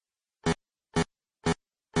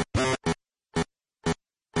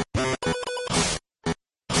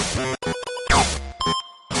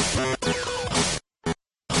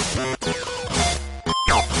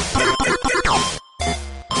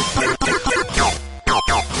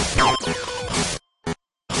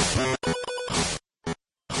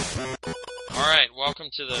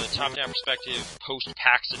welcome to the Top Down Perspective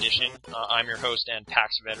post-PAX edition. I'm your host and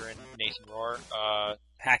PAX veteran, Nathan Rohr.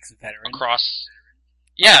 PAX veteran?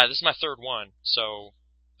 Yeah, this is my third one, so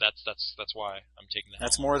that's why I'm taking the helm.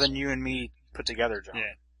 That's more than you and me put together, John.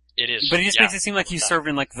 Yeah. It is. But he just makes it seem like he's served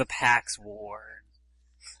in, like, the PAX war.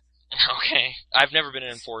 Okay. I've never been an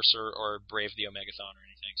enforcer or braved the Omegathon or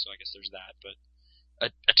anything, so I guess there's that,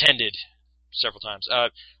 but attended several times.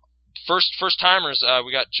 First timers,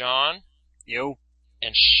 we got John. Yo.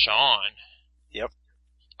 And Sean. Yep.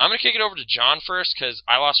 I'm gonna kick it over to John first, because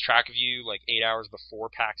I lost track of you like 8 hours before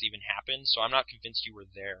PAX even happened, so I'm not convinced you were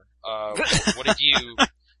there. What did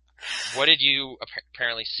you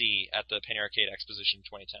apparently see at the Penny Arcade Exposition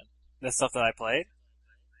 2010? The stuff that I played?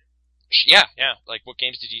 Yeah. Like, what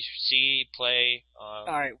games did you see, play?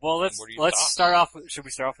 Alright, well, let's start off with, should we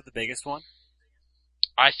start off with the biggest one?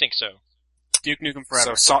 I think so. Duke Nukem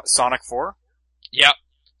Forever. So, Sonic 4? Yep.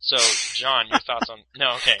 So, John, your thoughts on...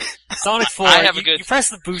 No, okay. Sonic 4, you press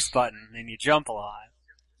the boost button and you jump a lot.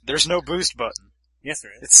 There's no boost button. Yes,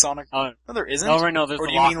 there is. It's Sonic... No, there isn't. No, right, no, there's or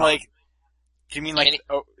the do you mean button. do you mean like,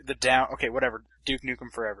 the down... Okay, whatever. Duke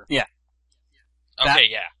Nukem Forever. Yeah. Okay,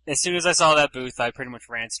 yeah. As soon as I saw that booth, I pretty much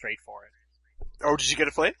ran straight for it. Oh, did you get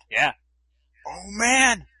it played? Yeah. Oh,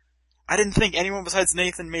 man! I didn't think anyone besides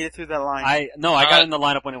Nathan made it through that line. I got in the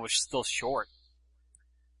lineup when it was still short.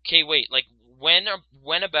 Okay, wait, like,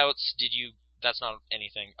 whenabouts did you... That's not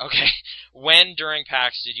anything. Okay. When during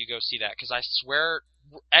PAX did you go see that? Because I swear,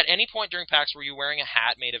 at any point during PAX, were you wearing a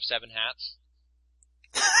hat made of 7 hats?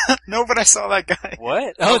 No, but I saw that guy.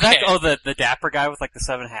 What? Oh, okay. The dapper guy with, like, the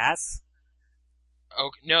 7 hats?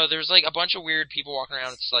 Okay, no, there's, like, a bunch of weird people walking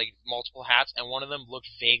around with, like, multiple hats, and one of them looked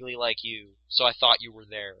vaguely like you, so I thought you were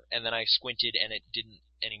there. And then I squinted, and it didn't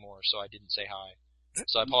anymore, so I didn't say hi.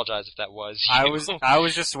 So I apologize if that was you. I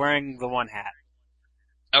was just wearing the one hat.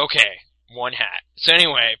 Okay, one hat. So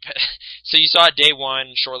anyway, so you saw it day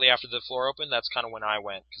one, shortly after the floor opened. That's kind of when I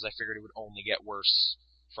went, because I figured it would only get worse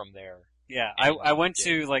from there. Yeah, I went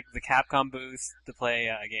to, like, the Capcom booth to play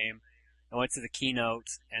a game. I went to the keynote,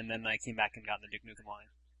 and then I came back and got in the Duke Nukem line.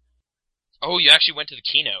 Oh, you actually went to the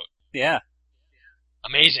keynote? Yeah.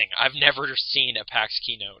 Amazing. I've never seen a PAX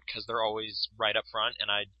keynote, because they're always right up front, and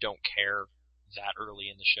I don't care that early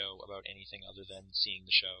in the show about anything other than seeing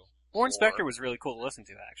the show. Warren Spector was really cool to listen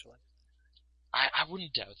to, actually. I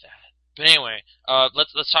wouldn't doubt that. But anyway,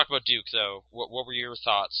 let's talk about Duke, though. What were your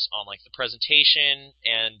thoughts on, like, the presentation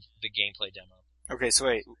and the gameplay demo? Okay, so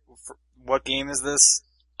wait, what game is this?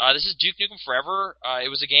 This is Duke Nukem Forever. It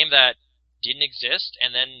was a game that didn't exist,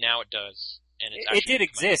 and then now it does. And it did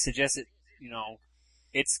exist, it just,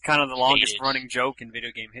 it's kind of the longest running joke in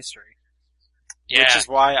video game history. Yeah. Which is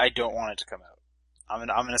why I don't want it to come out. I'm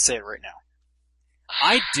gonna say it right now.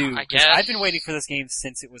 I do, I because guess. I've been waiting for this game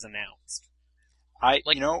since it was announced. I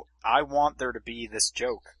want there to be this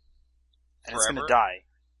joke. And Forever? It's gonna die.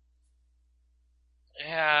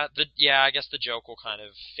 Yeah, I guess the joke will kind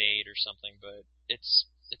of fade or something, but it's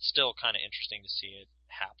still kind of interesting to see it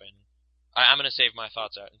happen. I'm gonna save my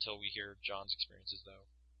thoughts out until we hear John's experiences, though.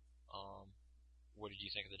 What did you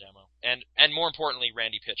think of the demo? And more importantly,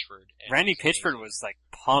 Randy Pitchford. Randy Pitchford was, like,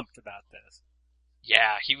 pumped about this.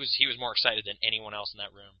 Yeah, he was more excited than anyone else in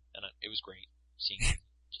that room, and it was great seeing him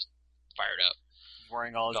just fired up.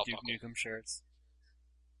 Wearing all his Belt Duke buckle. Nukem shirts.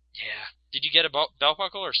 Yeah. Did you get a belt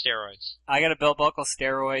buckle or steroids? I got a belt buckle,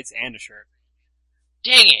 steroids, and a shirt.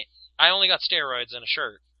 Dang it! I only got steroids and a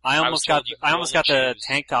shirt. I almost got you could only the choose.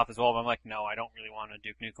 tank top as well, but I'm like, no, I don't really want a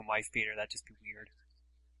Duke Nukem wife beater. That'd just be weird.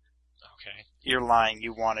 Okay. You're lying.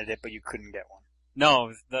 You wanted it, but you couldn't get one.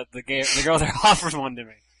 No, the girl there offered one to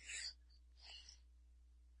me.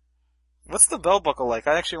 What's the belt buckle like?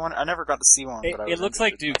 I never got to see one. But It looks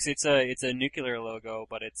like Duke's. It's a nuclear logo,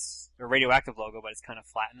 but it's a radioactive logo, but it's kind of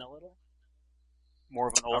flattened a little. More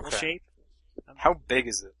of an oval shape. How big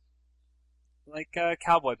is it? Like a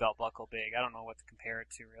cowboy belt buckle big. I don't know what to compare it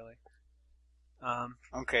to, really.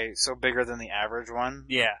 Okay, so bigger than the average one?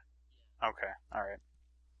 Yeah. Okay, alright.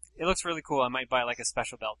 It looks really cool. I might buy, like, a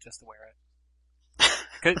special belt just to wear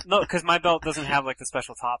it. Cause my belt doesn't have, like, the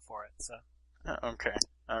special top for it, so. Okay,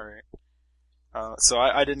 alright. So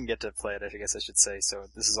I didn't get to play it, I guess I should say, so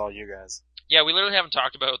this is all you guys. Yeah, we literally haven't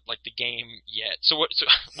talked about, like, the game yet. So what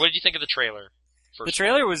did you think of the trailer? The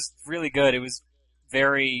trailer was really good. It was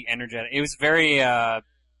very energetic. It was very,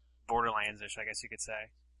 Borderlands-ish, I guess you could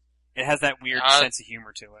say. It has that weird sense of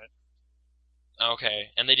humor to it. Okay,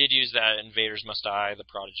 and they did use that Invaders Must Die, the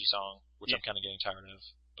Prodigy song, which I'm kind of getting tired of,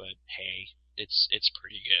 but hey, it's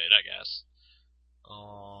pretty good, I guess.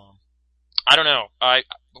 I don't know.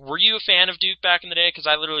 Were you a fan of Duke back in the day? Because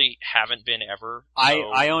I literally haven't been ever.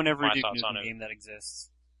 I own every my Duke thoughts on Nukem it. game that exists.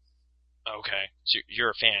 Okay, so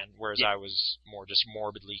you're a fan, whereas Yeah. I was more just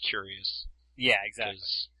morbidly curious. Yeah, exactly.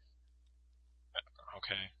 'Cause-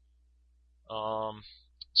 okay.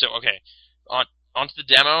 So okay, onto the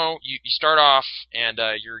demo. You start off and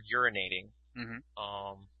you're urinating. Mhm.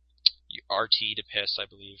 RT to piss, I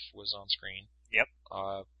believe, was on screen. Yep.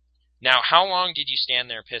 Now, how long did you stand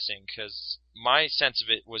there pissing? Because my sense of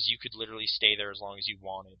it was you could literally stay there as long as you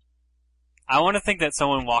wanted. I want to think that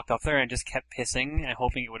someone walked up there and just kept pissing and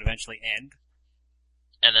hoping it would eventually end.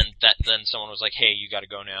 And then someone was like, "Hey, you got to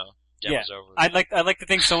go now. Demo's over." I'd like to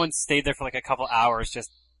think someone stayed there for like a couple hours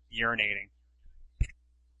just urinating.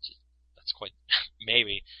 That's quite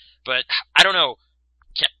maybe, but I don't know.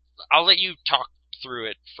 I'll let you talk through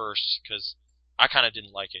it first because I kind of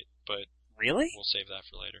didn't like it, but Really? we'll save that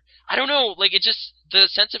for later. I don't know, like it just the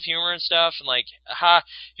sense of humor and stuff, and like,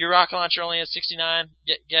 your rocket launcher only has 69.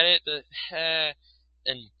 Get it?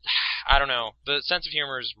 And I don't know. The sense of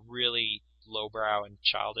humor is really lowbrow and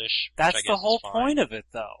childish. That's which I the guess whole is fine. point of it,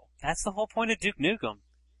 though. That's the whole point of Duke Nukem.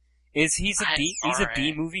 Is he's a Alright.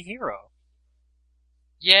 B movie hero.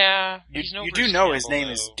 Yeah, he's no You Bruce do know his Campbell, name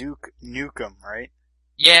is though. Duke Nukem, right?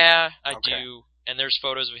 Yeah, I Okay. do. And there's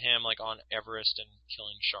photos of him like on Everest and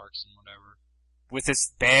killing sharks and whatever. With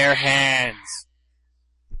his bare hands.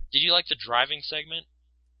 Did you like the driving segment?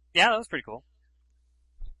 Yeah, that was pretty cool.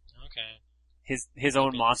 Okay. His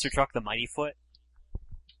own monster truck, the Mighty Foot.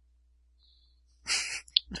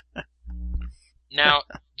 Now,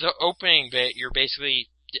 the opening bit, you're basically...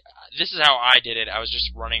 This is how I did it. I was just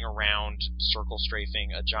running around, circle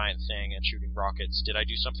strafing a giant thing and shooting rockets. Did I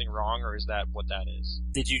do something wrong, or is that what that is?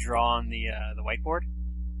 Did you draw on the whiteboard?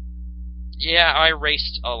 Yeah, I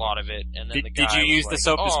erased a lot of it, and then the guy Did you was use the like,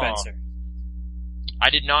 soap "Oh." dispenser? I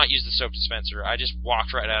did not use the soap dispenser. I just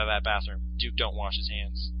walked right out of that bathroom. Duke don't wash his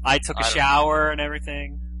hands. I took a I don't- shower and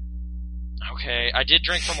everything. Okay, I did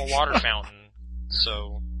drink from a water fountain,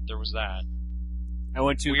 so there was that. I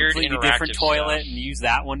went to a Weird completely different interactive toilet stuff. and used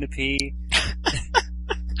that one to pee.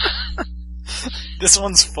 This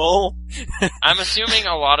one's full. I'm assuming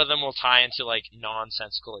a lot of them will tie into like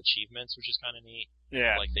nonsensical achievements, which is kind of neat.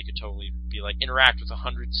 Yeah. Like they could totally be like interact with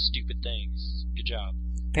 100 stupid things. Good job.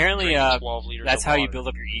 Apparently, Drink 12 liters that's of how you water. build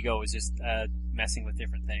up your ego, is just messing with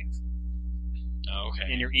different things. Oh,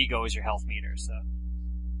 okay. And your ego is your health meter, so.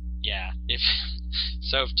 Yeah. If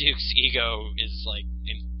Duke's ego is like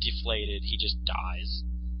deflated, he just dies.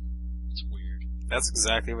 It's weird. That's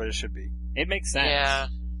exactly what it should be. It makes sense. Yeah.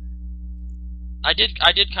 I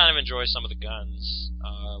did kind of enjoy some of the guns,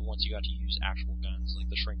 once you got to use actual guns, like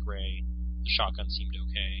the Shrink Ray. The shotgun seemed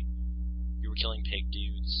okay. You were killing pig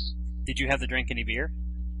dudes. Did you have to drink any beer?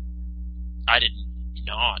 I did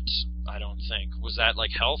not, I don't think. Was that like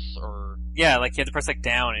health, or... Yeah, like you had to press like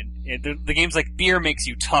down, and the game's like, beer makes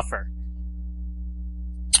you tougher.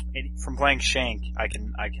 From playing Shank, I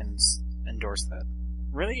can endorse that.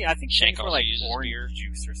 Really? I think Shank Shanks were also like uses orange beer.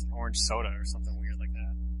 juice or orange soda or something weird like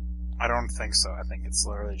that. I don't think so. I think it's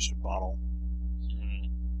literally just a bottle.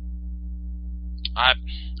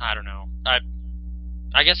 I don't know.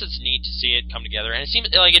 I guess it's neat to see it come together, and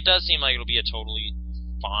it does seem like it'll be a totally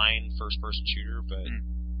fine first-person shooter, but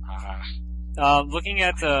Looking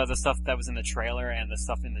at the stuff that was in the trailer and the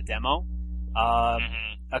stuff in the demo, mhm.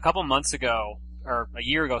 a couple months ago, or a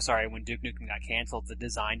year ago, sorry, when Duke Nukem got canceled, the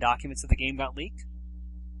design documents of the game got leaked.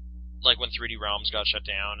 Like when 3D Realms got shut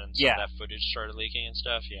down and some Yeah. of that footage started leaking and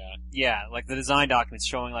stuff. Yeah. Yeah, like the design documents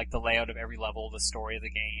showing like the layout of every level, the story of the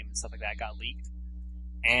game, and stuff like that got leaked.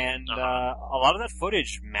 And a lot of that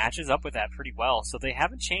footage matches up with that pretty well, so they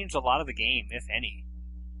haven't changed a lot of the game, if any.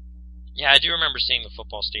 Yeah, I do remember seeing the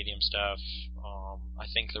football stadium stuff. I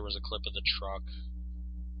think there was a clip of the truck.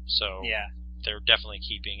 So Yeah. they're definitely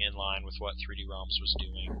keeping in line with what 3D Realms was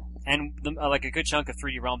doing. And like a good chunk of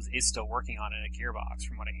 3D Realms is still working on it at Gearbox,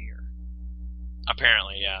 from what I hear.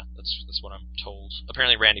 Apparently, yeah, that's what I'm told.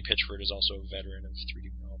 Apparently, Randy Pitchford is also a veteran of 3D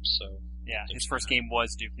Realms, so Yeah, his first game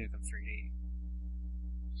was Duke Nukem 3D.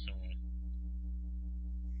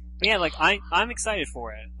 But yeah, like I'm excited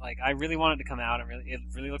for it. Like I really want it to come out. It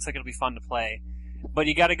really looks like it'll be fun to play. But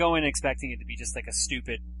you got to go in expecting it to be just like a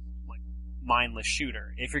stupid, like mindless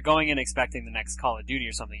shooter. If you're going in expecting the next Call of Duty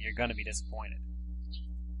or something, you're going to be disappointed.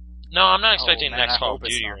 No, I'm not expecting man, the next I Call of hope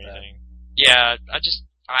it's Duty or not that. anything. Yeah,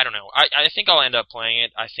 I don't know. I think I'll end up playing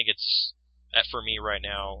it. I think it's, for me right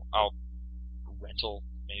now, I'll rental,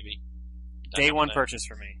 maybe. That Day kind of one thing. purchase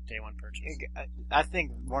for me. Day one purchase. I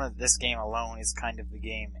think this game alone is kind of the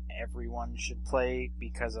game everyone should play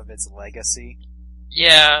because of its legacy.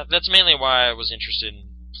 Yeah, that's mainly why I was interested in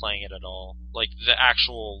playing it at all. Like, the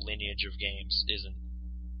actual lineage of games isn't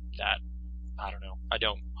that, I don't know. I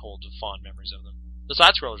don't hold fond memories of them. The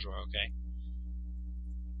side-scrollers were okay.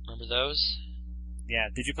 Remember those? Yeah.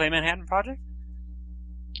 Did you play Manhattan Project?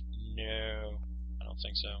 No, I don't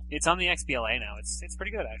think so. It's on the XBLA now. It's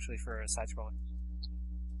pretty good actually for a side scroller.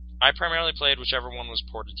 I primarily played whichever one was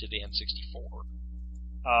ported to the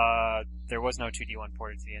N64. There was no 2D one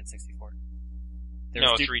ported to the N64. There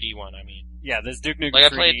No, was 3D one, I mean. Yeah, there's Duke Nukem Like, I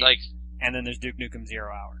 3D, played, like... and then there's Duke Nukem 0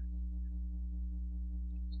 Hour.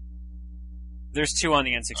 There's 2 on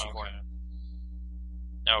the N64.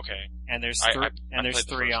 Okay. And there's I three played the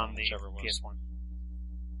 3 first on one, the whichever was. PS1.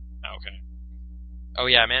 Okay. Oh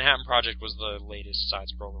yeah, Manhattan Project was the latest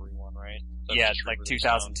side-scrollery one, right? That Yeah, just like released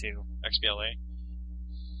on 2002. XBLA?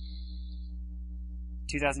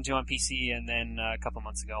 2002 on PC, and then a couple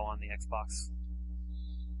months ago on the Xbox.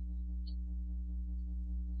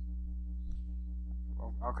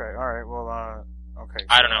 Okay, alright, well, okay.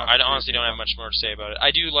 I don't know. I honestly don't have much more to say about it.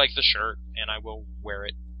 I do like the shirt, and I will wear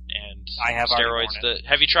it. And I have already steroids. worn it.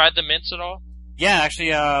 Have you tried the mints at all? Yeah,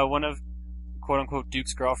 actually, one of quote-unquote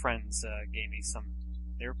Duke's girlfriends gave me some.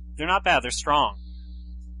 They're not bad. They're strong.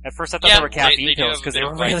 At first, I thought they were caffeine they do pills have a because bit they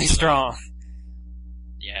of were bite really to them. strong.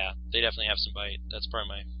 Yeah, they definitely have some bite. That's probably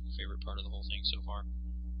my favorite part of the whole thing so far.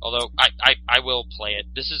 Although, I will play it.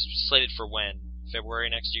 This is slated for when? February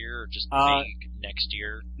next year, or just vague next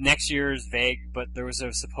year? Next year is vague, but there was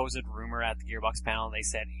a supposed rumor at the Gearbox panel. They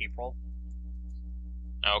said April.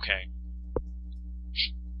 Okay.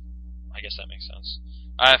 I guess that makes sense.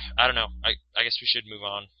 I don't know. I guess we should move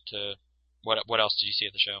on to what else did you see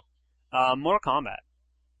at the show? Mortal Kombat.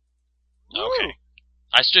 Okay.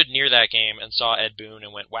 I stood near that game and saw Ed Boon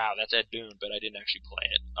and went, "Wow, that's Ed Boon," but I didn't actually play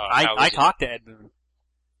it. I talked to Ed Boon.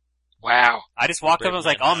 Wow. I just walked up and was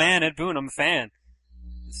like, Brave "Oh man, Ed Boon, I'm a fan."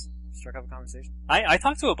 Just struck up a conversation. I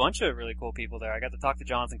talked to a bunch of really cool people there. I got to talk to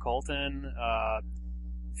Jonathan Colton,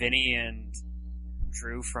 Vinny, and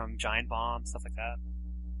Drew from Giant Bomb, stuff like that.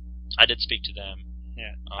 I did speak to them.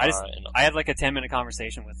 Yeah. And I had like a 10-minute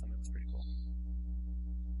conversation with them. It was pretty cool.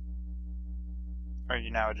 Are you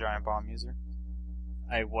now a Giant Bomb user?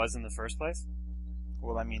 I was in the first place.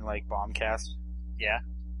 Well, I mean, like, Bombcast? Yeah.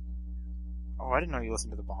 Oh, I didn't know you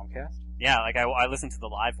listened to the Bombcast? Yeah, like I listened to the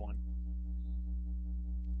live one.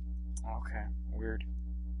 Okay, weird.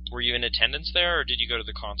 Were you in attendance there, or did you go to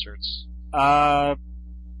the concerts? That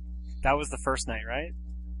was the first night, right?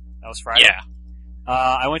 That was Friday? Yeah.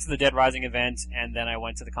 I went to the Dead Rising event, and then I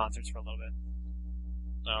went to the concerts for a little bit.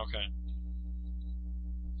 Oh, okay.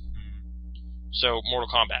 So, Mortal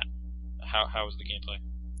Kombat. How was the gameplay?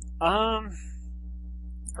 I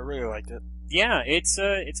really liked it. Yeah,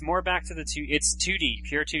 it's more back to it's 2D,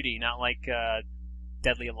 pure 2D, not like,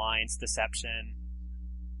 Deadly Alliance, Deception,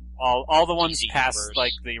 all the ones DC past, universe.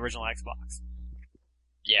 like, the original Xbox.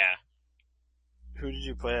 Yeah. Who did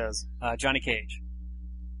you play as? Johnny Cage.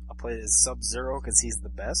 I played as Sub-Zero because he's the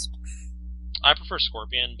best. I prefer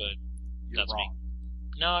Scorpion, but You're that's wrong.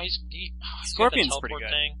 me. No, he's got the Scorpion's pretty teleport good.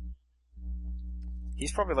 thing.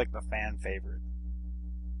 He's probably like the fan favorite.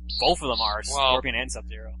 Both of them are, Well, Scorpion and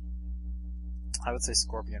Sub-Zero. I would say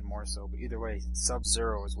Scorpion more so, but either way,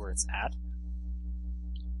 Sub-Zero is where it's at.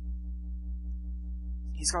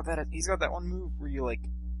 He's got that one move where you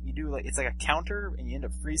do like, it's like a counter and you end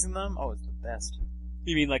up freezing them. Oh, it's the best.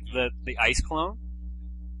 You mean like the ice clone?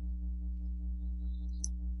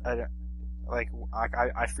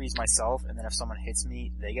 I freeze myself, and then if someone hits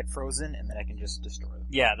me, they get frozen, and then I can just destroy them.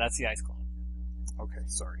 Yeah, that's the ice clone. Okay,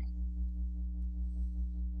 sorry.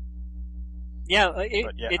 Yeah, But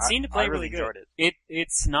yeah, it seemed to play I really good. enjoyed it.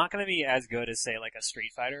 It's not going to be as good as say like a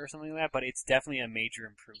Street Fighter or something like that, but it's definitely a major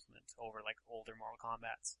improvement over like older Mortal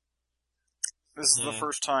Kombats. This is the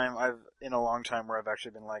first time in a long time where I've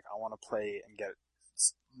actually been like, I want to play and get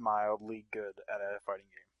mildly good at a fighting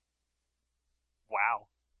game. Wow.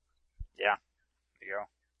 Yeah. There you go.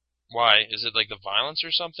 Why? Is it like the violence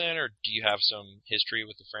or something, or do you have some history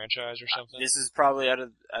with the franchise or something? This is probably out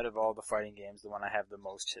of all the fighting games, the one I have the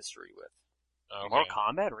most history with. Okay. Mortal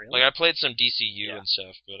Kombat, really? Like, I played some DCU Yeah. and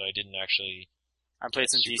stuff, but I didn't actually... I played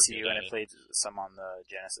some super DCU good and at I it. played some on the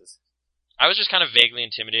Genesis. I was just kind of vaguely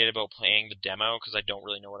intimidated about playing the demo, because I don't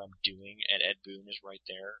really know what I'm doing, and Ed Boon is right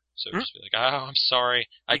there. So just be like, oh, I'm sorry,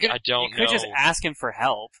 I don't know. You could just ask him for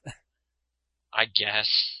help. I guess.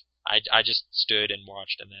 I just stood and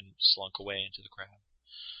watched and then slunk away into the crowd.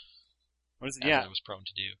 What is it? As Yeah. I was prone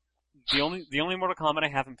to do. The only Mortal Kombat I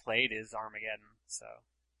haven't played is Armageddon. So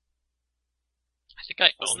I think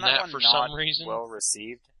I Wasn't own that one for not some reason. well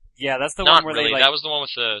received? yeah, that's the Not one where really. they like. That was the one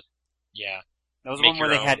with the... Yeah. That was the make one where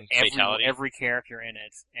your they had own fatality. every character in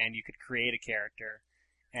it, and you could create a character,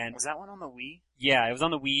 And was that one on the Wii? yeah, it was on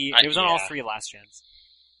the Wii. It was on all 3 last gens.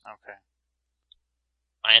 Okay.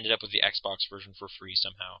 I ended up with the Xbox version for free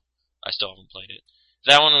somehow. I still haven't played it.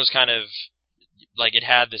 That one was kind of like it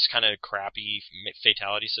had this kind of crappy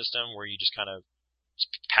fatality system where you just kind of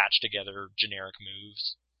patch together generic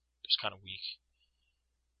moves. It was kind of weak,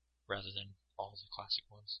 rather than all the classic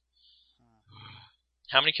ones.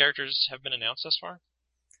 How many characters have been announced thus far?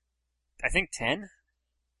 I think 10.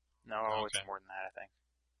 No, it's more than that, I think.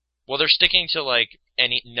 Well, they're sticking to like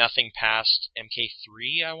nothing past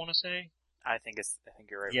MK3, I want to say. I think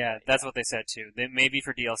you're right. Yeah, that's what they said too. Maybe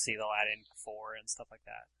for DLC they'll add in 4 and stuff like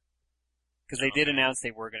that. Because they did announce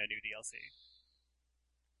they were going to do DLC.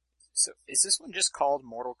 So, is this one just called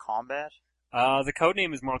Mortal Kombat? The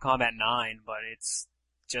codename is Mortal Kombat 9, but it's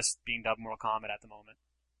just being dubbed Mortal Kombat at the moment.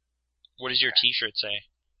 What does your T-shirt say?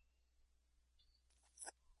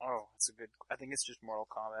 Oh, that's a good. I think it's just Mortal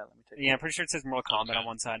Kombat. Let me take. Yeah, I'm pretty sure it says Mortal Kombat on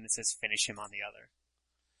one side and it says Finish Him on the other.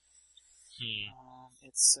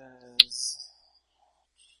 It says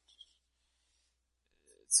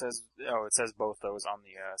both those on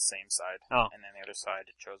the same side. Oh. And then the other side,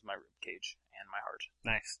 it shows my ribcage and my heart.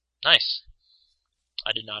 Nice. Nice.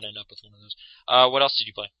 I did not end up with one of those. What else did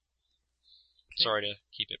you play? Sorry to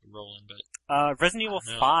keep it rolling, but Resident Evil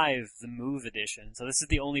 5, the Move Edition. So this is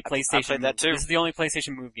the only PlayStation. I played that too. This is the only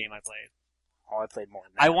PlayStation Move game I played. Oh, I played more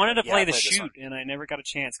than that. I wanted to play the shoot, and I never got a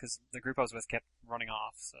chance because the group I was with kept running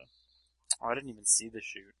off. So. Oh, I didn't even see the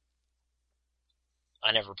shoot.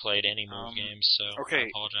 I never played any Move games, so I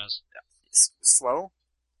apologize. Slow?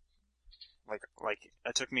 Like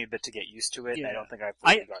it took me a bit to get used to it, and I don't think I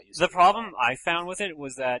got used to it. The problem I found with it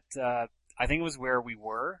was that I think it was where we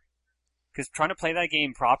were. Because trying to play that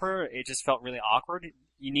game proper, it just felt really awkward.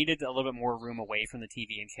 You needed a little bit more room away from the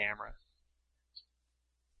TV and camera.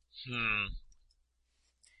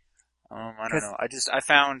 I don't know. I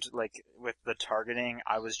found, like, with the targeting,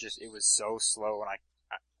 it was so slow, and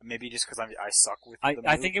maybe just because I suck with the move,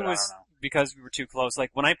 I think it was because we were too close.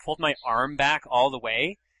 Like, when I pulled my arm back all the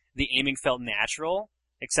way, the aiming felt natural,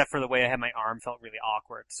 except for the way I had my arm felt really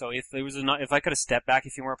awkward. So if I could have stepped back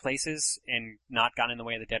a few more places and not gotten in the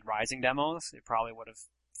way of the Dead Rising demos, it probably would have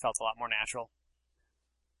felt a lot more natural.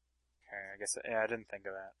 Okay, I guess, I didn't think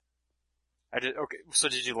of that. Okay, so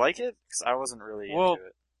did you like it? Because I wasn't really into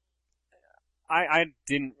it. I've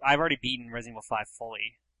already beaten Resident Evil 5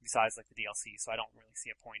 fully, besides like the DLC, so I don't really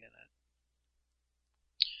see a point in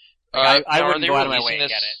it. I wouldn't go out of my way to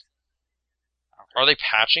get it. Are they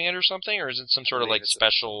patching it or something, or is it some sort of like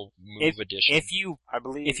special Move edition? If you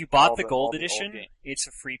bought the Gold Edition, it's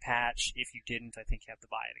a free patch. If you didn't, I think you have to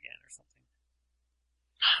buy it again or something.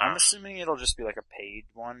 I'm assuming it'll just be like a paid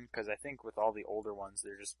one, because I think with all the older ones,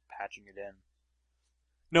 they're just patching it in.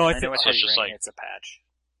 No, I think it's a patch.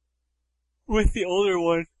 With the older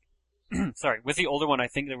one, with the older one, I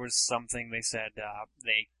think there was something they said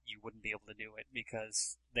you wouldn't be able to do it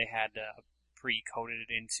because they had pre-coded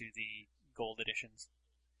it into the Gold editions,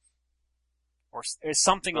 or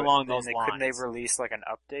something along those lines. Couldn't they release like an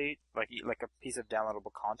update, like a piece of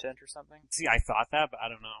downloadable content or something? See, I thought that, but I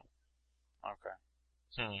don't know.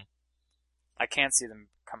 Okay. I can't see them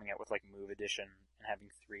coming out with like Move Edition and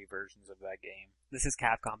having 3 versions of that game. This is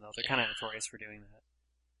Capcom though; they're kind of notorious for doing that.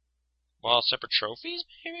 Well, separate trophies,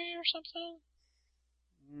 maybe, or something.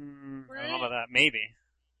 I don't know about that. Maybe.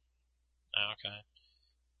 Okay.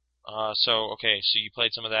 So you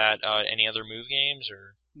played some of that. Any other Move games,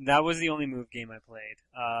 or? That was the only Move game I played.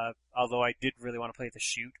 Although I did really want to play the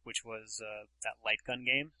Shoot, which was that light gun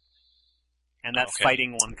game, and that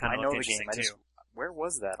fighting one kind of looked interesting too. Where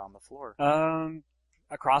was that on the floor?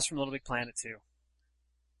 Across from Little Big Planet 2.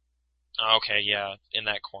 Okay, yeah, in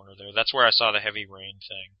that corner there. That's where I saw the Heavy Rain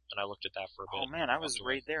thing, and I looked at that for a bit. Oh man, I was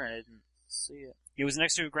right there and I didn't see it. It was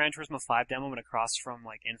next to a Gran Turismo 5 demo, and across from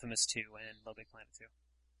like Infamous 2 and Little Big Planet 2.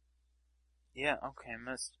 Yeah, okay, I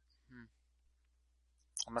must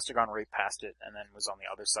have gone right past it and then was on the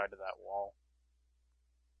other side of that wall.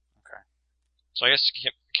 Okay. So I guess,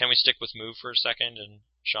 can we stick with Move for a second, and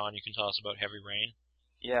Sean, you can tell us about Heavy Rain?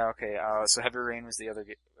 Yeah, okay, so Heavy Rain was the other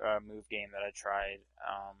Move game that I tried.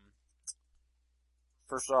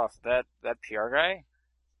 First off, that PR guy,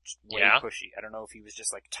 way pushy. I don't know if he was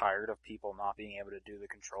just like tired of people not being able to do the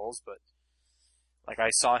controls, but like I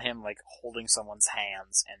saw him like holding someone's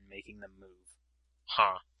hands and making them move.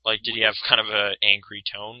 Huh. Like, did he have kind of an angry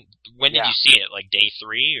tone? When did you see it? Like day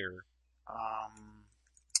 3 or?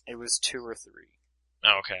 It was 2 or 3.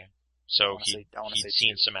 Oh, okay. So he'd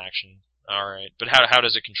seen some action. Alright. But how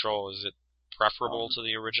does it control? Is it preferable to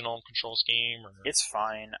the original control scheme? Or? It's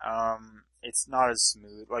fine. It's not as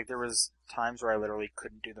smooth. Like, there was times where I literally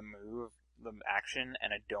couldn't do the move, the action,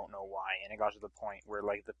 and I don't know why. And it got to the point where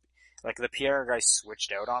the PR guy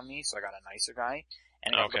switched out on me, so I got a nicer guy.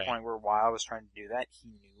 And it got to the point where while I was trying to do that, he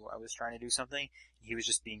knew I was trying to do something. He was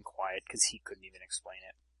just being quiet because he couldn't even explain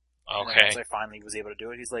it. And then once I finally was able to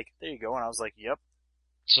do it, he's like, "There you go," and I was like, "Yep."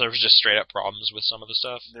 So there was just straight up problems with some of the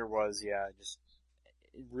stuff? There was, yeah. Just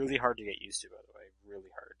really hard to get used to, by the way. Really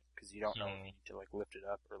hard. Because you don't know if you need to, like, lift it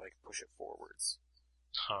up or, like, push it forwards.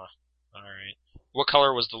 Huh. Alright. What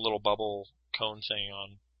color was the little bubble cone thing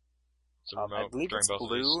on the remote? I believe it's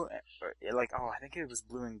blue. I think it was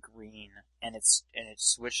blue and green. And it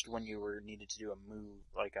switched when you needed to do a move,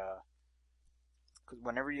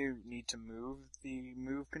 whenever you need to move the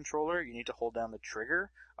move controller, you need to hold down the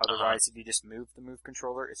trigger. Otherwise, if you just move the move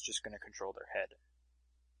controller, it's just going to control their head.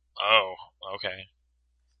 Oh, okay.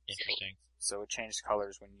 Interesting. So it changed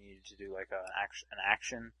colors when you needed to do like an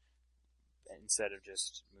action instead of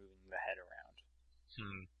just moving the head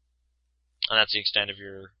around. And that's the extent of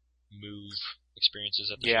your move experiences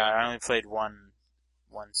at this point? I only played one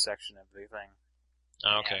section of the thing.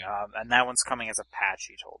 Okay. And that one's coming as a patch,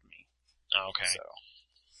 he told me. Okay.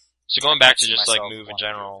 So going back to just like Move in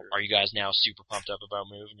general, are you guys now super pumped up about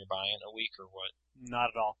Move and you're buying it in a week or what?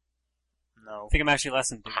 Not at all. No. I think I'm actually less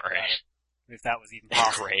than all right. If that was even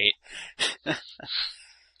possible. Great.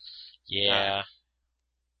 Yeah.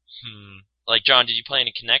 Like, John, did you play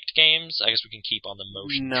any Kinect games? I guess we can keep on the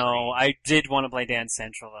motion No, train. I did want to play Dance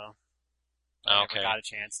Central, though. I never got a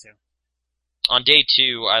chance to. On day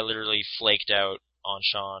 2, I literally flaked out on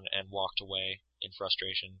Sean and walked away in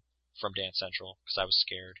frustration from Dance Central because I was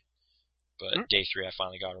scared. But day 3, I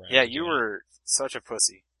finally got around. Yeah, you were such a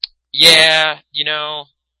pussy. Yeah,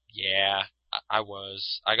 I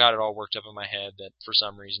was. I got it all worked up in my head that for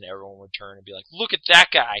some reason everyone would turn and be like, "Look at that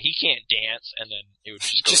guy, he can't dance," and then it would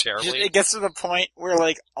just go terribly. It gets to the point where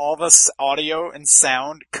like all this audio and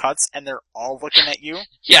sound cuts and they're all looking at you.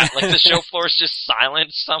 Yeah, like the show floor is just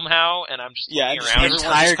silent somehow, and I'm just looking around. The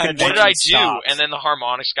entire what did I do? Stops. And then the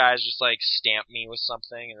harmonics guys just like stamp me with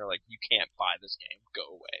something, and they're like, "You can't buy this game.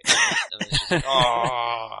 Go away." And it's just like,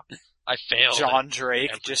 oh, I failed. John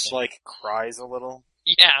Drake just like cries a little.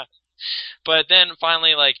 Yeah. But then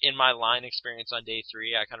finally, like, in my line experience on day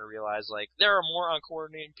 3, I kind of realized, like, there are more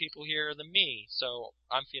uncoordinated people here than me, so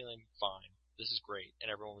I'm feeling fine. This is great. And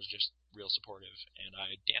everyone was just real supportive, and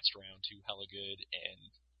I danced around to hella good, and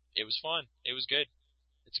it was fun. It was good.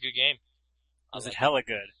 It's a good game. Was it hella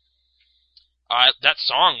good? That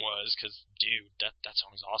song was, cause, dude, that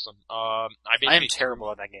song is awesome. I am terrible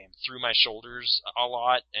at that game. Threw my shoulders a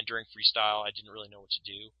lot, and during freestyle, I didn't really know what to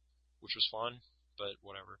do, which was fun, but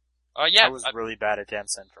whatever. I was really bad at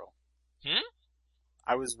Dance Central.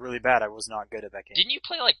 I was really bad. I was not good at that game. Didn't you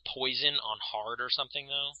play like Poison on hard or something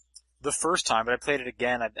though? The first time, but I played it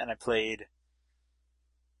again, and I played...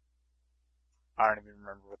 I don't even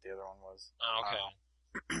remember what the other one was.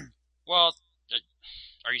 Okay. Well,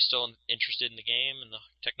 are you still interested in the game and the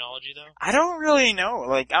technology though? I don't really know.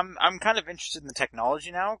 Like, I'm kind of interested in the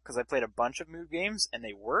technology now, because I played a bunch of Move games, and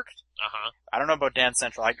they worked. I don't know about Dance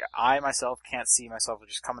Central. I myself can't see myself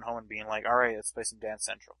just coming home and being like, alright, let's play some Dance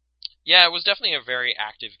Central. Yeah, it was definitely a very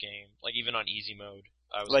active game. Like, even on easy mode.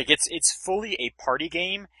 It's fully a party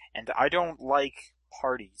game, and I don't like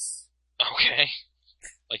parties. Okay.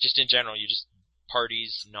 Like, just in general, you just,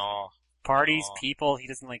 parties, nah. Parties, people, he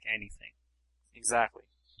doesn't like anything. Exactly.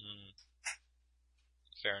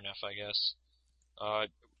 Fair enough, I guess.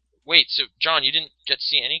 Wait, so, John, you didn't get to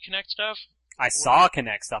see any Kinect stuff? I saw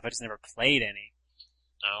Kinect stuff, I just never played any.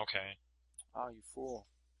 Oh, okay. Oh, you fool.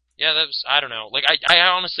 Yeah, that was, I don't know. Like, I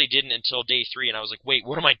honestly didn't until day 3, and I was like, wait,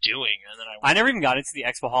 what am I doing? And then I never even got into the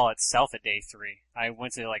expo hall itself at day 3. I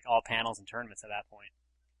went to, like, all panels and tournaments at that point.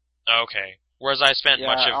 Okay. Whereas I spent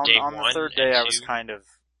much of day 1 on the third day, and 2. I was kind of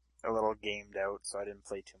a little gamed out, so I didn't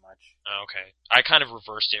play too much. Okay. I kind of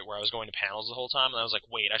reversed it, where I was going to panels the whole time, and I was like,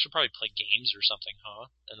 wait, I should probably play games or something,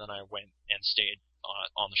 huh? And then I went and stayed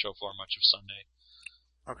on the show floor much of Sunday.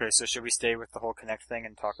 Okay, so should we stay with the whole Kinect thing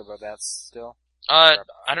and talk about that still? I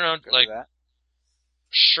don't know, like,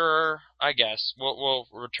 sure, I guess. We'll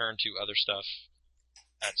return to other stuff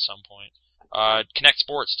at some point. Kinect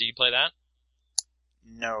Sports, do you play that?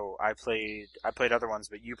 No, I played other ones,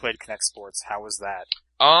 but you played Kinect Sports. How was that?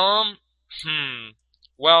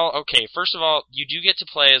 Well, okay, first of all, you do get to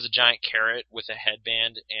play as a giant carrot with a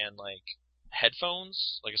headband and, like,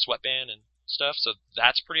 headphones, like a sweatband and stuff, so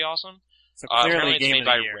that's pretty awesome. So clearly it's made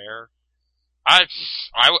by Rare. I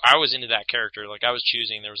was into that character. Like, I was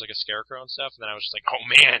choosing, there was like a scarecrow and stuff, and then I was just like, oh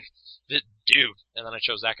man, this dude. And then I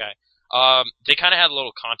chose that guy. They kind of had a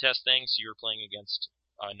little contest thing, so you were playing against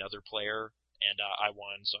another player, and I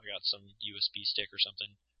won, so I got some USB stick or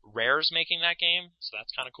something. Rare's making that game, so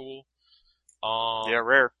that's kind of cool. Yeah,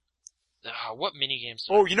 Rare. What mini games?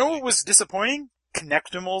 Oh, you know what was disappointing?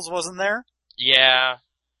 Connectimals wasn't there. Yeah.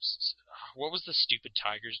 What was the stupid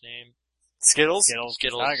tiger's name? Skittles? Skittles.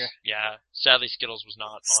 Skittles. Yeah. Sadly, Skittles was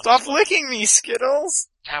not on Stop display. licking me, Skittles!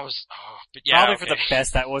 That was, but yeah. Probably okay. for the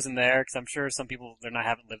best that wasn't there, because I'm sure some people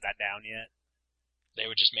haven't lived that down yet. They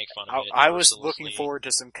would just make fun of it. I was mercilessly. looking forward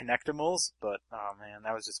to some Connectimals, but oh man,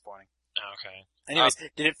 that was disappointing. Okay. Anyways,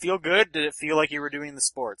 did it feel good? Did it feel like you were doing the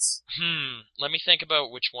sports? Let me think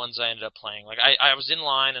about which ones I ended up playing. Like, I was in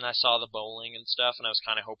line and I saw the bowling and stuff, and I was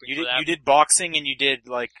kind of hoping for that. You did boxing and you did,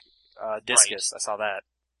 like, discus. Right. I saw that.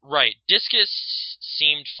 Right. Discus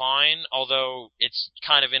seemed fine, although it's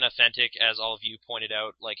kind of inauthentic, as all of you pointed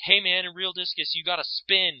out. Like, hey man, in real discus, you gotta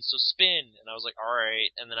spin, so spin. And I was like, alright.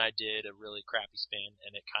 And then I did a really crappy spin,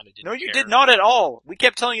 and it kind of didn't No, you care. did not at all. We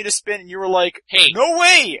kept telling you to spin and you were like, Hey, no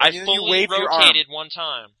way! I And then you fully waved your arm. rotated one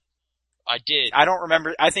time. I did. I don't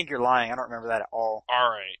remember. I think you're lying. I don't remember that at all.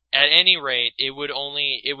 Alright. At any rate, it would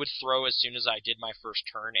throw as soon as I did my first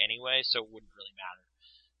turn anyway, so it wouldn't really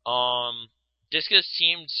matter. Discus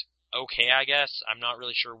seemed okay, I guess. I'm not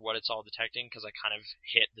really sure what it's all detecting, because I kind of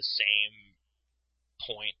hit the same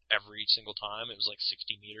point every single time. It was like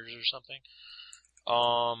 60 meters or something.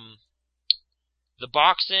 The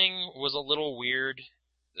boxing was a little weird.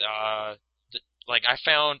 I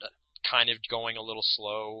found kind of going a little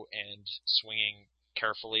slow and swinging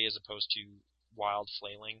carefully as opposed to wild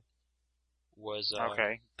flailing was,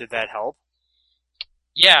 Okay. Did that help?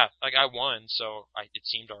 yeah, like I won, so it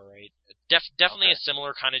seemed alright. Definitely Okay. a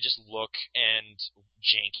similar kind of just look and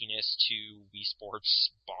jankiness to Wii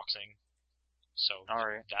Sports boxing. So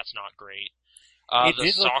Alright. that's not great. It The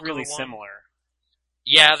did look soccer really one, similar.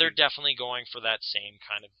 yeah, they're definitely going for that same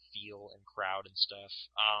kind of feel and crowd and stuff.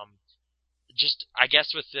 Just, I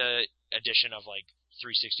guess with the addition of like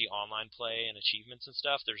 360 online play and achievements and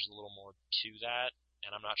stuff, there's a little more to that,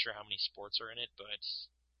 and I'm not sure how many sports are in it, but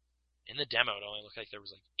in the demo it only looked like there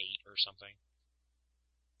was like 8 or something.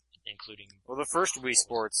 Including... Well, the first Wii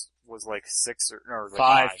Sports was like 6 or like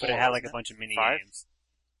 5, but it had like wasn't a bunch of mini 5? games.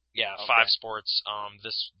 Yeah, Okay. 5 sports.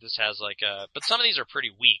 This has like but some of these are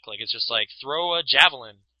pretty weak. Like it's just like throw a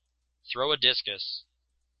javelin, throw a discus.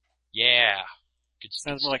 Yeah, good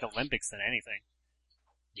Sounds more like Olympics than anything.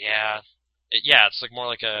 Yeah, it's like more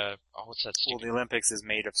like a what's that? Well, Stupid the Olympics is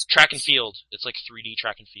made of sports. track and field. It's like 3D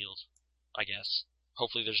track and field, I guess.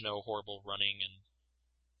 Hopefully, there's no horrible running and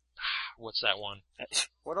what's that one?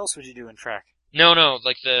 What else would you do in track? No,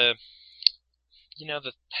 like the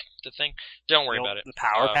thing. Don't worry about it. The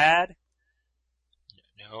power pad?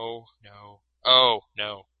 No. Oh,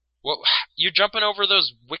 no. What? You're jumping over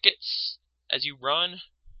those wickets as you run?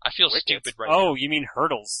 I feel Wickets? stupid right now. Oh, you mean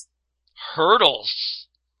hurdles. Hurdles.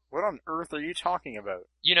 What on earth are you talking about?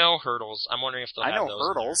 You know hurdles. I'm wondering if they'll I have know those in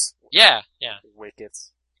hurdles. there. Yeah.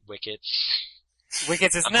 Wickets. Wickets.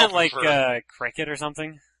 Wickets, isn't I'm that hoping like for- cricket or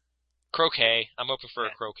something? Croquet. I'm open for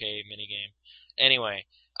Yeah. a croquet minigame. Anyway,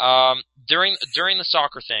 during the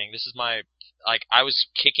soccer thing, this is my, like, I was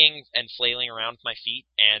kicking and flailing around with my feet,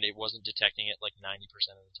 and it wasn't detecting it like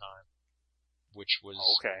 90% of the time, which was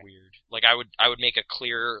Okay. weird. Like, I would make a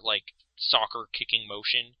clear, like, soccer kicking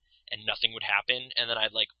motion, and nothing would happen, and then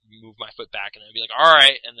I'd, like, move my foot back, and I'd be like,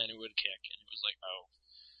 alright, and then it would kick, and it was like, oh,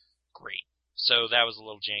 great. So that was a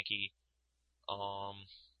little janky.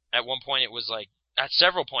 At one point it was like, at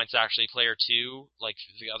several points actually, player 2, like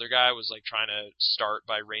the other guy was like trying to start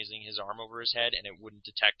by raising his arm over his head and it wouldn't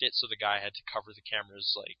detect it, so the guy had to cover the camera.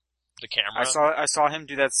 I saw him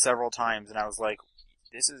do that several times, and I was like,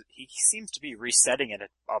 he seems to be resetting it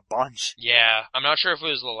a bunch. Yeah, I'm not sure if it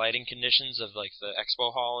was the lighting conditions of like the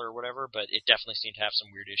expo hall or whatever, but it definitely seemed to have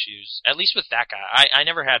some weird issues. At least with that guy. I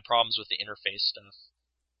never had problems with the interface stuff.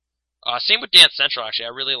 Same with Dance Central, actually. I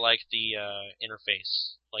really liked the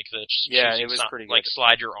interface. Like the Yeah, choosing it was pretty good. Like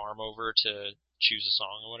slide your arm over to choose a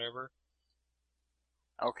song or whatever.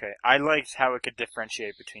 Okay. I liked how it could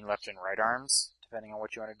differentiate between left and right arms, depending on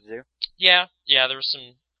what you wanted to do. Yeah, there was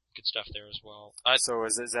some good stuff there as well. So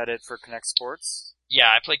is that it for Connect Sports? Yeah,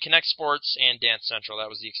 I played Connect Sports and Dance Central. That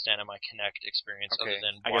was the extent of my Connect experience, Okay. other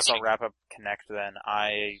than I guess I'll watching. wrap up Connect then.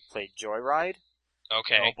 I played Joyride.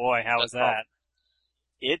 Okay. Oh boy, how was that?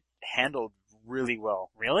 It handled really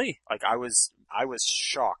well. Really? Like I was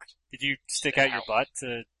shocked. Did you stick out your butt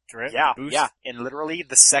to drift? Yeah, Boost? yeah. And literally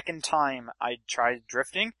the second time I tried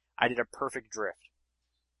drifting, I did a perfect drift.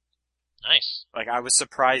 Nice. Like I was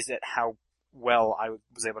surprised at how well I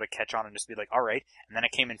was able to catch on and just be like, alright. And then I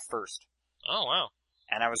came in first. Oh, wow.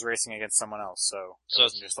 And I was racing against someone else, so it So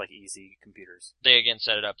wasn't just like easy computers. They again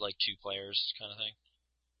set it up like 2 players kind of thing.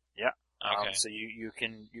 Yeah. Okay. So you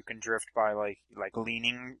can drift by like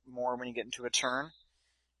leaning more when you get into a turn,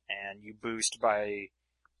 and you boost by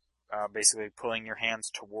basically pulling your hands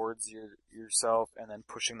towards yourself and then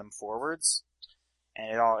pushing them forwards,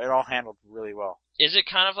 and it all handled really well. Is it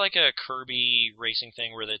kind of like a Kirby racing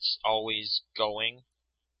thing where it's always going,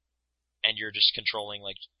 and you're just controlling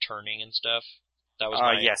like turning and stuff? That was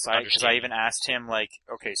my yes, because I understanding. even asked him like,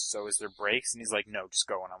 okay, so is there brakes? And he's like, no, just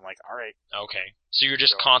go. And I'm like, all right. Okay, so you're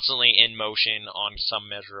just constantly in motion on some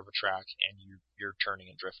measure of a track, and you're turning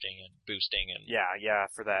and drifting and boosting and Yeah,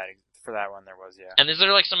 for that one there was, yeah. And is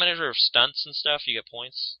there like some measure of stunts and stuff? You get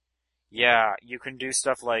points. Yeah, you can do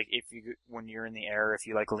stuff like when you're in the air, if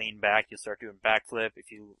you like lean back, you'll start doing backflip.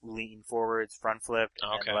 If you lean forward, it's front flip.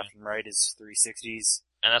 And Okay. then left and right is 360s.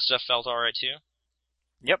 And that stuff felt alright too?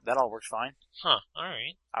 Yep, that all worked fine. Huh,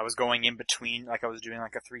 alright. I was going in between, like I was doing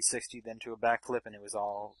like a 360 then to a backflip, and it was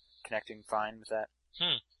all connecting fine with that.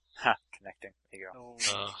 Ha, connecting. There you go.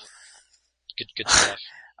 Good stuff.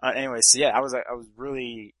 Anyway, so yeah, I was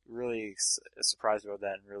really surprised about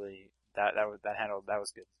that, and really that was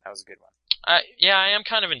good. That was a good one. I am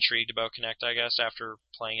kind of intrigued about Kinect, I guess, after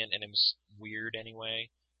playing it, and it was weird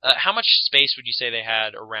anyway. How much space would you say they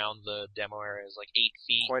had around the demo areas? Like 8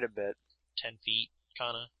 feet? Quite a bit. 10 feet,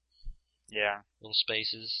 kinda? Yeah. Little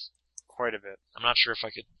spaces? Quite a bit. I'm not sure if I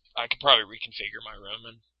could probably reconfigure my room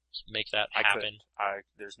and make that happen.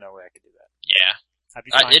 There's no way I could do that. Yeah.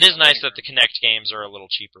 It is nice that the Kinect games are a little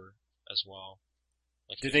cheaper as well.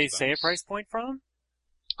 Like Did they say a price point for them?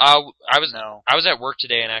 I was at work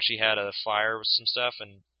today and actually had a flyer with some stuff,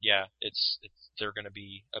 and yeah, they're gonna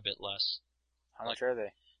be a bit less. How much are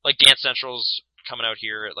they? Like Dance Central's coming out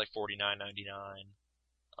here at like $49.99.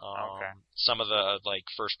 Okay. Some of the like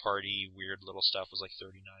first party weird little stuff was like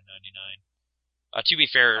 $39.99. To be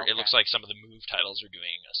fair, It looks like some of the Move titles are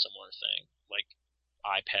doing a similar thing. Like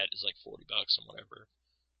iPad is like $40 and whatever.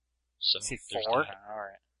 So See, there's 4? that. All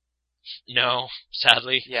right. No,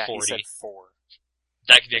 sadly, Yeah, 40. he said 4.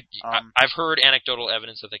 I've heard anecdotal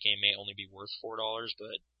evidence that the game may only be worth $4,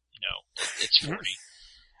 but no, it's 40.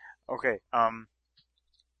 Okay.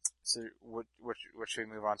 So what should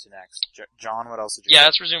we move on to next? John, what else did you? Yeah,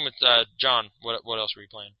 let's resume with John. What else were you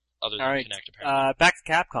playing other than Alright, Kinect? Apparently. back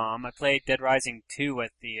to Capcom. I played Dead Rising 2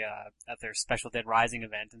 at their special Dead Rising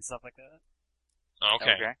event and stuff like that.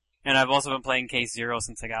 Okay. And I've also been playing Case Zero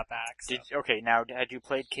since I got back. So. Now, had you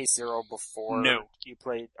played Case Zero before? No. You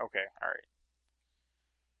played. Okay, all right.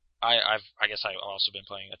 I guess I've also been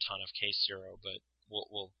playing a ton of Case Zero, but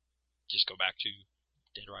we'll just go back to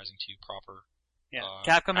Dead Rising 2 proper. Yeah,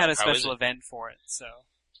 Capcom had a how is special it? event for it, so.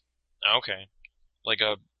 Okay. Like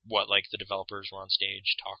the developers were on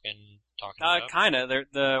stage talking about?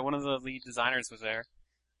 Kinda. One of the lead designers was there,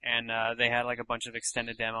 and they had like a bunch of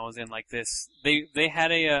extended demos in like this. They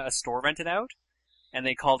had a store rented out, and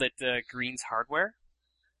they called it Green's Hardware.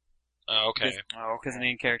 Okay. Because the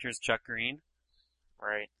main character is Chuck Green.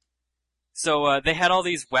 Right. So they had all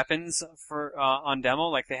these weapons for on demo,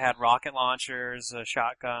 like they had rocket launchers,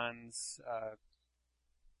 shotguns,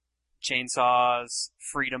 chainsaws,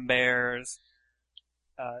 freedom bears.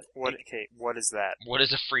 What is that? What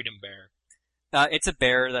is a freedom bear? It's a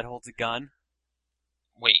bear that holds a gun.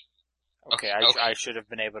 Wait. Okay, Okay. I should have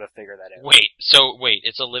been able to figure that out. Wait,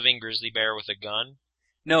 it's a living grizzly bear with a gun?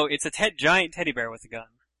 No, it's a giant teddy bear with a gun.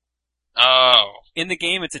 Oh. In the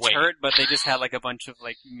game, it's a turret, but they just had like a bunch of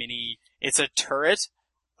like mini. It's a turret?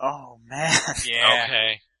 Oh man. Yeah.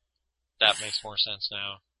 Okay. That makes more sense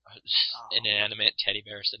now. An inanimate teddy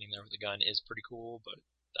bear sitting there with a gun is pretty cool, but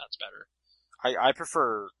that's better. I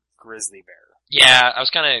prefer grizzly bear. Yeah, I was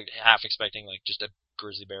kind of half expecting like just a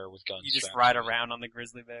grizzly bear with guns. You just strapped ride to it. around on the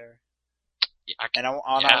grizzly bear. Yeah,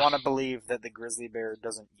 I want to believe that the grizzly bear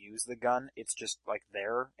doesn't use the gun. It's just like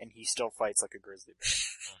there, and he still fights like a grizzly bear.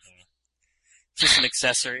 Mhm. Just an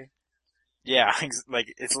accessory. Yeah,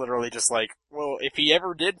 like it's literally just like, well, if he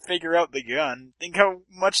ever did figure out the gun, think how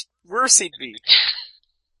much worse he'd be.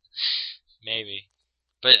 Maybe.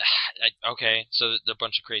 But, okay, so a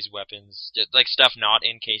bunch of crazy weapons. Like, stuff not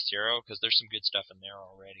in Case Zero, because there's some good stuff in there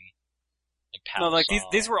already. Like, No, like paddle saw.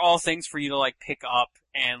 these were all things for you to like pick up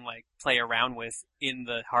and like play around with in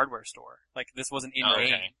the hardware store. Like this wasn't in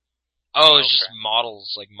game. Okay. Oh, it's just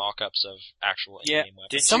models, like mock-ups of actual in-game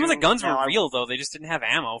weapons. Some of the guns were real though. They just didn't have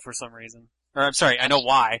ammo for some reason. Or I'm sorry, I know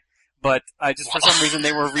why, but for some reason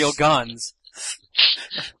they were real guns.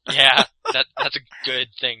 Yeah, that's a good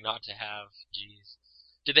thing not to have. Jeez.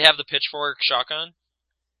 Did they have the pitchfork shotgun?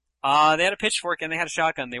 They had a pitchfork and they had a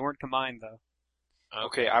shotgun. They weren't combined though.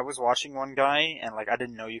 Okay, I was watching one guy, and like I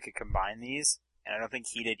didn't know you could combine these, and I don't think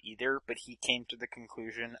he did either, but he came to the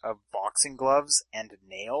conclusion of boxing gloves and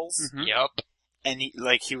nails. Mhm. Yep. And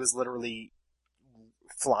he was literally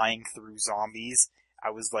flying through zombies. I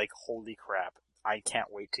was like, holy crap. I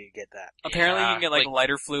can't wait to get that. Apparently, you Yeah, can get like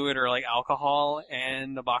lighter fluid or like alcohol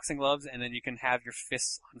and the boxing gloves, and then you can have your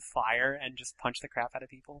fists on fire and just punch the crap out of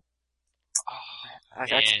people. Oh, I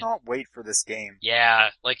man. cannot wait for this game. Yeah,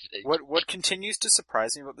 like What continues to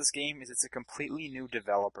surprise me about this game is it's a completely new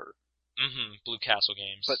developer. Blue Castle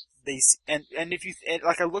Games. But and if you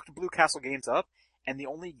like, I looked Blue Castle Games up, and the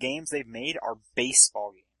only games they've made are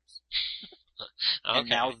baseball games. okay. And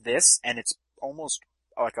now this, and it's almost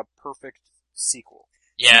like a perfect sequel.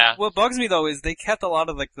 Yeah. See, what bugs me though is they kept a lot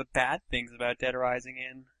of like the bad things about Dead Rising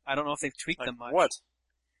in. I don't know if they've tweaked Like them much. what?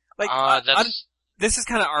 Like, That's this is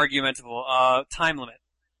kind of argumentable. Time limit.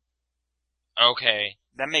 okay.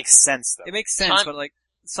 That makes sense though. It makes sense, Time- but like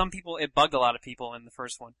some people, it bugged a lot of people in the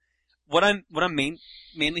first one. What I'm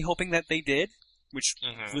mainly hoping that they did, which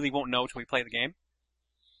Mhm. really won't know till we play the game,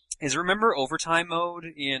 is remember overtime mode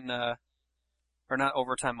in, or not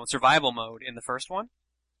overtime mode, survival mode in the first one?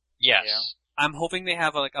 Yes. Yeah. I'm hoping they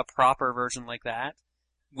have a proper version like that,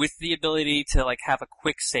 with the ability to like have a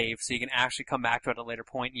quick save so you can actually come back to it at a later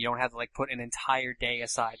point and you don't have to like put an entire day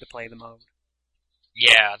aside to play the mode.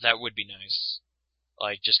 Yeah, that would be nice.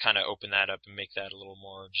 Like, just kind of open that up and make that a little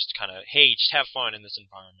more, just kind of, hey, just have fun in this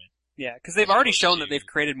environment. Yeah, because they've As already opposed shown to- that they've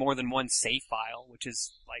created more than one save file, which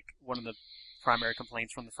is like one of the primary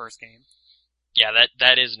complaints from the first game. Yeah,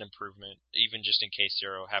 that is an improvement. Even just in Case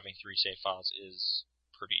Zero, having 3 save files is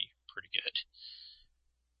pretty good.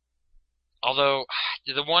 Although,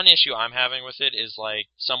 the one issue I'm having with it is, like,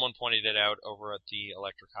 someone pointed it out over at the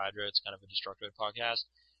Electric Hydra, it's kind of a Destructoid podcast.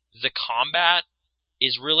 The combat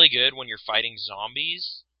is really good when you're fighting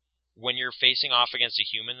zombies. When you're facing off against a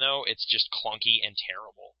human, though, it's just clunky and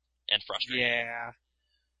terrible and frustrating. Yeah.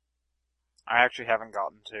 I actually haven't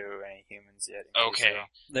gotten to any humans yet. in Case Okay. Zero.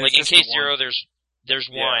 There's Like, in just Case the Zero, one. there's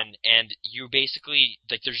Yeah. one, and you basically,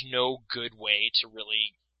 like, there's no good way to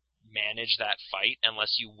really manage that fight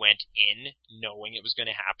unless you went in knowing it was going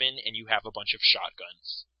to happen and you have a bunch of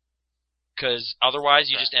shotguns. Because otherwise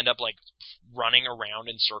you Okay. just end up, like, running around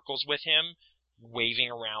in circles with him, waving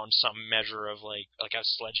around some measure of, like a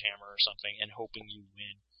sledgehammer or something, and hoping you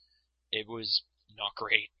win. It was not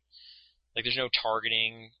great. Like, there's no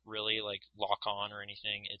targeting, really, like, lock on or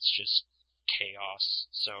anything. It's just chaos.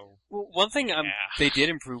 So, Well, one thing yeah. they did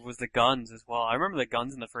improve was the guns as well. I remember the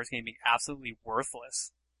guns in the first game being absolutely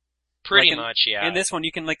worthless. Pretty like in- much, yeah. In this one,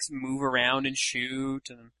 you can like move around and shoot,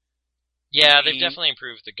 and Yeah, they've aim. definitely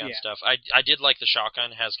improved the gun Yeah. stuff. I did like the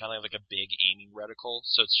shotgun. It has kind of like a big aiming reticle,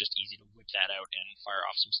 so it's just easy to whip that out and fire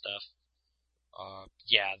off some stuff.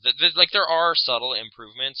 Yeah, like there are subtle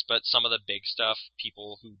improvements, but some of the big stuff,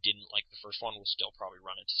 people who didn't like the first one will still probably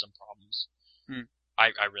run into some problems. Hmm. I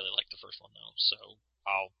really like the first one though, so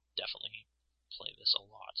I'll definitely play this a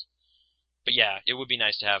lot. But yeah, it would be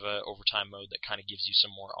nice to have a overtime mode that kind of gives you some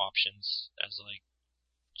more options as like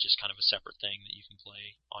just kind of a separate thing that you can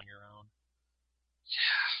play on your own.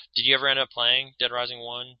 Did you ever end up playing Dead Rising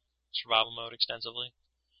 1 survival mode extensively?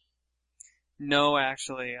 no,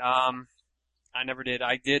 actually, I never did.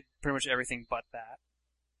 I did pretty much everything but that.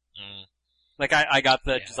 Mm. Like I got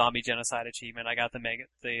the Yeah. zombie genocide achievement. I got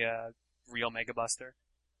the real Mega Buster.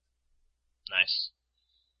 Nice.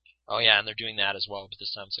 Oh yeah, and they're doing that as well, but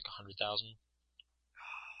this time it's like 100,000.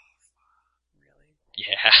 Really?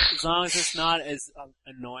 Yeah. As long as it's not as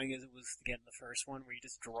annoying as it was to get in the first one, where you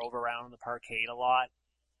just drove around in the parkade a lot.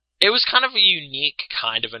 It was kind of a unique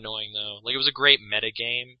kind of annoying though. Like it was a great meta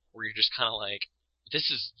game where you're just kind of like, this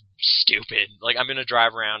is stupid. Like I'm gonna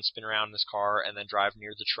drive around, spin around in this car, and then drive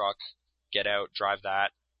near the truck, get out, drive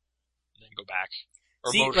that, and then go back.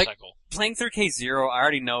 Or See, like- motorcycle. Playing through K0, I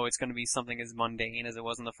already know it's going to be something as mundane as it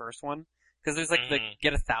was in the first one. Because there's like the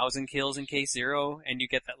get 1,000 kills in K0, and you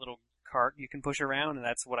get that little cart you can push around, and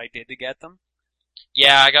that's what I did to get them.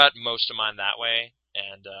 Yeah, I got most of mine that way,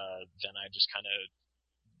 and then I just kind of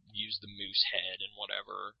used the moose head and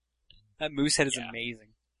whatever. That moose head is Yeah. amazing.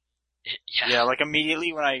 Yeah, like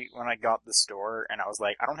immediately when I got the store and I was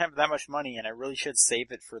like, I don't have that much money and I really should save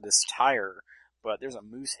it for this tire, but there's a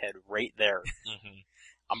moose head right there. hmm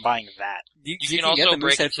I'm buying that. You can can also get the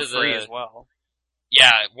moose break head for into free the- as well.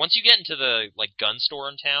 Yeah, once you get into the like gun store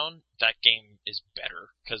in town, that game is better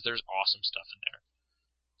because there's awesome stuff in there.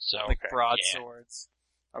 So Like Okay, broadswords.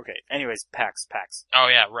 Okay, anyways, PAX. Oh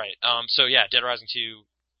yeah, right. So yeah, Dead Rising 2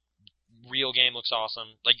 real game looks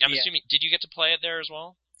awesome. Like I'm Yeah. assuming, did you get to play it there as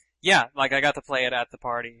well? Yeah, like I got to play it at the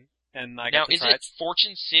party, and I got Now to is try it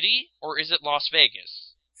Fortune City or is it Las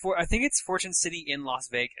Vegas? I think it's Fortune City in Las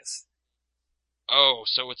Vegas. Oh,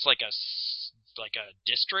 so it's like a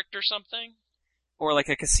district or something? Or like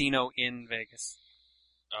a casino in Vegas.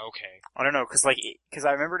 Okay. I don't know, because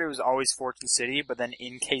I remembered it was always Fortune City, but then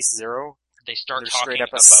in Case Zero, They start there's talking straight up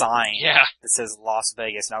a about, sign yeah. that says Las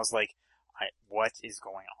Vegas, and I was like, what is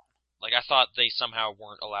going on? Like, I thought they somehow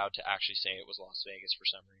weren't allowed to actually say it was Las Vegas for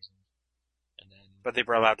some reason. And then... But they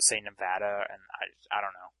were allowed to say Nevada, and I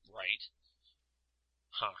don't know. Right.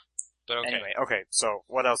 Huh. But okay. Anyway, okay, so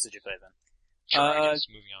what else did you play then? Sure, I guess.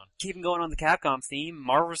 Moving on. Keeping going on the Capcom theme,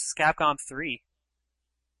 Marvel vs. Capcom 3.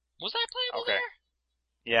 Was that playable Okay.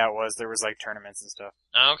 there? Yeah, it was. There was like tournaments and stuff.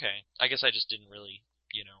 Oh, okay. I guess I just didn't really,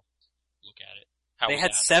 look at it. How They was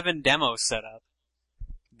had that? 7 demos set up.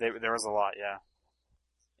 There was a lot, yeah.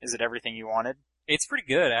 Is it everything you wanted? It's pretty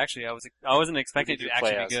good, actually. I wasn't expecting it Who to did you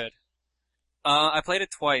play actually be as? good. I played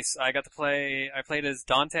it twice. I played as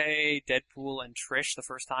Dante, Deadpool, and Trish the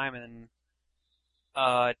first time, and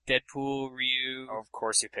Deadpool, Ryu. Oh, of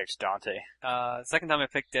course you picked Dante. The second time I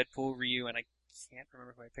picked Deadpool, Ryu, and I can't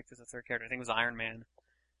remember who I picked as a third character. I think it was Iron Man.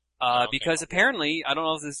 Okay. Because apparently, I don't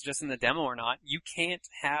know if this is just in the demo or not, you can't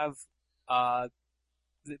have,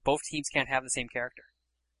 both teams can't have the same character.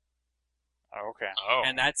 Oh, okay. Oh.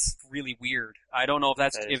 And that's really weird. I don't know if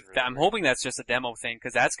that's, That is if really I'm weird. hoping that's just a demo thing,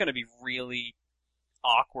 because that's going to be really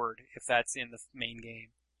awkward if that's in the main game.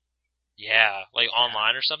 Yeah, like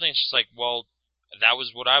online or something. It's just like, well, that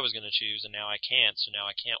was what I was going to choose, and now I can't, so now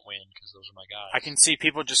I can't win, because those are my guys. I can see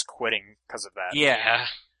people just quitting because of that. Yeah.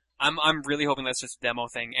 I'm really hoping that's just a demo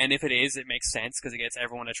thing, and if it is, it makes sense, because it gets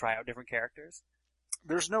everyone to try out different characters.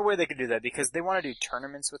 There's no way they could do that, because they want to do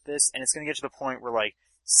tournaments with this, and it's going to get to the point where, like,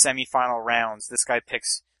 semi-final rounds, this guy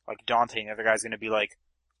picks, like, Dante, and the other guy's going to be like,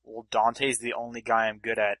 well, Dante's the only guy I'm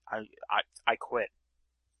good at. I quit.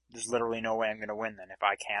 There's literally no way I'm going to win then if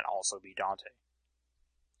I can't also be Dante.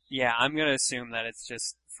 Yeah, I'm going to assume that it's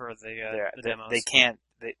just for the demos. They can't.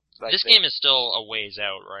 This game is still a ways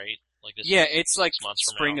out, right? Like this Yeah, is it's like 6 months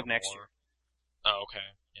from spring now of or next more. year. Oh, okay.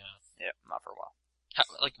 Yeah. Yeah, not for a while.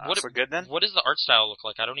 What So good then? What does the art style look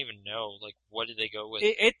like? I don't even know. Like, what did they go with?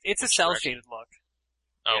 It's a Which cel-shaded look.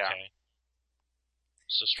 Okay. Yeah.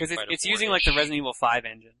 So Because Street Fighter it's using like 4-ish. the Resident Evil 5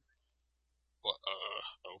 engine. Well,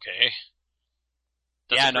 okay.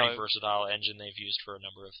 That's Yeah, a pretty no. versatile engine they've used for a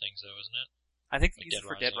number of things, though, isn't it? I think they Like used it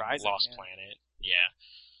for Dead Rising. Lost yeah. Planet. Yeah.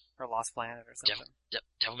 Or Lost Planet or something.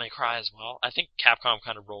 Devil May Cry as well. I think Capcom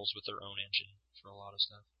kind of rolls with their own engine for a lot of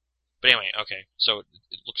stuff. But anyway, okay. So it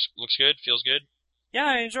looks good, feels good. Yeah,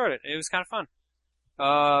 I enjoyed it. It was kind of fun.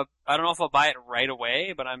 I don't know if I'll buy it right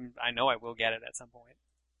away, but I know I will get it at some point.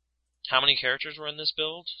 How many characters were in this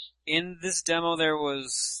build? In this demo, there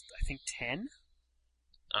was, I think, 10.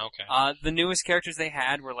 Okay. The newest characters they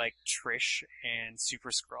had were like Trish and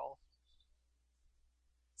Super Skrull.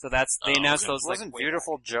 So they announced those like Wasn't way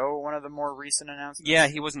Beautiful Joe one of the more recent announcements? back. Yeah,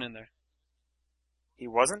 he wasn't in there. He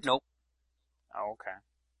wasn't? Nope. Oh, okay.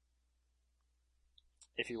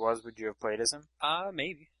 If he was, would you have played as him?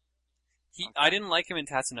 Maybe. Okay. I didn't like him in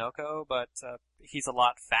Tatsunoko, but he's a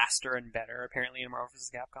lot faster and better apparently in Marvel vs.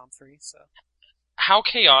 Capcom 3. So How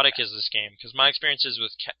chaotic is this game? Because my experiences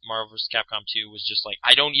with Marvel vs. Capcom 2 was just like,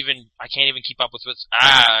 I can't even keep up with what's,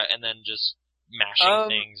 and then just mashing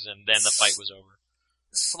things, and then the fight was over.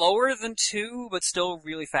 slower than 2, but still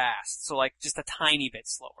really fast. So like just a tiny bit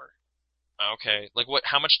slower. Okay, like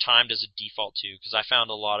how much time does it default to? Because I found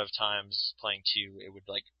a lot of times playing 2, it would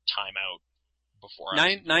like time out before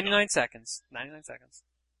 99 seconds. 99 seconds.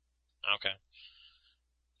 Okay.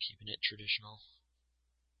 Keeping it traditional.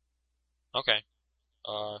 Okay.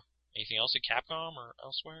 Anything else at Capcom or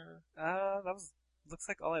elsewhere? Looks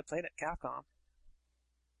like all I played at Capcom.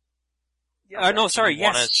 Yeah, no, sorry,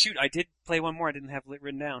 yes, shoot, I did play one more I didn't have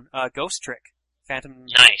written down. Ghost Trick. Phantom.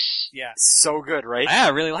 Nice! Yeah. So good, right? Yeah, I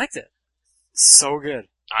really liked it. So good.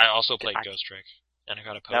 I also played Ghost Trick, and I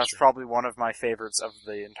got a poster. That's probably one of my favorites of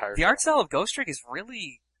the entire The show. art style of Ghost Trick is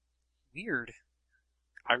really weird.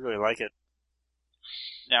 I really like it.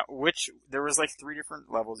 Now, there was like 3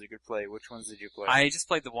 different levels you could play. Which ones did you play? I just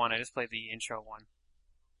played the one. I just played the intro one.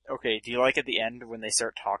 Okay, do you like at the end when they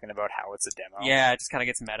start talking about how it's a demo? Yeah, it just kind of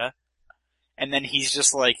gets meta. And then he's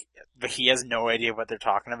just like, but he has no idea what they're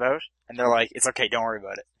talking about. And they're like, it's okay, don't worry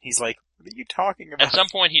about it. He's like, what are you talking about? At some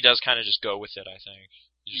point, he does kind of just go with it, I think.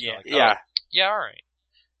 He's just Yeah. like, Yeah. Yeah,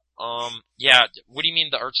 alright. Yeah, what do you mean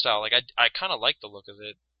the art style? Like, I kind of like the look of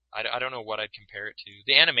it. I don't know what I'd compare it to.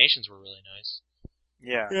 The animations were really nice.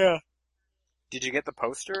 Yeah. Yeah. Did you get the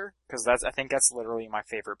poster? Because I think that's literally my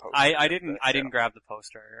favorite poster. I didn't grab the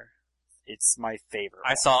poster. It's my favorite.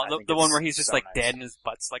 I saw think the one it's where he's just so like nice. dead and his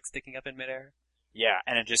butt's like sticking up in midair. Yeah,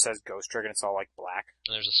 and it just says Ghost Trick and it's all like black.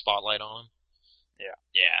 And there's a spotlight on him. Yeah.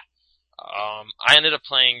 Yeah. I ended up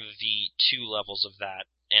playing the 2 levels of that,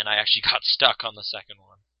 and I actually got stuck on the second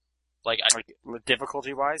one. Like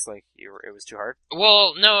difficulty-wise, it was too hard?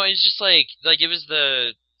 Well, no, it's just like it was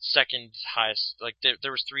the second highest,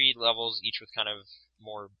 there was 3 levels, each with kind of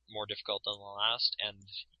more difficult than the last, and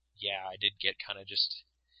yeah, I did get kind of just,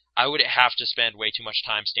 I would have to spend way too much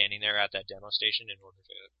time standing there at that demo station in order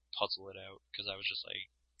to puzzle it out, because I was just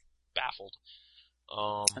baffled.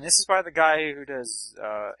 And this is by the guy who does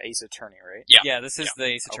Ace Attorney, right? Yeah. Yeah, this is the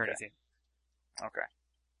Ace Attorney team. Okay.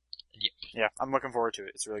 Yep. Yeah, I'm looking forward to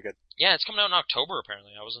it. It's really good. Yeah, it's coming out in October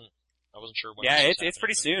apparently. I wasn't sure when. Yeah, it's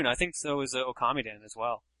pretty soon. I think so is Okamiden as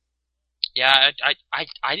well. Yeah,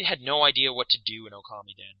 I had no idea what to do in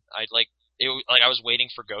Okamiden. I was waiting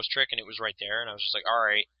for Ghost Trick and it was right there, and I was just like, all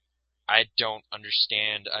right, I don't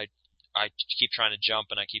understand. I keep trying to jump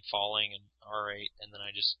and I keep falling, and all right, and then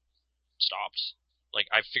I just stopped.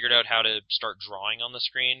 I figured out how to start drawing on the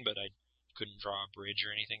screen, but I couldn't draw a bridge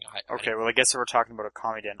or anything. Well, I guess if we're talking about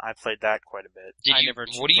Okamiden, I played that quite a bit.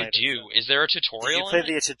 What do you do? Is there a tutorial? Did you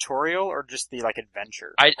play the tutorial or just the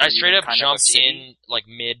adventure? I straight up jumped in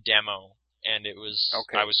mid demo, and it was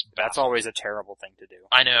okay. I was baffled. That's always a terrible thing to do.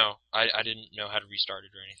 I know. I didn't know how to restart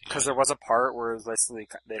it or anything. Because there was a part where it was basically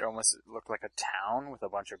it almost looked like a town with a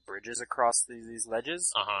bunch of bridges across these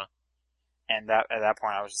ledges. And at that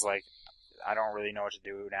point, I was just like, I don't really know what to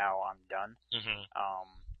do now. I'm done.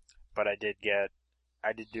 But I did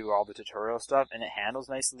do all the tutorial stuff, and it handles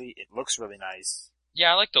nicely. It looks really nice.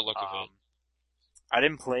 Yeah, I like the look of it. I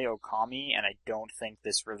didn't play Okami, and I don't think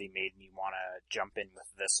this really made me want to jump in with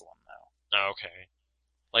this one, though. Oh, okay.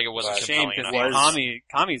 It wasn't a shame, because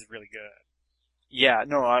Okami's really good. Yeah,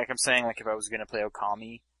 no, I'm saying, if I was gonna play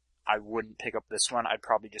Okami, I wouldn't pick up this one. I'd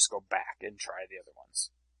probably just go back and try the other ones.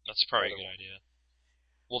 That's probably a good idea.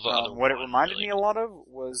 Well, the other what it reminded me a lot of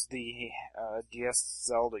was the DS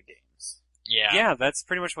Zelda games. Yeah. Yeah, that's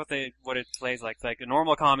pretty much what it plays like. A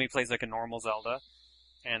normal Okami plays like a normal Zelda,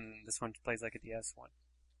 and this one plays like a DS one.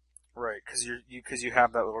 Right, because you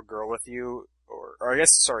have that little girl with you, or I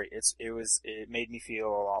guess sorry, it made me feel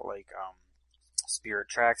a lot like Spirit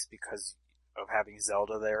Tracks because of having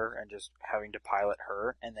Zelda there and just having to pilot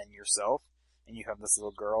her and then yourself, and you have this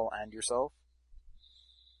little girl and yourself.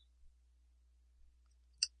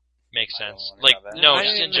 Makes sense.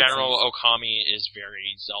 Just in general, Okami is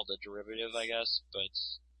very Zelda derivative, I guess, but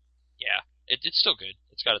yeah, it's still good.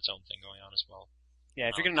 It's got its own thing going on as well. Yeah,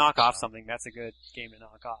 if you're gonna knock off something, that's a good game to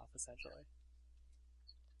knock off, essentially.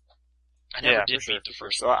 I never did beat the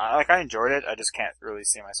first one. So I enjoyed it, I just can't really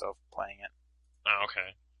see myself playing it. Oh,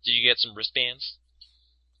 okay. Did you get some wristbands?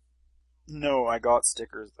 No, I got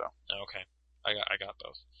stickers though. Oh, okay. I got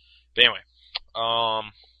both. But anyway,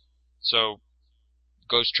 so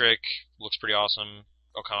Ghost Trick looks pretty awesome.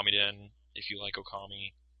 Okamiden, if you like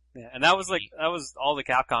Okami. Yeah, and that was all the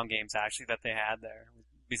Capcom games actually that they had there,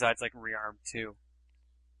 besides Rearmed 2.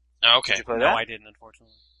 Oh, okay. Did you play that? No, I didn't,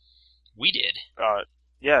 unfortunately. We did.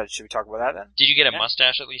 Yeah, should we talk about that then? Did you get a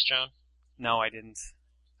mustache at least, John? No, I didn't.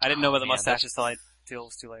 I didn't know about the mustaches till it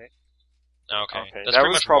was too late. Okay. That's that pretty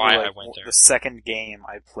was much probably why I went there. The second game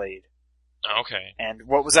I played. Okay. And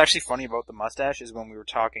what was actually funny about the mustache is when we were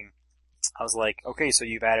talking, I was like, okay, so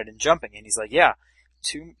you've added in jumping. And he's like, yeah,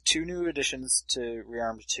 two new additions to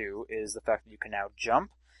Rearmed 2 is the fact that you can now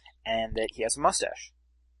jump and that he has a mustache.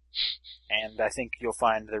 And I think you'll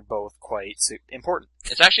find they're both quite important.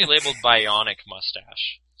 It's actually labeled Bionic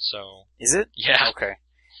Mustache, so... Is it? Yeah. Okay.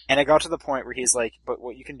 And it got to the point where he's like, but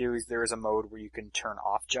what you can do is there is a mode where you can turn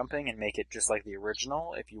off jumping and make it just like the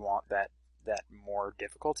original if you want that more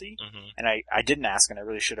difficulty. And I didn't ask, and I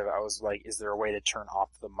really should have. I was like, is there a way to turn off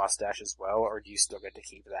the mustache as well, or do you still get to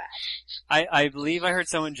keep that? I believe I heard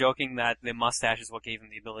someone joking that the mustache is what gave him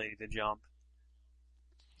the ability to jump.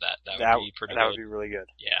 That would be pretty good. That would be really good.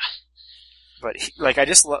 Yeah. But I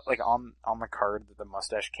just on the card that the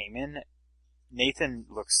mustache came in, Nathan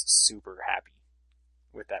looks super happy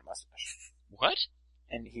with that mustache. What?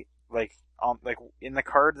 And he in the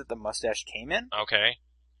card that the mustache came in. Okay.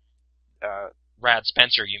 Rad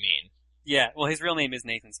Spencer, you mean? Yeah, well, his real name is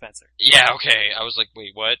Nathan Spencer. Yeah, okay. I was like,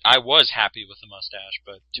 wait, what? I was happy with the mustache,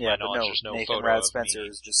 but to my knowledge, there's no Nathan photo Rad of Spencer me.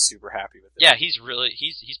 is just super happy with it. Yeah, he's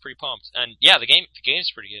pretty pumped, and yeah, the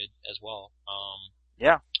game's pretty good as well.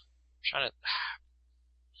 Yeah. I'm trying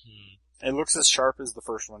to. It looks as sharp as the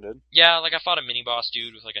first one did. Yeah, I fought a mini boss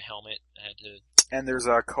dude with a helmet. I had to. And there's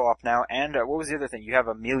a co-op now, and what was the other thing? You have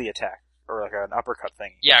a melee attack or an uppercut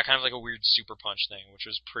thing. Yeah, kind of like a weird super punch thing, which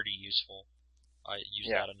was pretty useful. I used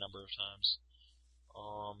that a number of times.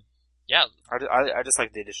 Yeah. I just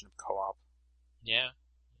like the addition of co-op. Yeah,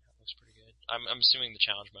 that looks pretty good. I'm assuming the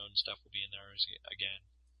challenge mode and stuff will be in there again.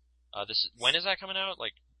 When is that coming out?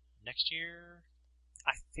 Like next year?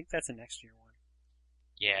 I think that's a next year one.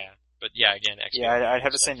 Yeah, but yeah, again, XBLA. Yeah, I'd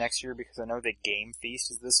have to say next year because I know the Game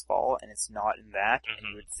Feast is this fall, and it's not in that, and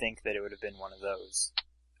you would think that it would have been one of those.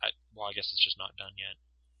 I guess it's just not done yet.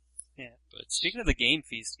 Yeah. But Speaking of the Game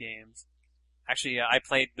Feast games, actually, I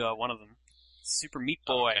played one of them, Super Meat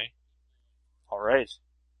Boy. Okay. Alright.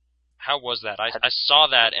 How was that? I saw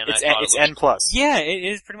that and It's I thought it's it looked N plus. Yeah, it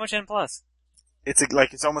is pretty much N+.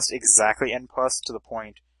 It's almost exactly N plus to the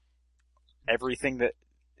point. Everything that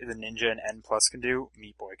the Ninja and N plus can do,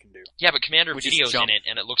 Meat Boy can do. Yeah, but Commander Which is Video's jump. in it,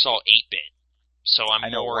 and it looks all 8-bit. So I'm I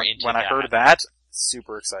know, more into when that. I heard that,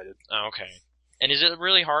 super excited. Oh, okay. And is it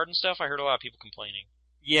really hard and stuff? I heard a lot of people complaining.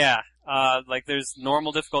 Yeah, like there's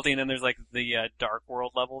normal difficulty and then there's like the Dark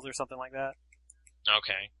World levels or something like that.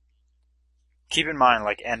 Okay. Keep in mind,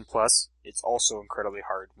 like N plus, it's also incredibly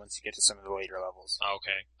hard once you get to some of the later levels.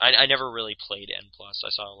 Okay. I never really played N+. I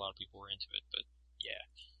saw a lot of people were into it, but yeah.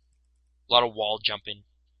 A lot of wall jumping,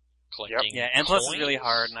 collecting. Yeah, N+ is really coins.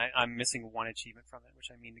 hard, and I'm missing one achievement from it, which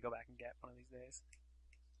I mean to go back and get one of these days.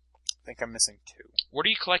 I think I'm missing 2. What are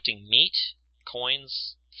you collecting? Meat?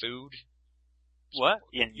 Coins? Food? What?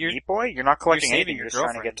 In You're- Meat Boy, you're not collecting you're anything, saving you're your just trying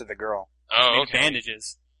to girlfriend. get to the girl. Oh, Made okay.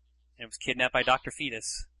 bandages. And it was kidnapped by Dr.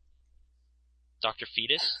 Fetus. Dr.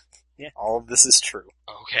 Fetus? All of this is true.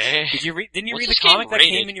 Okay. Didn't you read What's the this game comic that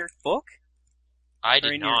rated? came in your book? I Or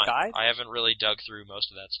did in your not. guide? I haven't really dug through most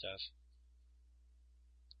of that stuff.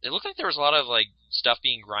 It looked like there was a lot of like stuff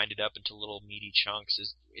being grinded up into little meaty chunks.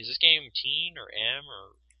 Is this game teen or M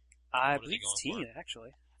or? I What are they believe it's going teen, actually.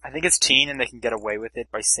 I think it's teen and they can get away with it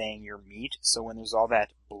by saying you're meat, so when there's all that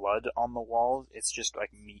blood on the walls, it's just like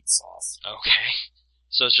meat sauce. Okay.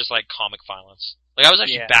 So it's just like comic violence. Like I was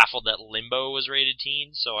actually Yeah. baffled that Limbo was rated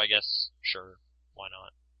teen, so I guess sure, why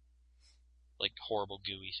not? Like horrible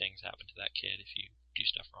gooey things happen to that kid if you do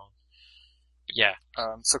stuff wrong. But yeah.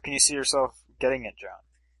 So can you see yourself getting it, John?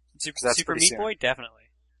 that's Super pretty Meat soon. Boy, definitely.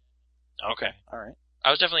 Okay. Alright. I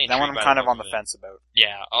was definitely That intrigued one I'm by kind the of look on the it. fence about.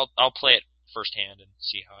 Yeah, I'll play it firsthand and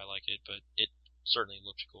see how I like it, but it certainly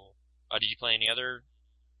looked cool. Did you play any other,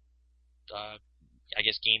 I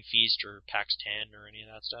guess Game Feast or PAX 10 or any of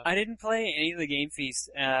that stuff? I didn't play any of the Game Feast.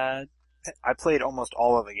 I played almost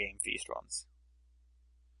all of the Game Feast ones.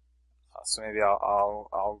 So maybe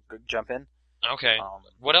I'll jump in. Okay.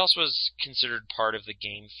 What else was considered part of the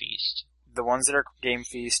Game Feast? The ones that are Game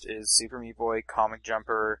Feast is Super Meat Boy, Comic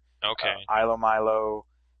Jumper, Okay. Ilo Milo,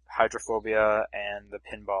 Hydrophobia, and the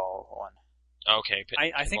Pinball one. Okay.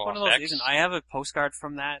 I think Pinball one of those Effects? isn't. I have a postcard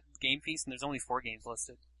from that Game Feast, and there's only 4 games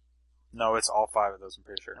listed. No, it's all 5 of those, I'm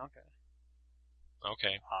pretty sure. Okay.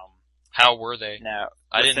 Okay. Um, How were they? now,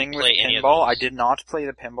 I the didn't thing with play any of Pinball, those. I did not play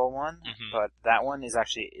the Pinball one, Mhm. but that one is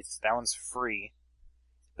actually, that one's free,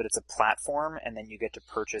 but it's a platform, and then you get to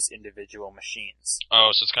purchase individual machines.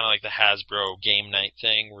 Oh, so it's kind of like the Hasbro Game Night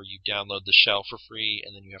thing where you download the shell for free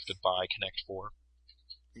and then you have to buy Connect 4.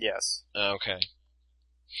 Yes. Okay.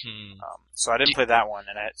 So I didn't play that one,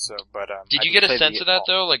 and Did I you did get a play sense of that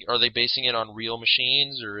though? Like, are they basing it on real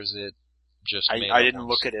machines or is it just made I up didn't ones?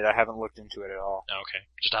 look at it. I haven't looked into it at all. Okay.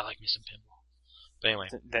 Just I like me some pinball. But anyway,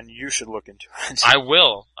 Then you should look into it. I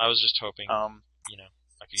will. I was just hoping, I could get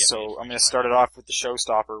my So I'm information going to start it off with the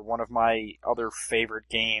Showstopper, one of my other favorite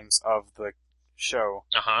games of the show,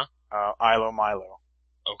 Uh-huh. Ilo Milo.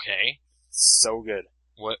 Okay. So good.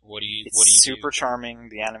 What do you It's do? super charming.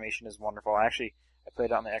 The animation is wonderful. Actually, I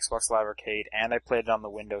played it on the Xbox Live Arcade, and I played it on the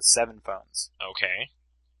Windows 7 phones. Okay.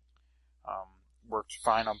 Worked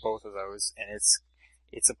fine on both of those, and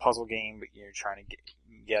it's a puzzle game, but you're trying to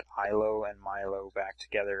get Ilo and Milo back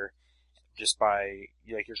together just by,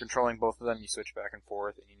 you're controlling both of them, you switch back and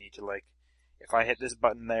forth, and you need to, if I hit this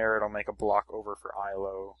button there, it'll make a block over for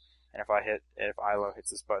Ilo, and if Ilo hits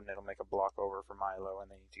this button, it'll make a block over for Milo,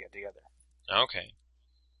 and they need to get together. Okay.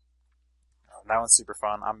 That one's super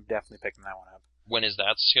fun. I'm definitely picking that one up. When is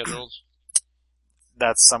that scheduled?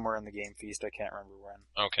 That's somewhere in the Game Feast, I can't remember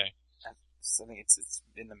when. Okay. I think it's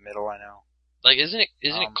in the middle, I know. Like, isn't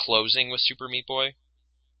it closing with Super Meat Boy?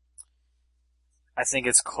 I think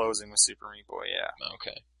it's closing with Super Meat Boy, yeah.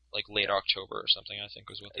 Okay. Like late October or something, I think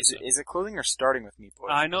was what they said. Is it closing or starting with Meat Boy?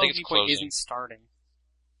 I know I think it's Meat Boy closing. isn't starting.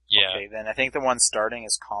 Yeah. Okay, then I think the one starting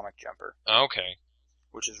is Comic Jumper, Okay.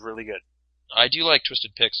 which is really good. I do like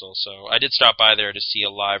Twisted Pixel, so I did stop by there to see a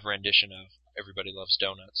live rendition of Everybody Loves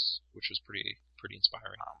Donuts, which was pretty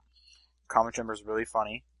inspiring. Comic Jumper is really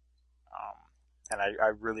funny. And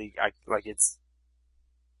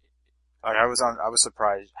I was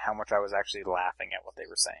surprised how much I was actually laughing at what they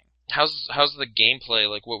were saying. How's the gameplay?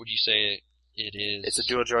 Like, what would you say it is? It's a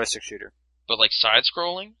dual joystick shooter. But like side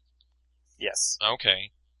scrolling? Yes.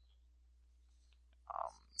 Okay.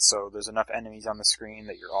 So there's enough enemies on the screen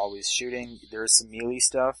that you're always shooting. There is some melee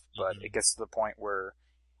stuff, but it gets to the point where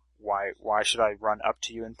why should I run up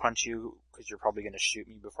to you and punch you? Because you're probably going to shoot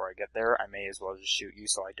me before I get there. I may as well just shoot you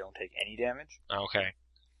so I don't take any damage. Okay.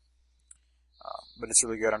 But it's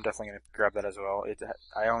really good. I'm definitely going to grab that as well.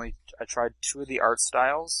 I tried 2 of the art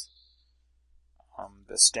styles.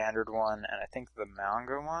 The standard one and I think the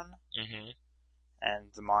manga one. Mm-hmm.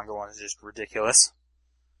 And the manga one is just ridiculous,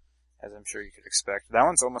 as I'm sure you could expect. That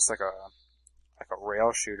one's almost like a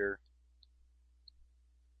rail shooter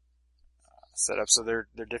setup. So they're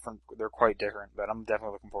different. They're quite different, but I'm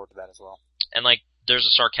definitely looking forward to that as well. And like, there's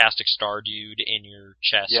a sarcastic star dude in your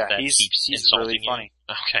chest that keeps insulting really funny.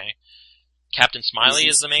 You. Okay. Captain Smiley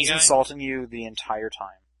is the main guy? He's insulting you the entire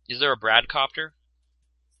time. Is there a Bradcopter?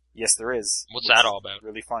 Yes, there is. What's that all about?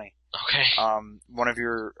 Really funny. Okay. One of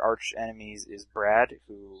your arch enemies is Brad,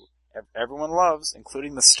 who everyone loves,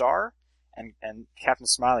 including the Star, and Captain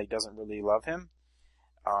Smiley doesn't really love him.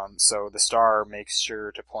 So the Star makes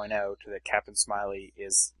sure to point out that Captain Smiley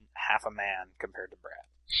is half a man compared to Brad,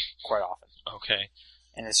 quite often. Okay.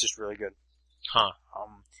 And it's just really good. Huh.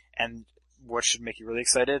 And what should make you really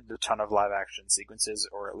excited? A ton of live action sequences,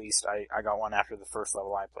 or at least I got one after the first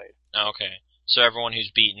level I played. Okay. So everyone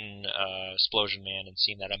who's beaten Explosion Man and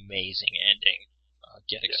seen that amazing ending,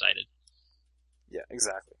 get excited. Yeah,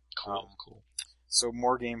 exactly. Cool. So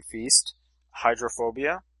more Game Feast.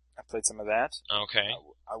 Hydrophobia. I played some of that. Okay.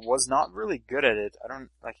 I was not really good at it. I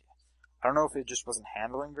don't know if it just wasn't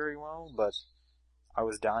handling very well, but I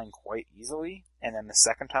was dying quite easily. And then the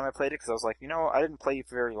second time I played it, because I was like, I didn't play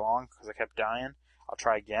for very long because I kept dying. I'll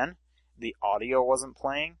try again. The audio wasn't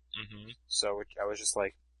playing, so I was just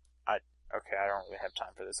like, okay, I don't really have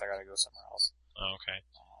time for this. I gotta go somewhere else. Okay.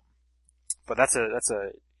 But that's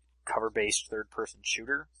a cover-based third-person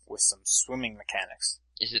shooter with some swimming mechanics.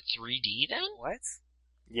 Is it 3D then? What?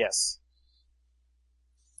 Yes.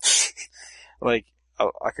 Like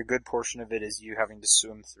a good portion of it is you having to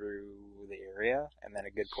swim through the area, and then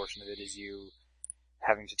a good portion of it is you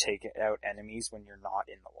having to take out enemies when you're not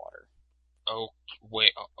in the water. Oh,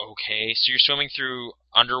 wait, okay. So you're swimming through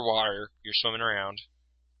underwater, you're swimming around,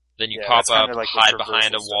 then you pop up, like hide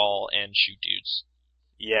behind a wall, and shoot dudes.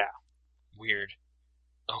 Yeah. Weird.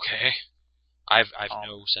 Okay. I've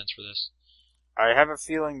no sense for this. I have a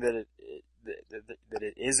feeling that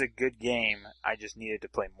it is a good game. I just needed to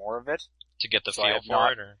play more of it. To get the feel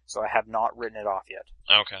for it? Or? So I have not written it off yet.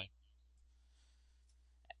 Okay.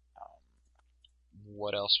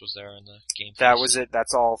 What else was there in the Game Feast? That was it.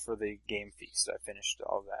 That's all for the Game Feast. I finished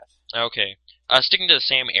all of that. Okay. Sticking to the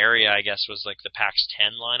same area, I guess, was like the PAX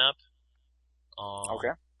 10 lineup.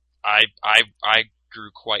 Okay. I grew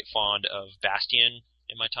quite fond of Bastion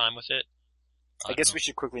in my time with it. I guess we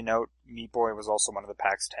should quickly note, Meat Boy was also one of the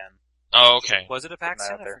PAX 10. Oh, okay. Was it a PAX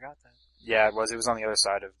 10? I forgot that. Yeah, it was. It was on the other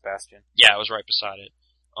side of Bastion. Yeah, it was right beside it.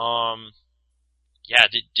 Yeah,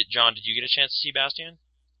 John, did you get a chance to see Bastion?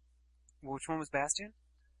 Which one was Bastion?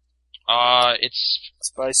 It's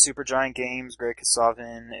by Supergiant Games, Greg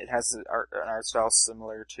Kasavin. It has an art style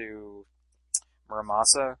similar to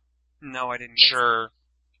Muramasa. No, I didn't. Sure.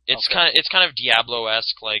 It's kind of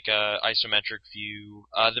Diablo-esque, like isometric view.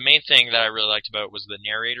 The main thing that I really liked about it was the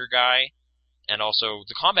narrator guy, and also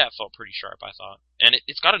the combat felt pretty sharp, I thought. And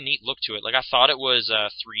it's got a neat look to it. Like, I thought it was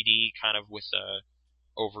 3D, kind of with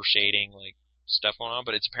overshading, like, stuff going on,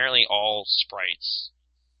 but it's apparently all sprites,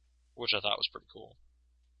 which I thought was pretty cool.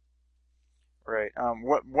 Right.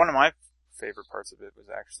 One of my favorite parts of it was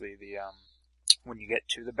actually the when you get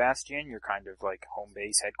to the Bastion, you're kind of like home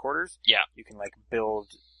base headquarters. Yeah. You can like build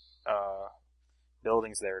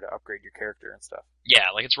buildings there to upgrade your character and stuff.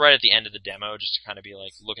 Yeah, like it's right at the end of the demo, just to kind of be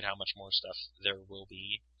like, look at how much more stuff there will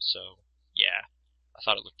be. So yeah, I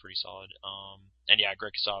thought it looked pretty solid. And yeah,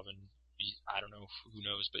 Greg Kasavin, I don't know who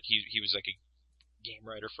knows, but he was like a game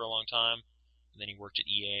writer for a long time, and then he worked at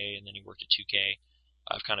EA, and then he worked at 2K.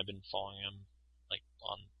 I've kind of been following him like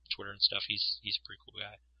on Twitter and stuff. He's a pretty cool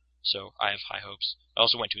guy. So I have high hopes. I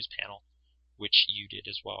also went to his panel, which you did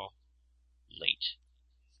as well. Late.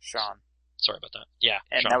 Sean. Sorry about that. Yeah.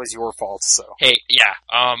 And Sean. that was your fault, so. Hey, yeah,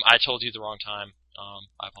 I told you the wrong time.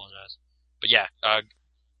 I apologize. But yeah,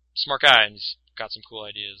 smart guy, and he's got some cool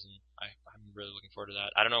ideas, and I'm really looking forward to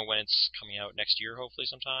that. I don't know when it's coming out next year, hopefully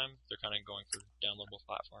sometime. They're kind of going for downloadable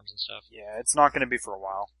platforms and stuff. Yeah, it's not going to be for a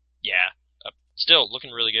while. Yeah. Still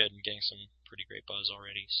looking really good and getting some pretty great buzz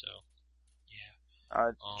already, so.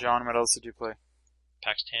 John, what else did you play?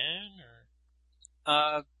 PAX 10,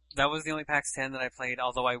 or? That was the only PAX 10 that I played,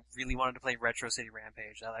 although I really wanted to play Retro City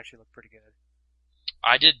Rampage. That actually looked pretty good.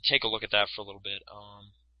 I did take a look at that for a little bit.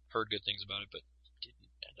 Heard good things about it, but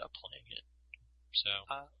didn't end up playing it. So.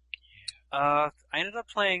 I ended up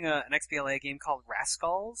playing an XBLA game called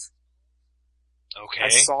Rascals. Okay. I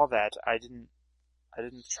saw that. I didn't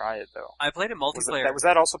try it though. I played a multiplayer. Was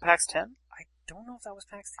that also PAX 10? I don't know if that was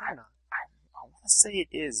PAX 10 or not. I want to say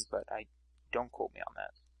it is, but I don't quote me on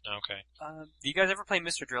that. Okay. Do you guys ever play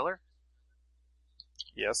Mr. Driller?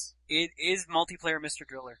 Yes. It is multiplayer Mr.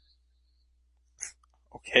 Driller.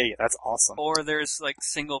 Okay, that's awesome. Or there's like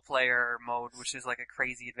single player mode, which is like a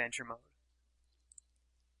crazy adventure mode.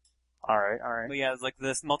 Alright. But yeah, like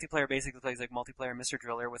this multiplayer basically plays like multiplayer Mr.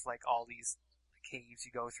 Driller with like all these caves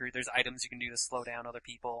you go through. There's items you can do to slow down other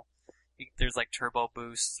people. There's like turbo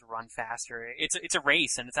boosts to run faster. It's a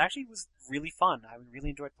race, and it actually was really fun. I really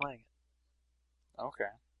enjoyed playing it.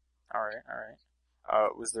 Okay. Alright.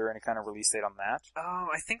 Was there any kind of release date on that?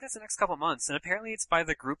 I think that's the next couple months, and apparently it's by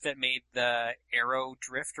the group that made the Aero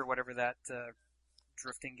Drift or whatever that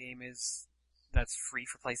drifting game is that's free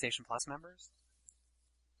for PlayStation Plus members.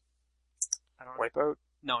 I don't know. Wipeout?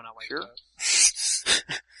 No, not Wipeout. Sure.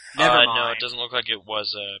 Never mind. No, it doesn't look like it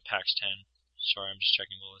was PAX 10. Sorry, I'm just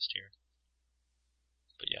checking the list here.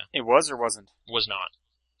 But yeah. It was or wasn't? Was not.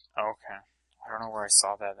 Okay. I don't know where I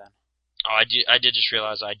saw that then. Oh, I did just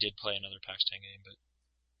realize I did play another PAX 10 game, but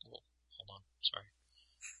well, hold on. Sorry.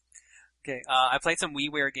 Okay, I played some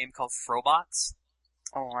WiiWare game called Frobots.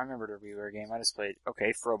 Oh, I remember the WiiWare game. I just played.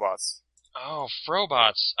 Okay, Frobots. Oh,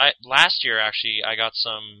 Frobots. Last year actually I got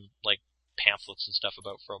some like pamphlets and stuff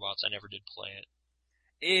about Frobots. I never did play it.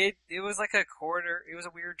 It was like it was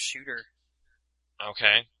a weird shooter.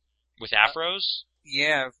 Okay. With afros?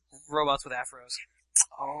 Yeah, robots with afros.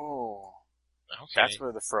 Oh. Okay. That's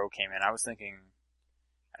where the fro came in. I was thinking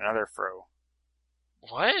another fro.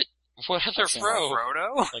 What? What other fro?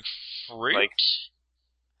 Frodo? Like fruit?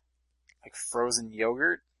 Like frozen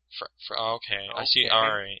yogurt? Okay, I see.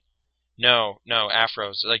 Alright. No,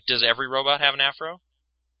 afros. Like, does every robot have an afro?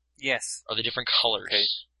 Yes. Are they different colors? Okay.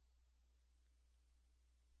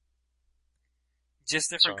 Just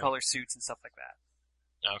different color suits and stuff like that.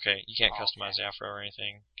 Okay, you can't customize the afro or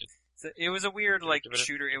anything. So it was a weird, like,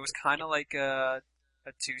 shooter. It was kind of like a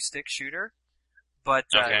two-stick shooter. But,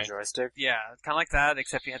 okay. Joystick? Yeah, kind of like that,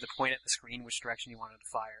 except you had to point at the screen which direction you wanted to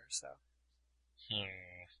fire, so.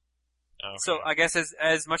 Okay. So, I guess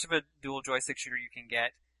as much of a dual joystick shooter you can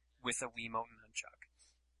get with a Wiimote and nunchuck.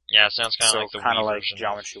 Yeah, it sounds kind of like the kind of Wii like version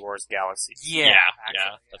Geometry Wars Galaxy. Yeah,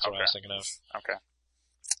 that's what I was thinking of. Okay.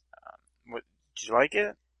 Did you like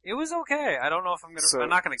it? It was okay. I don't know if I'm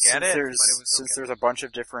not gonna get it, but it was Since there's a bunch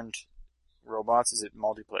of different robots, is it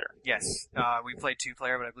multiplayer? Yes. We played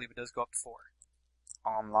 2-player, but I believe it does go up to 4.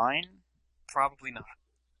 Online? Probably not.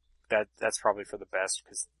 That's probably for the best,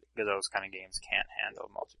 because those kind of games can't handle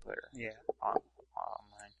multiplayer. Yeah. Online.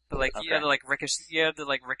 But like, you had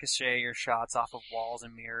to ricochet your shots off of walls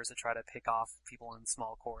and mirrors to try to pick off people in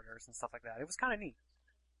small corridors and stuff like that. It was kind of neat.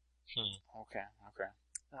 Okay.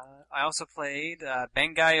 I also played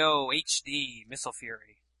Bangai-O HD Missile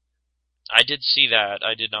Fury. I did see that.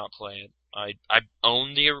 I did not play it. I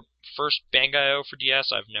own the first Bangai-O for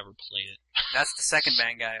DS. I've never played it. That's the second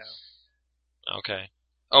Bangai-O. Okay.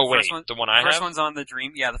 Oh wait, the one I have? The first one's on the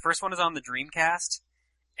Dream. Yeah, the first one is on the Dreamcast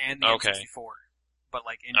and the N64, but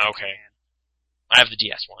like in Japan. I have the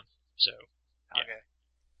DS one, so. Yeah. Okay.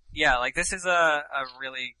 Yeah, like this is a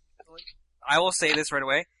really. I will say this right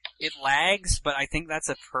away. It lags, but I think that's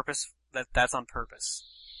that's on purpose.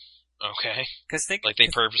 Okay. Because they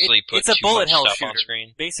purposely put it's a too bullet much hell stuff shooter. on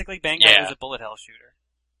screen. Basically, Bangai is a bullet hell shooter.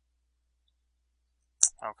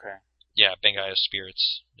 Okay. Yeah, Bangai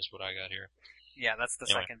Spirits is what I got here. Yeah, that's the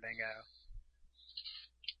second Bangai.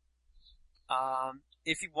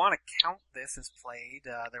 If you want to count this as played,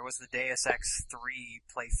 there was the Deus Ex 3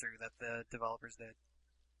 playthrough that the developers did.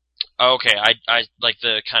 Okay, I like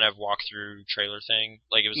the kind of walkthrough trailer thing.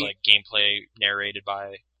 Like it was like gameplay narrated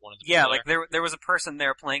by one of the people. Yeah, like there was a person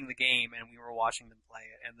there playing the game, and we were watching them play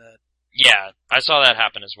it. And yeah, I saw that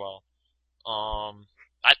happen as well.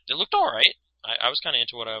 It looked all right. I was kind of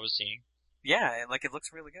into what I was seeing. Yeah, and like it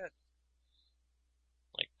looks really good.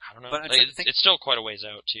 Like I don't know, but it's still quite a ways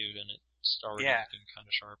out too, and it's already looking kind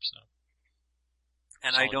of sharp. So.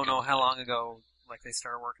 And I don't know how long ago like they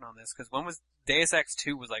started working on this, because when was Deus Ex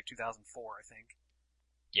 2 was like 2004, I think.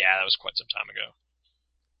 Yeah, that was quite some time ago.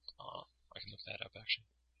 I can look that up actually.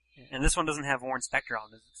 And this one doesn't have Warren Spector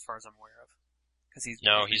on, as far as I'm aware of, because he's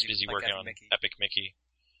busy working on Epic Mickey.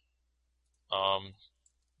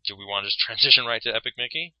 Do we want to just transition right to Epic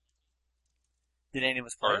Mickey? Did any of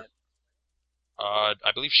us play it?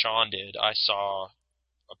 I believe Sean did. I saw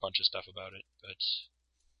a bunch of stuff about it, but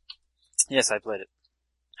yes, I played it.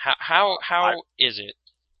 How is it?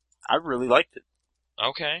 I really liked it.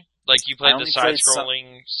 Okay. Like, you played the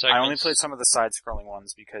side-scrolling segments? I only played some of the side-scrolling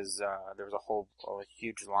ones because there was a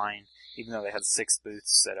huge line, even though they had 6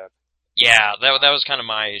 booths set up. Yeah, that was kind of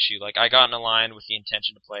my issue. Like, I got in a line with the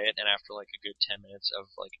intention to play it, and after like a good 10 minutes of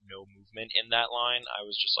like no movement in that line, I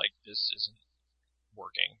was just like, this isn't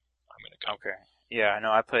working. I'm gonna go. Okay. Yeah,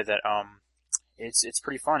 no, I played that. It's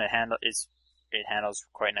pretty fun. It handles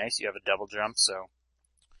quite nice. You have a double jump, so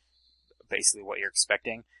basically what you're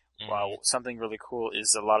expecting. Mm-hmm. Something really cool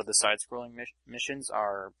is a lot of the side-scrolling missions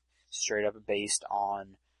are straight up based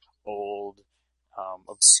on old,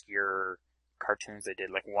 obscure cartoons they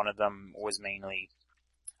did. Like, one of them was mainly,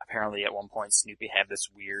 apparently at one point Snoopy had this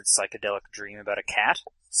weird psychedelic dream about a cat,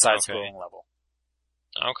 side-scrolling level.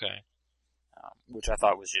 Okay. Which I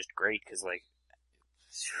thought was just great, because, like,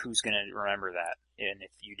 who's gonna remember that? And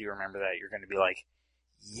if you do remember that, you're gonna be like,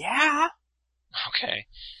 yeah! Okay.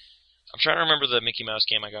 I'm trying to remember the Mickey Mouse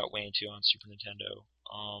game I got way into on Super Nintendo.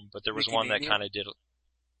 But there was one that kind of did...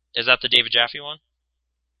 Is that the David Jaffe one?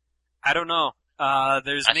 I don't know.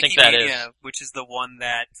 There's Mickey Mania, which is the one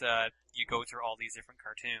that you go through all these different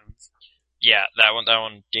cartoons. Yeah, that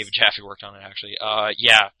one David Jaffe worked on it, actually.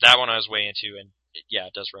 Yeah, that one I was way into, and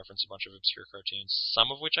it does reference a bunch of obscure cartoons,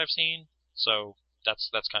 some of which I've seen, so that's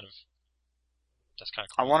kind of cool.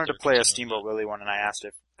 I wanted to play a Steamboat Willie one, and I asked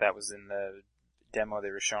if that was in the demo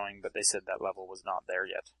they were showing, but they said that level was not there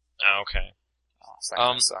yet. Oh, okay. So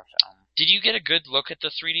that sucked. Did you get a good look at the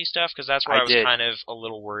 3D stuff? Because that's where I was kind of a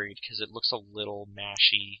little worried, because it looks a little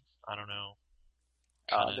mashy. I don't know.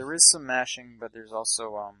 There is some mashing, but there's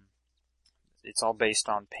also, it's all based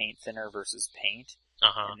on paint thinner versus paint.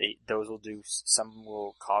 Uh-huh. And those will do, some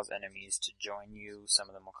will cause enemies to join you, some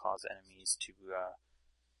of them will cause enemies to,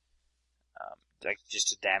 like, just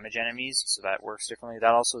to damage enemies, so that works differently.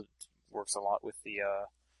 That also works a lot with the,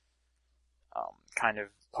 kind of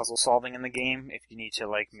puzzle solving in the game. If you need to,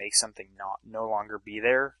 like, make something no longer be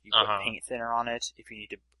there, you put paint thinner on it. If you need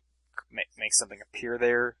to make something appear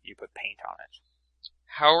there, you put paint on it.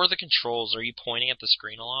 How are the controls? Are you pointing at the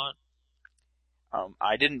screen a lot?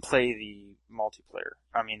 I didn't play the multiplayer.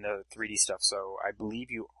 I mean, the 3D stuff, so I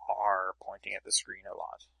believe you are pointing at the screen a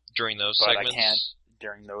lot. During those but segments? I can't,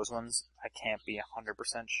 during those ones, I can't be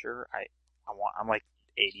 100% sure. I'm like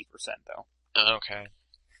 80% though. Okay.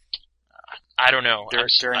 I don't know.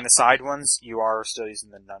 During the side ones, you are still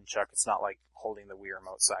using the nunchuck. It's not like holding the Wii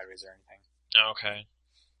remote sideways or anything. Okay.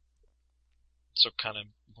 So kind of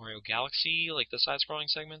Mario Galaxy, like the side-scrolling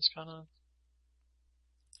segments, kind of?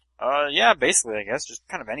 Yeah, basically, I guess. Just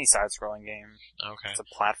kind of any side-scrolling game. Okay. It's a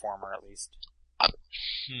platformer, at least.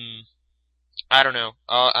 I don't know.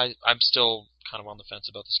 I'm still kind of on the fence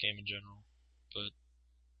about this game in general. But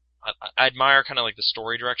I admire kind of like the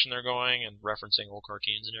story direction they're going and referencing old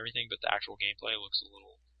cartoons and everything, but the actual gameplay looks a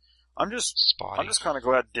little spotty. I'm just kind of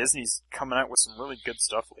glad Disney's coming out with some really good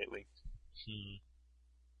stuff lately.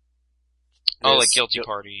 Oh, like Guilty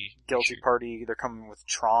Party. Guilty Party, they're coming with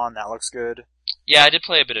Tron, that looks good. Yeah, I did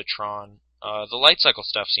play a bit of Tron. The light cycle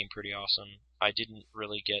stuff seemed pretty awesome. I didn't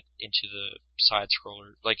really get into the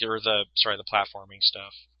side-scroller, the platforming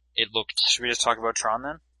stuff. It looked... Should we just talk about Tron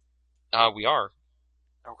then? We are.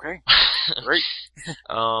 Okay. Great.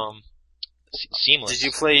 Seamless. Did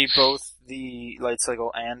you play both the light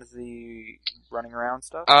cycle and the running around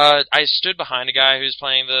stuff? I stood behind a guy who was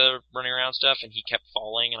playing the running around stuff, and he kept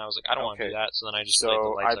falling, and I was like, I don't want to do that, so then I just played the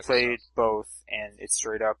light cycle stuff. So I played both, and it's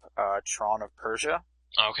straight up, Tron of Persia.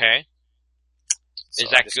 Okay. So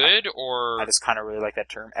is that good, or...? I just kind of really like that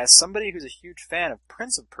term. As somebody who's a huge fan of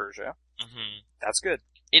Prince of Persia, that's good.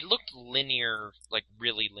 It looked linear, like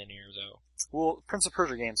really linear, though. Well, Prince of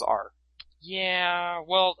Persia games are. Yeah,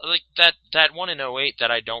 well, like, that one in 08 that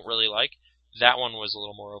I don't really like, that one was a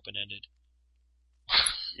little more open-ended.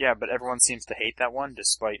 Yeah, but everyone seems to hate that one,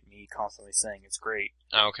 despite me constantly saying it's great.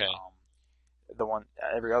 Okay.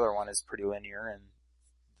 Every other one is pretty linear, and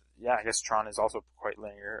yeah, I guess Tron is also quite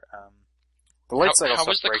linear. The light cycle how stuff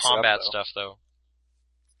was the breaks combat up, though. stuff, though?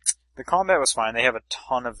 The combat was fine. They have a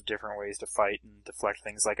ton of different ways to fight and deflect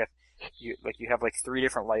things. You have like 3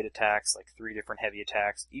 different light attacks, like 3 different heavy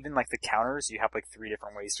attacks. Even like the counters, you have like 3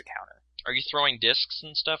 different ways to counter. Are you throwing discs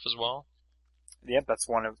and stuff as well? Yep, that's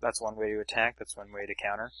one way to attack. That's one way to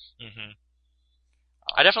counter.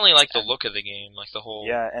 I definitely like the look of the game, like the whole.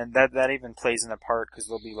 Yeah, and that even plays in a part because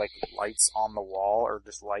there'll be like lights on the wall or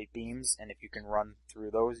just light beams, and if you can run through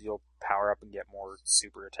those, you'll power up and get more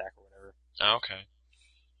super attack or whatever. Okay.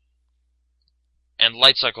 And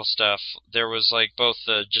light cycle stuff, there was like both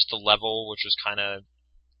just the level, which was kind of,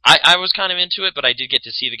 I was kind of into it, but I did get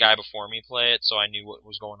to see the guy before me play it, so I knew what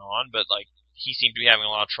was going on, but like, he seemed to be having a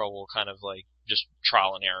lot of trouble kind of like, just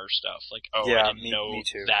trial and error stuff. Like, I didn't know me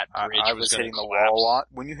too. that bridge I was was going hitting to the collapse. wall a lot.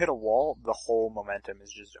 When you hit a wall, the whole momentum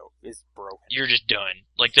is broken. You're just done.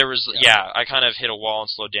 Like, there was, I kind of hit a wall and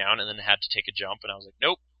slowed down, and then had to take a jump, and I was like,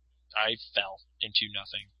 nope, I fell into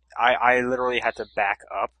nothing. I literally had to back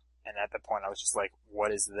up, and at that point I was just like,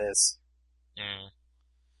 what is this?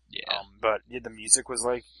 Yeah. But the music was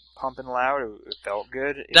like pumping loud. It felt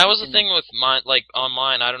good. That was the thing with mine, like on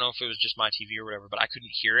mine, I don't know if it was just my TV or whatever, but I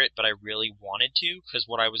couldn't hear it, but I really wanted to, because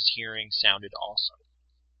what I was hearing sounded awesome.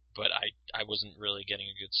 But I wasn't really getting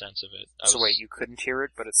a good sense of it. Wait, you couldn't hear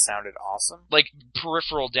it, but it sounded awesome? Like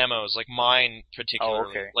peripheral demos, like mine particularly. Oh,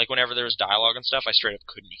 okay. Like whenever there was dialogue and stuff, I straight up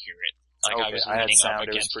couldn't hear it. Like I was leaning up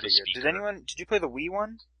against the speaker. Did you play the Wii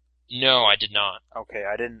one? No, I did not. Okay,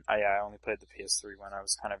 I didn't. I only played the PS3 one. I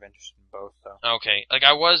was kind of interested in both, though. Okay, like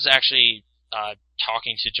I was actually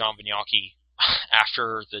talking to John Vignacchi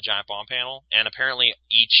after the Giant Bomb panel, and apparently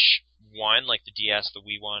each one, like the DS, the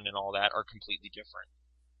Wii one, and all that, are completely different.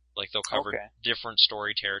 Like they'll cover different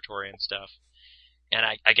story territory and stuff. And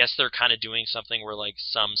I guess they're kind of doing something where like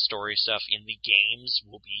some story stuff in the games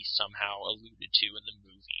will be somehow alluded to in the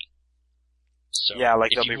movie. So yeah,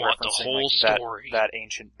 like if they'll you be want the referencing whole like story, that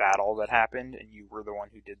ancient battle that happened, and you were the one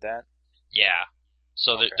who did that. Yeah.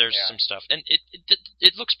 So there's some stuff, and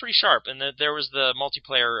it looks pretty sharp. And there was the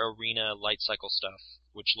multiplayer arena light cycle stuff,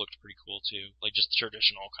 which looked pretty cool too. Like just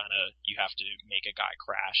traditional kind of, you have to make a guy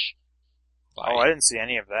crash. I didn't see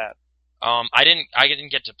any of that. I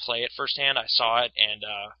didn't get to play it firsthand. I saw it, and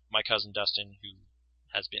my cousin Dustin, who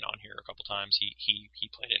has been on here a couple times, he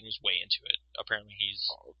played it and was way into it. Apparently he's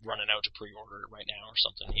running out to pre-order it right now or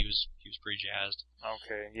something. He was pretty jazzed.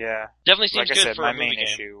 Okay, yeah. Definitely seems like I good said, for a my movie main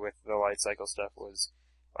game. issue with the light cycle stuff was,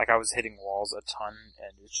 like, I was hitting walls a ton,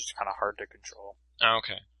 and it's just kind of hard to control. Oh,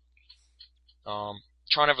 okay.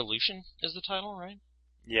 Tron Evolution is the title, right?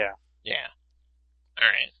 Yeah. Yeah.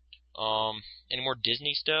 Alright. Any more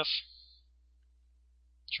Disney stuff?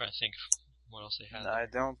 I'm trying to think what else they had. I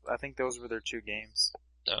think those were their 2 games.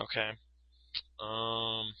 Okay.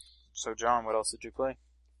 So John, what else did you play?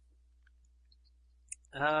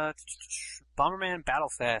 Bomberman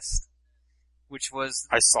Battlefest, which was...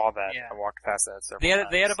 I saw that. Yeah. I walked past that several times.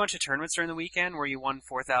 They had a bunch of tournaments during the weekend where you won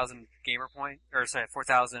 4,000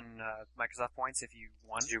 4,000 Microsoft points if you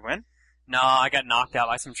won. Did you win? No, I got knocked out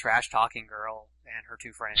by some trash-talking girl and her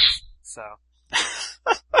 2 friends, so...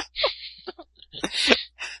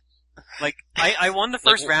 Like, I won the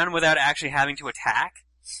first round without actually having to attack.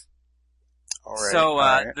 Alright, so,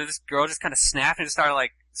 this girl just kind of snapped and just started,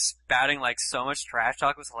 like, spouting, like, so much trash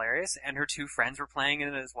talk. It was hilarious, and her 2 friends were playing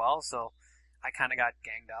in it as well, so I kind of got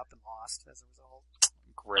ganged up and lost as a result.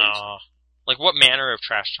 Great. Like, what manner of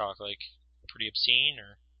trash talk? Like, pretty obscene,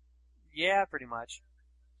 or? Yeah, pretty much.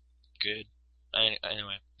 Good.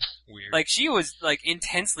 Anyway, weird. Like, she was, like,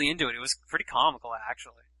 intensely into it. It was pretty comical,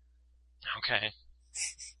 actually. Okay.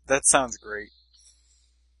 That sounds great.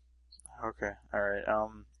 Okay, alright,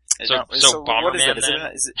 So what is Bomberman,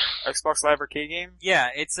 that? Is it Xbox Live Arcade game? Yeah,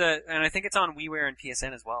 and I think it's on WiiWare and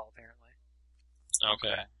PSN as well, apparently.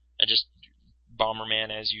 Okay. And just Bomberman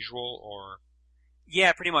as usual, or?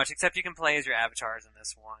 Yeah, pretty much, except you can play as your avatars in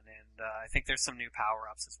this one, and I think there's some new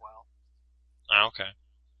power-ups as well. Okay.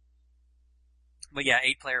 But yeah,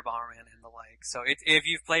 8-player Bomberman and the like. So if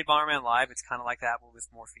you've played Bomberman Live, it's kind of like that, but with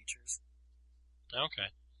more features.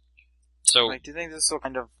 Okay. So, like, do you think this will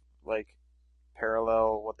kind of, like,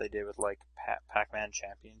 parallel what they did with, like, Pac-Man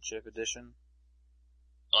Championship Edition?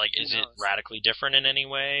 Like, is it radically different in any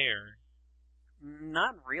way, or?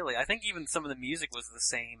 Not really. I think even some of the music was the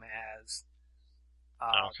same as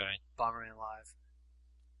Bomberman Live.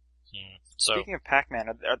 So, speaking of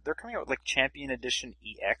Pac-Man, they're coming out with, like, Champion Edition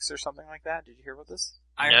EX or something like that? Did you hear about this?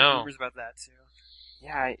 I heard rumors about that, too.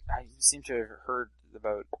 Yeah, I seem to have heard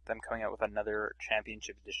about them coming out with another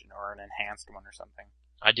Championship Edition or an enhanced one or something.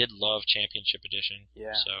 I did love Championship Edition.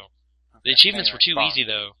 Yeah. So the achievements were too easy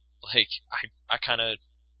though. Like I kind of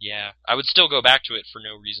I would still go back to it for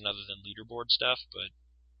no reason other than leaderboard stuff, but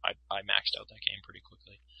I maxed out that game pretty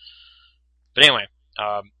quickly. But anyway,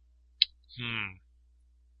 I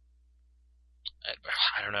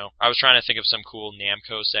don't know. I was trying to think of some cool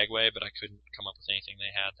Namco segue, but I couldn't come up with anything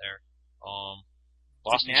they had there.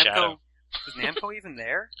 Lost in Shadow. Was Namco even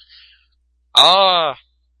there? I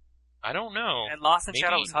don't know. And Lost in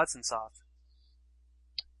Shadow was Hudson Soft.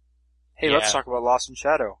 Hey, let's talk about Lost in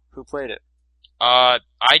Shadow. Who played it? I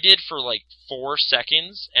did for like 4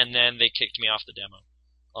 seconds, and then they kicked me off the demo.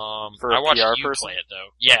 For a I watched PR you person? play it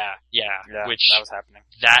though. Yeah, which that was happening.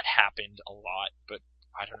 That happened a lot, but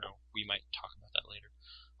I don't know. We might talk about that later.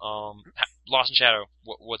 Lost in Shadow.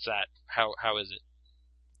 What's that? How is it?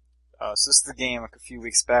 So this is the game like a few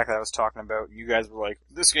weeks back that I was talking about, and you guys were like,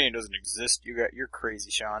 "This game doesn't exist. You're crazy,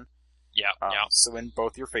 Sean." Yeah, yeah. So in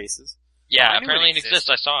both your faces. Yeah, apparently it exists.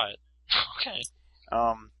 I saw it. Okay.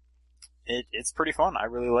 It's pretty fun. I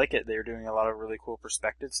really like it. They're doing a lot of really cool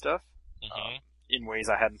perspective stuff in ways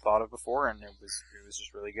I hadn't thought of before, and it was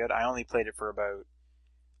just really good. I only played it for about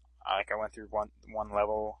I went through one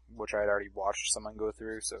level, which I had already watched someone go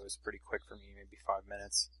through, so it was pretty quick for me, maybe 5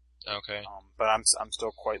 minutes. Okay. But I'm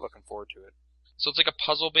still quite looking forward to it. So it's like a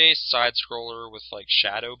puzzle-based side scroller with like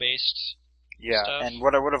shadow-based. Yeah, stuff? and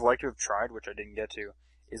what I would have liked to have tried, which I didn't get to,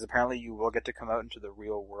 is apparently you will get to come out into the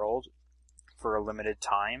real world for a limited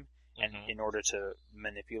time, and in order to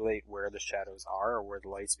manipulate where the shadows are or where the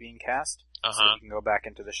light's being cast, so you can go back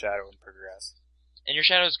into the shadow and progress. And your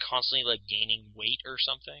shadow is constantly like gaining weight or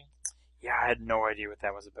something? Yeah, I had no idea what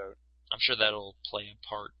that was about. I'm sure that'll play a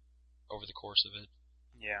part over the course of it.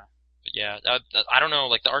 Yeah. But yeah, I don't know,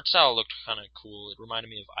 like the art style looked kind of cool. It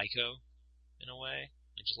reminded me of Ico, in a way.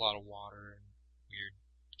 Like just a lot of water and weird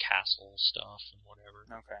castle stuff and whatever.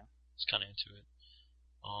 Okay. It's kind of into it.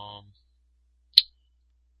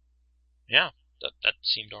 Yeah, that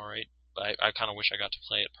seemed alright. I kind of wish I got to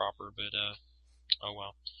play it proper, but oh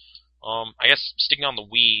well. I guess sticking on the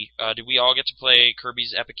Wii, did we all get to play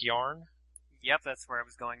Kirby's Epic Yarn? Yep, that's where I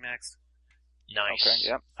was going next. Nice. Okay,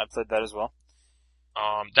 yep, I played that as well.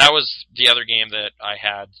 That was the other game that I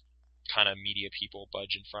had kind of media people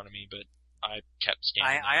budge in front of me, but I kept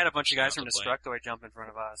standing. I had a bunch of guys from Destructoid jump in front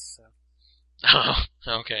of us. So.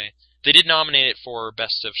 Oh, okay. They did nominate it for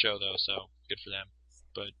Best of Show though, so good for them.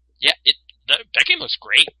 But yeah, that game looks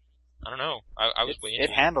great. I don't know. I was way into it.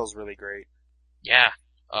 It handles really great. Yeah.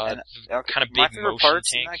 Kind of big my favorite motion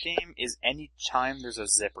parts tank. in that game is any time there's a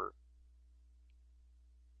zipper.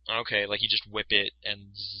 Okay, like you just whip it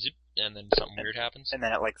and zip, and then something weird happens? And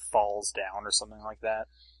then it like falls down or something like that.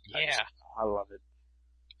 Yeah. I love it.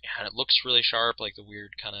 Yeah, and it looks really sharp, like the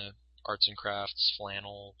weird kind of arts and crafts,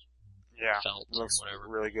 flannel, felt, it looks whatever.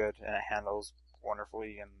 really good, and it handles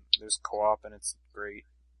wonderfully, and there's co-op, and it's great.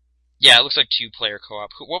 Yeah, it looks like 2-player co-op.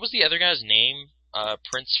 What was the other guy's name?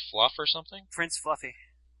 Prince Fluff or something? Prince Fluffy.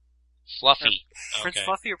 Fluffy. Okay. Prince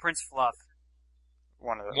Fluffy or Prince Fluff?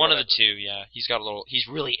 One of the two, yeah. He's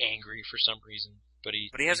really angry for some reason, but he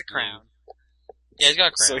has a crown. Yeah, he's got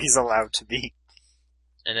a crown. So he's allowed to be.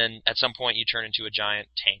 And then at some point you turn into a giant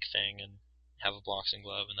tank thing and have a boxing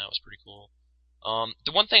glove, and that was pretty cool.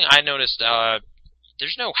 The one thing I noticed,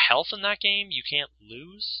 there's no health in that game. You can't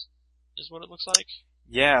lose, is what it looks like.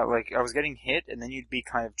 Yeah, like I was getting hit, and then you'd be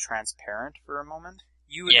kind of transparent for a moment.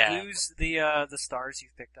 You would lose the stars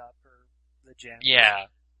you've picked up or the gems. Yeah,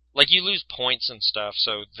 like you lose points and stuff.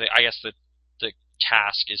 So I guess the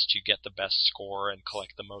task is to get the best score and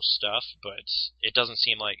collect the most stuff. But it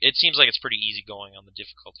seems like it's pretty easy going on the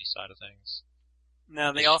difficulty side of things.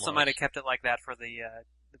 No, they also might have kept it like that for the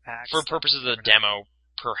packs. For purposes of the demo,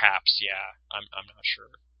 perhaps. Yeah, I'm not sure.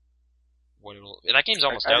 That game's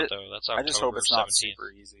almost out though. That's October 17th. I just hope it's not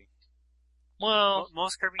super easy. Well,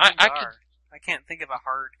 most Kirby games are. I can't think of a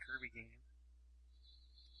hard Kirby game.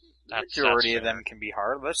 The majority of them can be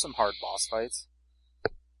hard. There's some hard boss fights.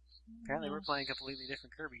 Apparently we're playing completely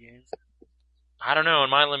different Kirby games. I don't know. In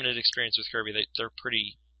my limited experience with Kirby, they're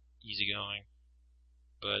pretty easygoing.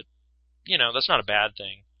 But, that's not a bad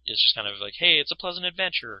thing. It's just kind of like, hey, it's a pleasant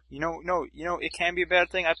adventure. It can be a bad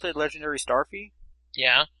thing. I played Legendary Starfy.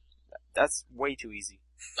 Yeah. That's way too easy.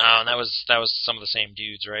 Oh, and that was some of the same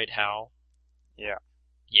dudes, right? Hal? Yeah.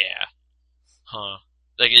 Yeah. Huh.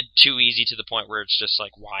 Like, too easy to the point where it's just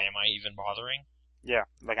like, why am I even bothering? Yeah,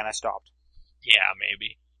 and I stopped. Yeah,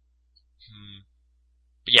 maybe.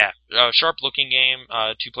 But yeah, sharp looking game,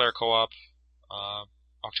 2-player co-op,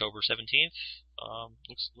 October 17th,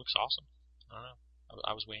 looks awesome. I don't know.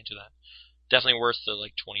 I was way into that. Definitely worth the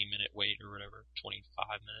 20-minute wait or whatever, 25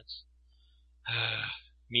 minutes.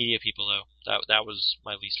 Media people though, that was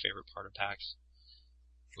my least favorite part of PAX.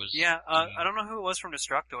 I don't know who it was from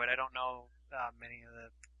Destructoid. I don't know many of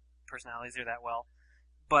the personalities there that well,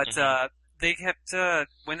 but they kept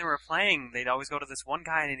when they were playing, they'd always go to this one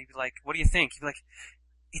guy and he'd be like, "What do you think?" He'd be like,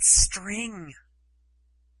 "It's string.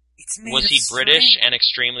 It's made Was of he string." British and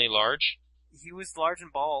extremely large? He was large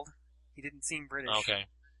and bald. He didn't seem British.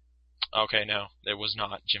 Okay, no, it was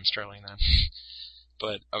not Jim Sterling then.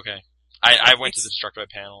 But okay, I went to the Destructoid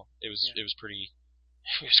panel. It was pretty.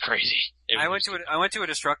 It was crazy. I went to a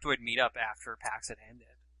Destructoid meetup after PAX had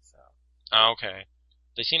ended. So. Oh, okay.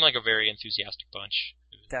 They seem like a very enthusiastic bunch.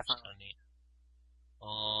 Definitely. Kind of neat.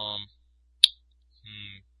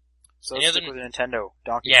 So let's stick with Nintendo.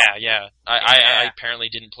 Donkey Kong. Yeah. I apparently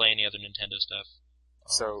didn't play any other Nintendo stuff.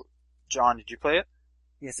 So, John, did you play it?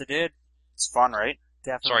 Yes, it did. It's fun, right?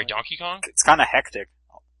 Definitely. Sorry, Donkey Kong? It's kind of hectic.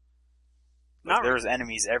 Not There's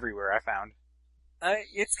enemies everywhere, I found.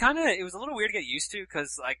 it was a little weird to get used to,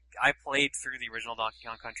 because, like, I played through the original Donkey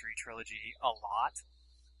Kong Country trilogy a lot,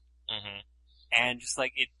 Mm-hmm. and just,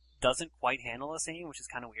 like, it doesn't quite handle the same, which is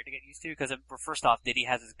kind of weird to get used to, because, first off, Diddy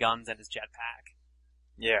has his guns and his jetpack.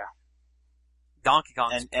 Yeah. Donkey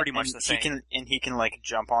Kong is pretty much the same. He can, like,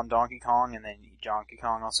 jump on Donkey Kong, and then Donkey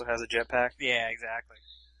Kong also has a jetpack. Yeah, exactly.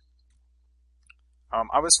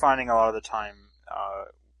 I was finding a lot of the time,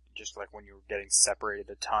 just like when you were getting separated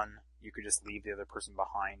a ton, you could just leave the other person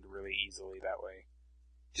behind really easily that way.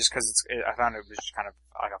 Just because I found it was just kind of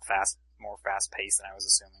like more fast paced than I was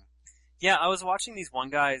assuming. Yeah, I was watching these one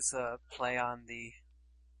guys play on the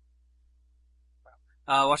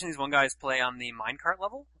minecart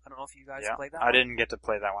level. I don't know if you guys played that. I didn't get to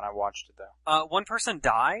play that one. I watched it though. One person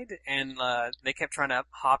died, and they kept trying to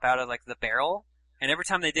hop out of like the barrel, and every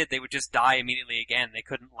time they did, they would just die immediately again. They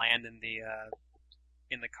couldn't land in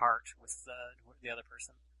the cart with the other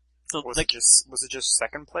person. So was it just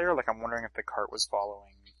second player? Like, I'm wondering if the cart was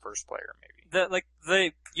following first player, maybe.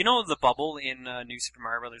 The bubble in New Super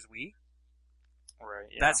Mario Bros. Wii. Right.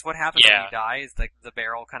 Yeah. That's what happens when you die. Is like the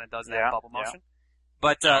barrel kind of does that bubble motion.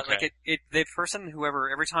 But the person,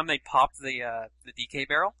 every time they popped the DK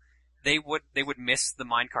barrel, they would miss the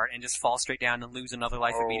minecart and just fall straight down and lose another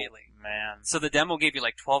life immediately. Man. So the demo gave you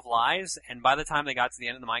like 12 lives, and by the time they got to the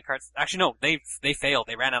end of the minecarts, actually no, they failed.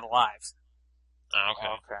 They ran out of lives.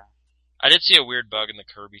 Okay. I did see a weird bug in the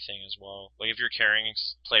Kirby thing as well. Like, if you're carrying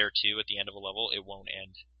player 2 at the end of a level, it won't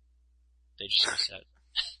end. They just reset.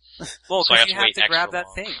 Well, so because you have to grab that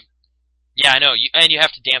thing. Yeah, I know. And you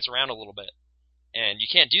have to dance around a little bit. And you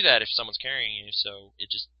can't do that if someone's carrying you, so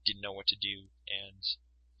it just didn't know what to do, and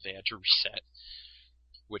they had to reset.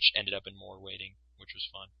 Which ended up in more waiting, which was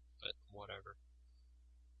fun, but whatever.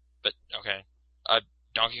 But, okay.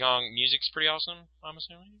 Donkey Kong music's pretty awesome, I'm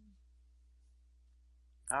assuming?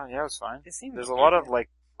 Oh, yeah, it was fine. There's a lot of, like,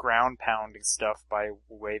 ground pounding stuff by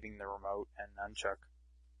waving the remote and nunchuck.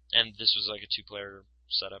 And this was like a 2-player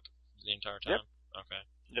setup the entire time? Yep.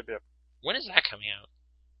 Okay. Yep. When is that coming out?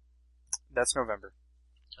 That's November.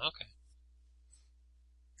 Okay.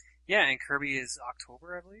 Yeah, and Kirby is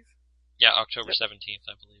October, I believe? Yeah, October 17th,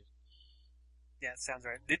 I believe. Yeah, it sounds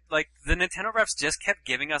right. The Nintendo reps just kept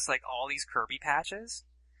giving us, like, all these Kirby patches.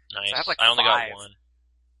 Nice. So I have, like, I only 5. got one.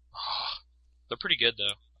 They're pretty good,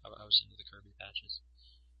 though. I was into the Kirby patches.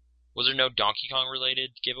 Was there no Donkey Kong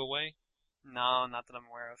related giveaway? No, not that I'm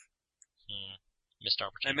aware of. Missed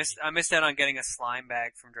opportunity. I missed out on getting a slime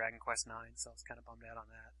bag from Dragon Quest IX, so I was kind of bummed out on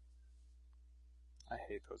that. I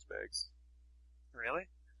hate those bags. Really?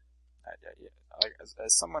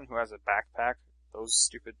 As someone who has a backpack, those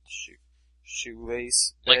stupid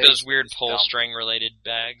shoelace like bags, those weird pull string related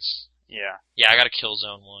bags. Yeah. Yeah, I got a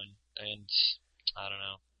Killzone one, and I don't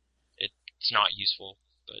know. It's not useful,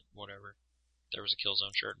 but whatever. There was a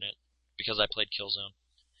Killzone shirt in it because I played Killzone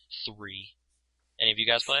 3. Any of you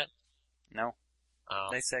guys play it? No. Oh.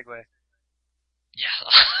 Nice segue. Yeah.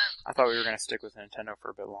 I thought we were going to stick with Nintendo for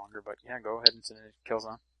a bit longer, but yeah, go ahead and send it to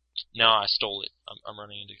Killzone. No, I stole it. I'm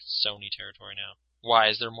running into Sony territory now. Why?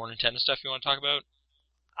 Is there more Nintendo stuff you want to talk about?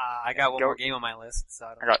 I got one more game on my list, so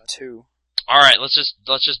I got 2. Alright, let's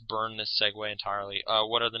just burn this segue entirely.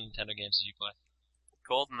 What other Nintendo games did you play?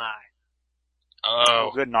 GoldenEye.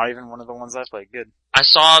 Oh. Good, not even one of the ones I played. Good. I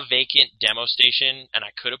saw a vacant demo station, and I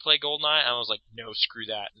could have played GoldenEye, and I was like, no, screw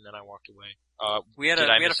that, and then I walked away. We had a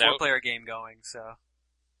 4-player game going, so.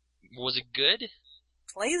 Was it good?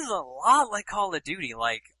 Plays a lot like Call of Duty,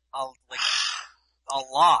 like a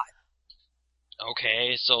lot.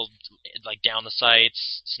 Okay, so, like, down the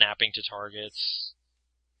sights, snapping to targets.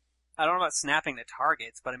 I don't know about snapping to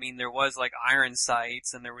targets, but I mean, there was, like, iron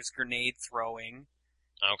sights, and there was grenade throwing.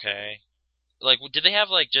 Okay. Like, did they have,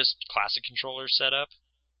 like, just classic controllers set up?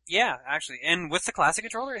 Yeah, actually. And with the classic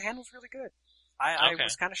controller, it handles really good. I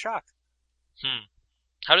was kind of shocked.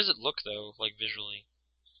 How does it look, though, like, visually?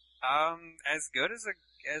 As good as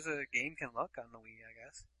a game can look on the Wii, I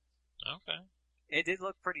guess. Okay. It did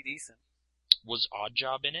look pretty decent. Was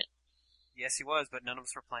Oddjob in it? Yes, he was, but none of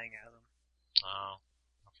us were playing as him. Oh,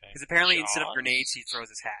 okay. Because apparently instead of grenades, he throws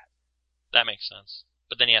his hat. That makes sense.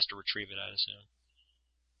 But then he has to retrieve it, I'd assume.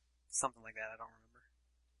 Something like that, I don't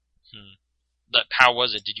remember. But how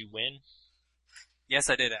was it? Did you win? Yes,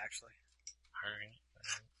 I did, actually. Alright.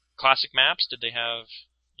 Classic maps? Did they have...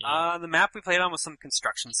 The map we played on was some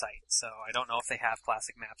construction site, so I don't know if they have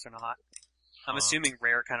classic maps or not. I'm assuming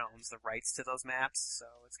Rare kind of owns the rights to those maps, so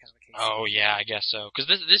it's kind of a case. Oh yeah, I guess so. Because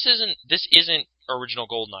this isn't original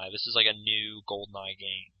GoldenEye. This is like a new GoldenEye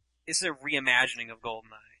game. This is a reimagining of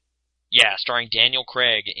GoldenEye. Yeah, starring Daniel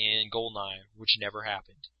Craig in GoldenEye, which never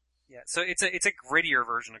happened. Yeah, so it's a grittier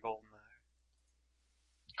version of GoldenEye.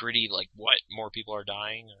 Gritty, like what? More people are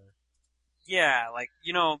dying, or? Yeah,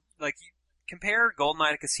 compare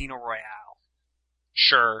GoldenEye to Casino Royale.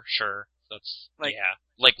 Sure. That's like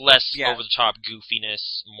less over the top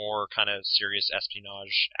goofiness, more kind of serious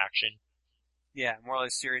espionage action. Yeah, more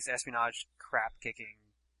like serious espionage, crap kicking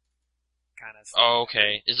kind of stuff. Oh,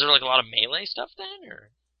 okay. Is there like a lot of melee stuff then,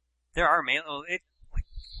 or? There are melee.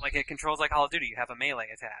 It controls like Call of Duty. You have a melee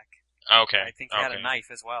attack. Okay. I think you had a knife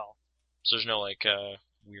as well. So there's no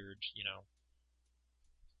weird,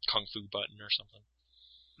 kung fu button or something.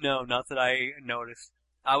 No, not that I noticed.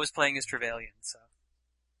 I was playing as Trevelyan, so.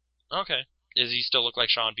 Okay. Does he still look like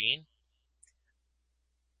Sean Bean?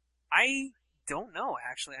 I don't know,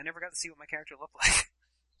 actually. I never got to see what my character looked like.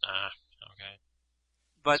 Okay.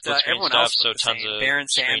 But everyone else looked the tons same. of Baron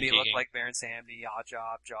Samedi screen looked like Baron Samedi,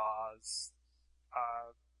 Oddjob, Jaws.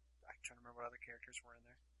 I'm trying to remember what other characters were in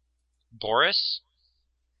there. Boris?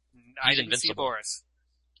 I didn't see Boris.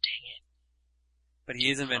 Dang it. But he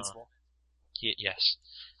is invincible. Yes.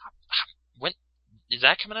 When is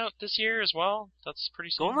that coming out this year as well? That's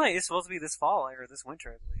pretty soon. GoldenEye is supposed to be this fall, or this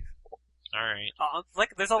winter, I believe. Alright.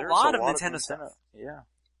 There's a lot of Nintendo stuff. Yeah.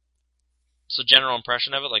 So general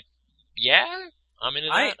impression of it, yeah, I'm into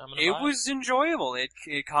that. It was enjoyable.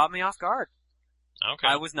 It caught me off guard. Okay.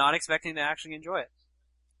 I was not expecting to actually enjoy it.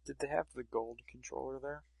 Did they have the gold controller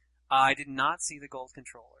there? I did not see the gold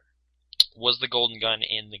controller. Was the golden gun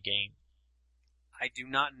in the game? I do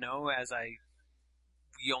not know,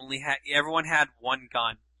 everyone had one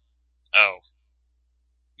gun. Oh.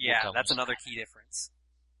 Yeah, that's another key difference.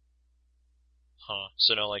 Huh.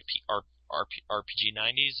 So no, RPG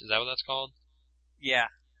 90s? Is that what that's called? Yeah.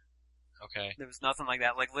 Okay. There was nothing like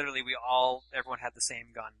that. Literally, everyone had the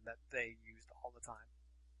same gun that they used all the time.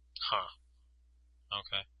 Huh.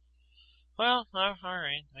 Okay. Well,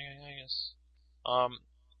 alright, I guess.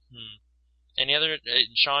 Any other,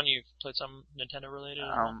 Sean, you played some Nintendo related?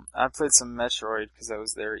 I played some Metroid because I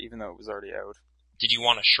was there, even though it was already out. Did you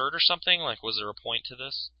want a shirt or something? Was there a point to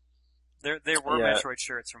this? There were Metroid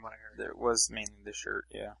shirts from what I heard. There was mainly the shirt,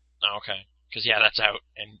 yeah. Oh, okay. Because that's out,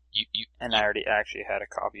 and you. And I already actually had a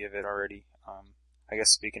copy of it already. I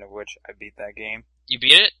guess speaking of which, I beat that game. You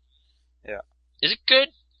beat it? Yeah. Is it good?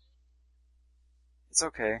 It's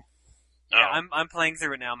okay. Yeah, I'm playing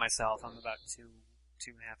through it now myself. I'm about 2.5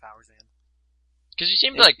 hours in. Because you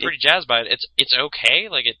seem pretty jazzed by it. It's okay?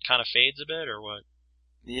 It kind of fades a bit, or what?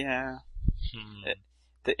 Yeah.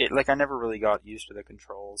 I never really got used to the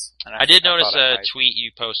controls. And I did notice a tweet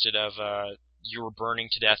you posted of you were burning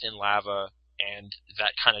to death in lava, and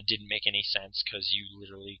that kind of didn't make any sense because you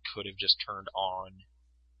literally could have just turned on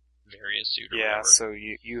various suit or whatever. So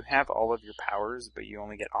you have all of your powers, but you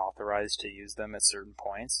only get authorized to use them at certain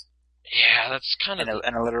points. Yeah, that's kind of...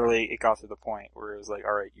 it got to the point where it was like,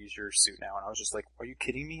 alright, use your suit now. And I was just like, are you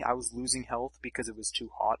kidding me? I was losing health because it was too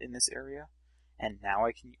hot in this area, and now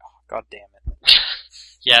I can... Oh, God damn it.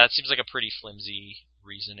 Yeah, that seems like a pretty flimsy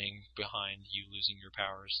reasoning behind you losing your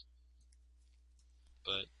powers.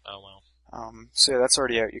 But, oh well. So yeah, that's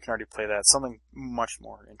already out. You can already play that. Something much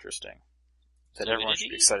more interesting that everyone should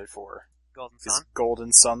be excited for. Golden Sun?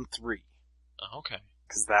 Golden Sun 3. Oh, okay.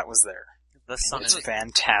 Because that was there. The Sun is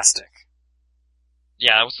fantastic.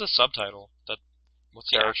 Yeah, what's the subtitle? What's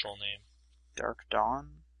the actual name? Dark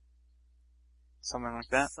Dawn? Something like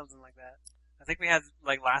that? Something like that. I think we had,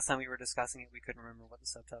 last time we were discussing it, we couldn't remember what the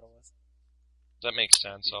subtitle was. That makes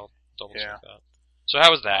sense. I'll double check that. So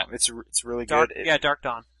how was that? It's really good. Dark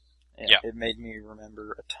Dawn. Yeah. It made me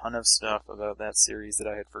remember a ton of stuff about that series that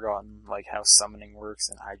I had forgotten, like how summoning works,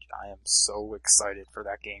 and I am so excited for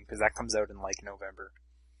that game, because that comes out in, November.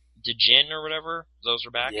 Did Jin or whatever, those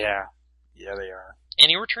are back? Yeah. Yeah, they are.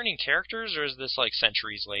 Any returning characters, or is this,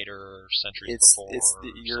 centuries later, or centuries before?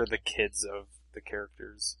 You're the kids of the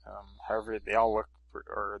characters. However, they all look,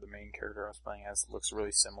 or the main character I was playing as looks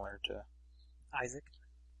really similar to... Isaac?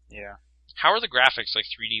 Yeah. How are the graphics,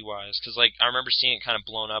 3D wise? Because, I remember seeing it kind of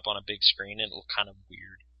blown up on a big screen, and it looked kind of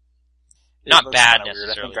weird. Not bad,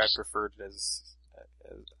 necessarily. Weird. I think I preferred it as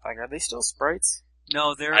are they still sprites?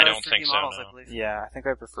 No, they're I don't think 3D models, so, no. I believe. Yeah, I think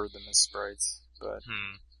I preferred them as sprites, but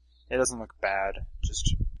it doesn't look bad,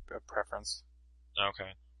 just a preference.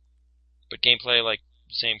 Okay. But gameplay,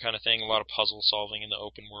 same kind of thing, a lot of puzzle solving in the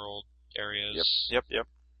open world areas. Yep.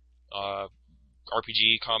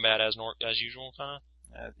 RPG combat as usual, kind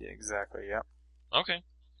of? Yeah, exactly, yep. Okay.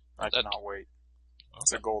 I cannot wait. Okay.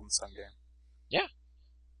 It's a Golden Sun game. Yeah.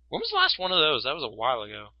 When was the last one of those? That was a while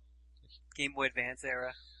ago. Game Boy Advance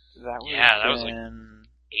era. That was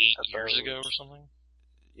years ago or something?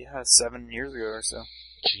 Yeah, 7 years ago or so.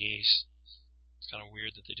 Jeez. It's kind of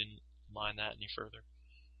weird that they didn't mine that any further.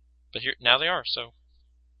 But now they are, so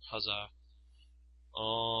huzzah.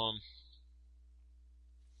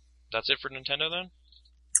 That's it for Nintendo then?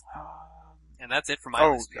 And that's it for my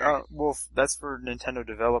list. Well, that's for Nintendo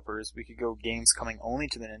developers. We could go games coming only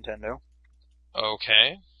to the Nintendo.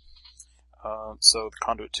 Okay. So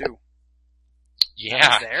Conduit 2.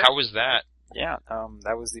 Yeah, how was that? Yeah,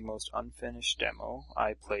 that was the most unfinished demo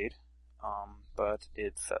I played. But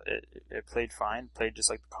it played fine. Played just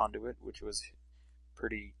like the Conduit, which was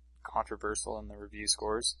pretty controversial in the review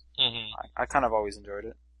scores. Mm-hmm. I kind of always enjoyed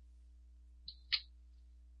it.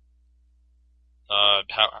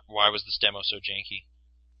 Why was this demo so janky?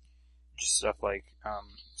 Just stuff like,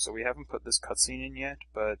 so we haven't put this cutscene in yet,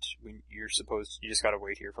 but you just gotta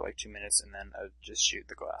wait here for like 2 minutes and then just shoot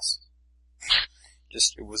the glass.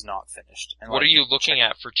 It was not finished. And what are you looking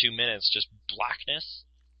at for 2 minutes? Just blackness?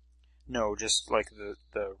 No, just like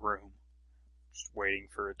the room. Just waiting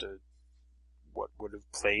for it to, what would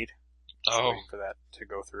have played. Just waiting for that to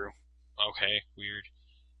go through. Okay, weird.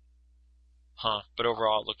 Huh, but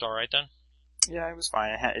overall it looked alright then? Yeah, it was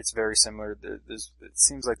fine. It's very similar. It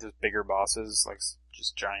seems like there's bigger bosses, like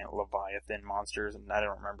just giant Leviathan monsters, and I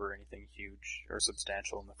don't remember anything huge or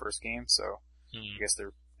substantial in the first game, so I guess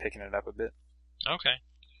they're picking it up a bit. Okay.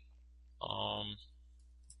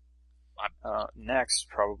 Next,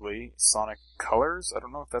 probably, Sonic Colors. I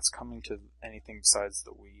don't know if that's coming to anything besides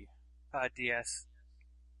the Wii. DS.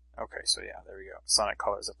 Okay, so yeah, there we go. Sonic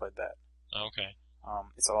Colors, I played that. Okay.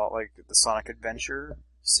 It's a lot like the Sonic Adventure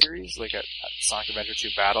series, like Sonic Adventure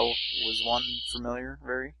 2 Battle was one familiar,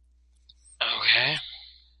 very. Okay.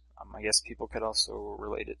 I guess people could also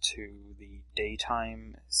relate it to the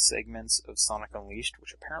daytime segments of Sonic Unleashed,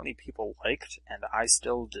 which apparently people liked, and I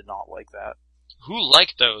still did not like that. Who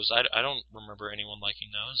liked those? I don't remember anyone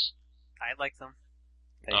liking those. I liked them.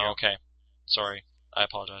 Oh, okay. Sorry. I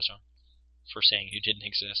apologize, John, for saying you didn't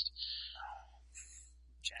exist.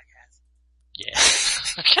 Jackass. Yeah.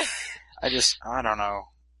 I don't know.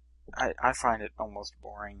 I find it almost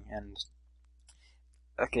boring, and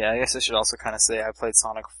okay, I guess I should also kind of say I played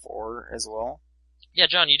Sonic 4 as well. Yeah,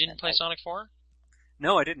 John, you didn't play Sonic 4?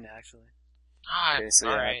 No, I didn't actually. Okay, so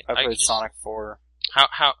yeah, alright. I played Sonic 4.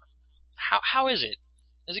 How is it?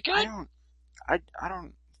 Is it good? I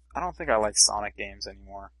don't think I like Sonic games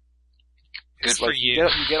anymore. Good for you.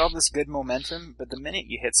 You get all this good momentum, but the minute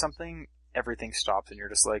you hit something, everything stops, and you're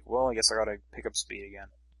just like, well, I guess I gotta pick up speed again.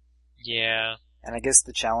 Yeah. And I guess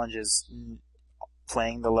the challenge is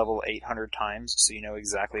playing the level 800 times so you know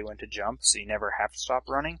exactly when to jump, so you never have to stop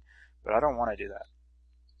running, but I don't want to do that.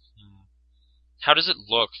 How does it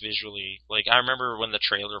look visually? Like, I remember when the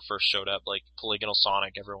trailer first showed up, like, Polygonal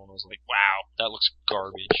Sonic, everyone was like, wow, that looks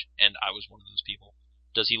garbage, and I was one of those people.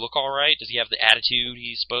 Does he look alright? Does he have the attitude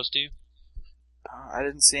he's supposed to? I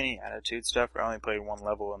didn't see any attitude stuff. I only played one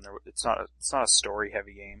level, and it's not a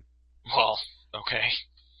story-heavy game. Well, okay.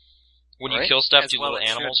 When you Right? kill stuff, As do well little it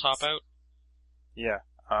animals shouldn't. hop out? Yeah.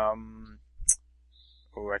 I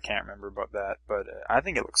can't remember about that, but I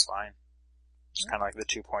think it looks fine. Just kind of like the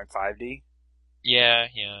 2.5D. Yeah.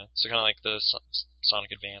 So kind of like the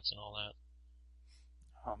Sonic Advance and all that.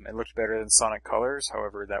 It looked better than Sonic Colors,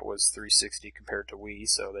 however, that was 360 compared to Wii,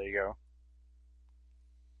 so there you go.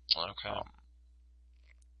 Okay.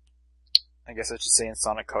 I guess I should say in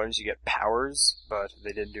Sonic Colors you get powers, but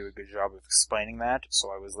they didn't do a good job of explaining that,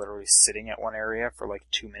 so I was literally sitting at one area for like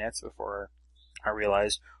 2 minutes before I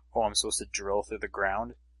realized, oh, I'm supposed to drill through the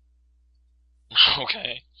ground.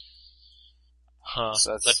 Okay. Huh.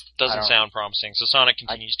 So that doesn't sound promising. So Sonic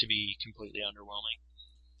continues to be completely underwhelming.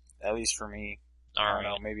 At least for me. I don't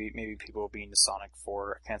know, maybe people will be into Sonic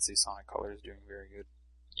 4. I can't see Sonic Colors doing very good.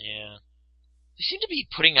 Yeah. They seem to be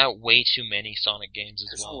putting out way too many Sonic games as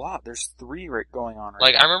well. There's a lot. There's 3 going on right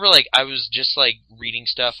now. now. I remember, I was just, reading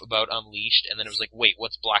stuff about Unleashed, and then it was like, wait,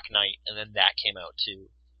 what's Black Knight? And then that came out, too.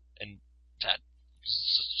 And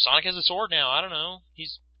Sonic has a sword now. I don't know.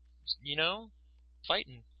 He's,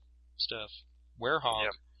 fighting stuff. Werehog.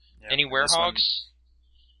 Yep. Any Werehogs?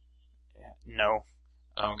 No.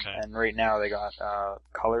 Okay. And right now they got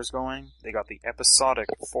Colors going. They got the Episodic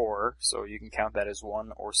 4, so you can count that as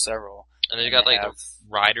one or several. And then they got the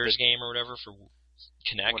Riders game or whatever for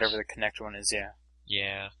Kinect. Whatever the Kinect one is, yeah.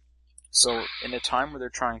 Yeah. So in a time where they're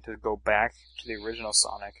trying to go back to the original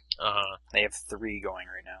Sonic, they have 3 going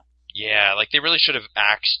right now. Yeah, they really should have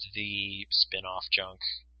axed the spin-off junk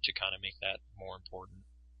to kind of make that more important.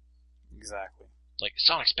 Exactly.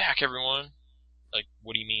 Sonic's back, everyone!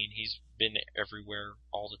 What do you mean? He's been everywhere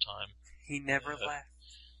all the time. He never left.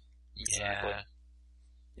 Exactly. Yeah.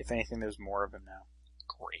 If anything, there's more of him now.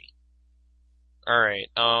 Great. Alright,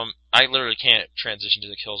 I literally can't transition to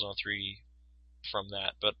the Killzone 3 from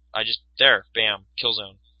that, but bam,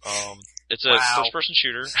 Killzone. It's a first-person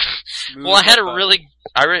shooter. Well, I had a really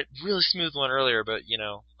smooth one earlier, but,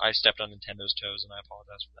 I stepped on Nintendo's toes, and I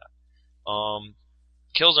apologize for that.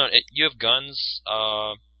 Killzone, you have guns,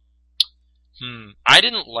 I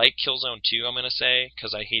didn't like Killzone 2, I'm gonna say,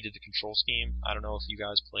 because I hated the control scheme. I don't know if you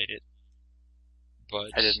guys played it, but...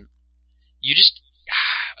 I didn't.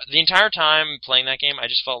 The entire time playing that game, I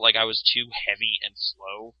just felt like I was too heavy and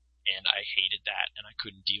slow, and I hated that, and I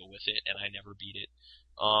couldn't deal with it, and I never beat it.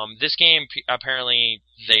 This game, apparently,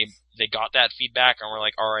 they got that feedback, and were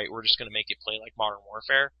like, alright, we're just gonna make it play like Modern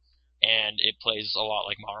Warfare, and it plays a lot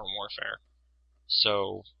like Modern Warfare.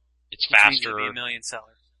 So, it's faster. It'll be a million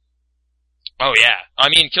seller. Oh yeah. I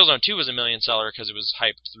mean, Killzone 2 was a million seller because it was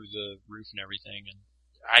hyped through the roof and everything, and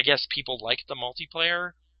I guess people liked the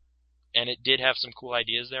multiplayer, and it did have some cool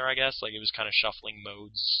ideas there, I guess. Like, it was kind of shuffling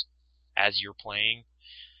modes as you're playing.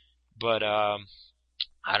 But, I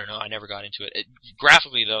don't know, I never got into it.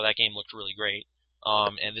 Graphically, though, that game looked really great.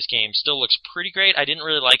 And this game still looks pretty great. I didn't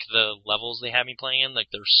really like the levels they had me playing in,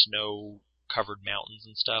 like their snow-covered mountains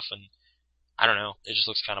and stuff, and I don't know, it just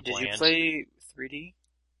looks kind of bland. Did you play 3D?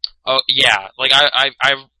 Oh, yeah. Like,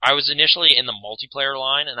 I was initially in the multiplayer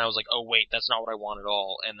line, and I was like, oh, wait, that's not what I want at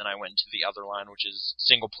all. And then I went into the other line, which is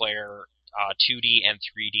single player, 2D and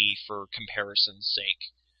 3D for comparison's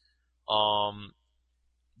sake.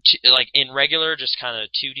 Like, in regular, just kind of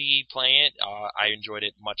 2D playing it, I enjoyed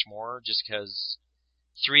it much more, just because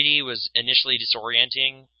 3D was initially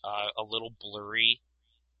disorienting, a little blurry,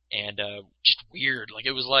 and, just weird. Like,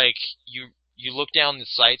 it was like, you look down the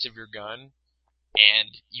sights of your gun,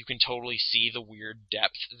 and you can totally see the weird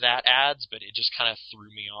depth that adds, but it just kind of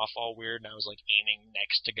threw me off all weird, and I was like aiming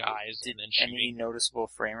next to guys and then shooting. Any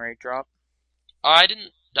noticeable frame rate drop? I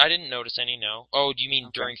didn't notice any, no. Oh, do you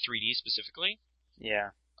mean during 3D specifically?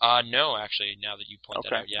 Yeah. No, actually, now that you point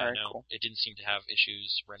that out, yeah, right, no. cool. It didn't seem to have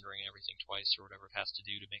issues rendering everything twice or whatever it has to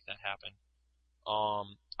do to make that happen.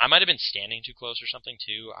 I might have been standing too close or something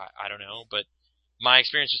too, I don't know, but my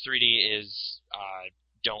experience with 3D is,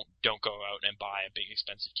 don't go out and buy a big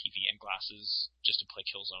expensive TV and glasses just to play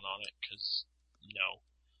Killzone on it, because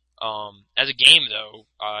no. As a game though,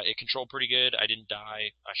 it controlled pretty good. I didn't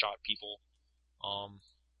die. I shot people.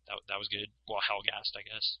 That was good. Well, Hellgast, I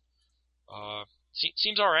guess.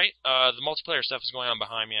 Seems alright. The multiplayer stuff is going on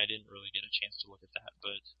behind me. I didn't really get a chance to look at that,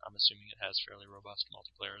 but I'm assuming it has fairly robust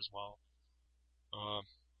multiplayer as well.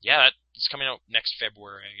 Yeah, it's coming out next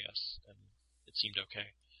February, I guess, and it seemed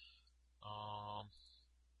okay.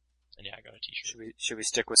 And yeah, I got a t-shirt. Should we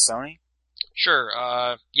stick with Sony? Sure,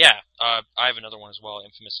 yeah, I have another one as well,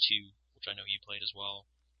 Infamous 2, which I know you played as well.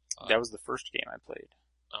 That was the first game I played.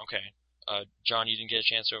 Okay. John, you didn't get a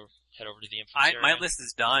chance to head over to the Infamous area? My list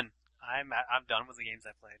is done. I'm done with the games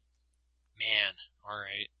I played. Man,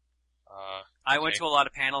 alright. I went to a lot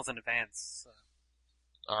of panels in advance.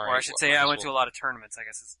 All right. Or I should say I went to a lot of tournaments, I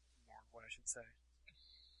guess is more what I should say.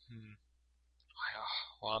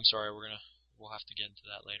 Well, I'm sorry, we'll have to get into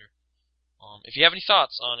that later. If you have any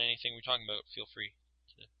thoughts on anything we're talking about, feel free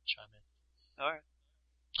to chime in. Alright.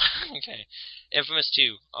 Okay. Infamous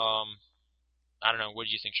 2. I don't know, what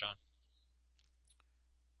did you think, Sean?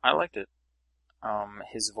 I liked it.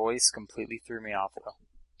 His voice completely threw me off, though.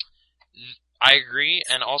 I agree,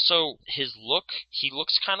 and also his look, he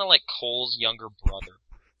looks kind of like Cole's younger brother.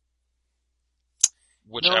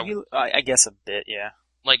 Which I guess a bit, yeah.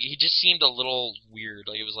 Like, he just seemed a little weird.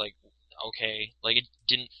 Like, it was like, okay. Like, it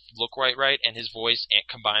didn't look right, and his voice,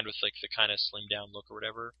 combined with, like, the kind of slimmed down look or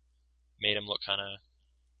whatever, made him look kind of,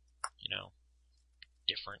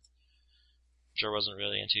 different. Which I wasn't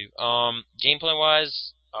really into.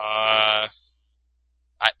 Gameplay-wise,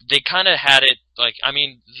 they kind of had it, like, I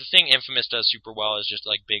mean, the thing Infamous does super well is just,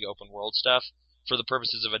 like, big open world stuff. For the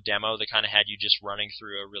purposes of a demo, they kind of had you just running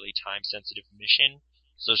through a really time-sensitive mission.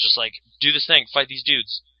 So it's just like, do this thing, fight these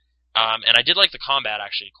dudes. And I did like the combat,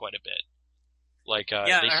 actually, quite a bit. Like,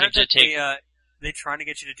 yeah, they I seem heard to that take... they're trying to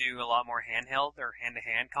get you to do a lot more handheld or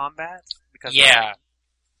hand-to-hand combat. Because yeah.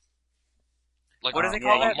 Like, what do they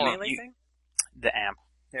call that melee thing? The amp.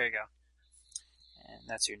 There you go. And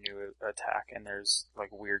that's your new attack, and there's,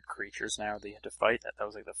 like, weird creatures now that you have to fight. That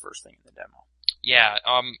was, like, the first thing in the demo. Yeah,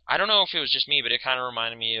 I don't know if it was just me, but it kind of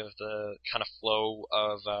reminded me of the kind of flow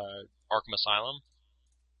of Arkham Asylum.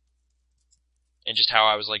 And just how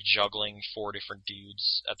I was, like, juggling 4 different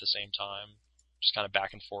dudes at the same time. Just kind of back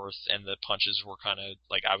and forth, and the punches were kind of,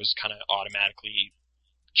 like, I was kind of automatically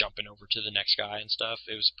jumping over to the next guy and stuff.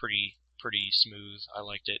 It was pretty smooth. I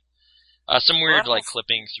liked it. Some weird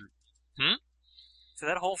clipping through. So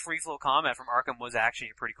that whole free flow combat from Arkham was actually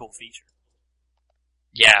a pretty cool feature.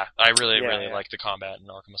 Yeah, I really like the combat in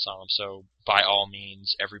Arkham Asylum. So by all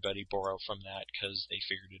means, everybody borrow from that because they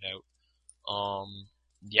figured it out.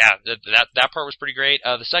 Yeah, that part was pretty great.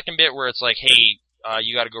 The second bit where it's like, hey,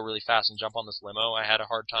 you got to go really fast and jump on this limo, I had a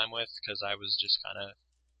hard time with because I was just kind of,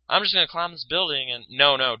 I'm just gonna climb this building and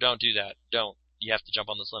no, don't do that. Don't. You have to jump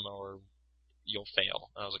on this limo or you'll fail.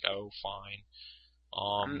 And I was like, oh, fine.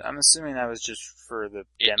 I'm assuming that was just for the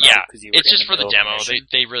demo. Yeah, you it's just for the demo.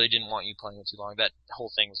 They really didn't want you playing it too long. That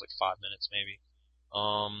whole thing was like 5 minutes maybe.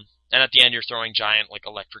 And at the end you're throwing giant like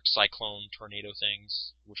electric cyclone tornado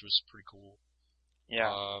things, which was pretty cool.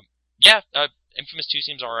 Yeah. Infamous 2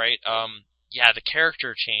 seems alright. Yeah, the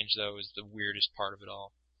character change though is the weirdest part of it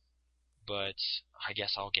all. But I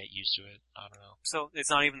guess I'll get used to it. I don't know. So it's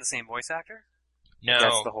not even the same voice actor? No.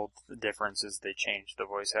 That's the whole difference is they changed the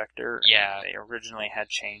voice actor. Yeah. They originally had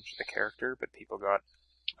changed the character, but people got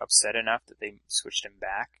upset enough that they switched him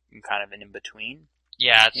back and kind of in between.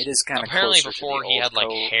 Yeah, it is kind of apparently closer before to the he old had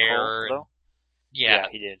like hair. Cole, yeah,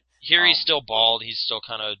 he did. Here he's still bald. He's still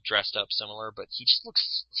kind of dressed up similar, but he just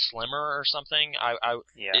looks slimmer or something.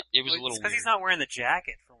 It was a little. It's because weird. he's not wearing the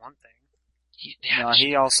jacket for one thing.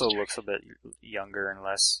 He also looks a bit younger and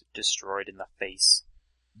less destroyed in the face.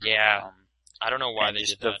 Yeah. I don't know why they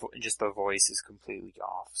did that. Just the voice is completely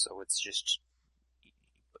off, so it's just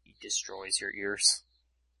it destroys your ears.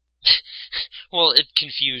 Well, it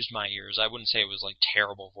confused my ears. I wouldn't say it was like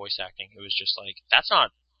terrible voice acting. It was just like that's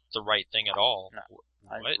not the right thing at all. No,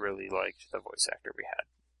 I really liked the voice actor we had.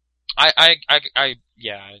 I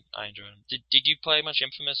enjoyed him. Did you play much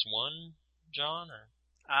Infamous 1, John? Or?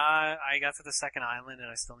 I got to the second island and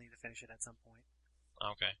I still need to finish it at some point.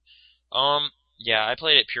 Okay. Yeah, I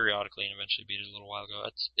played it periodically and eventually beat it a little while ago.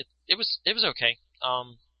 It was okay.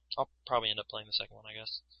 I'll probably end up playing the second one, I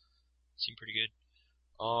guess. It seemed pretty good.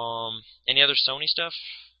 Any other Sony stuff,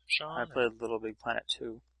 Sean? I played Little Big Planet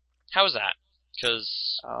 2. How was that?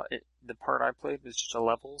 Because the part I played was just a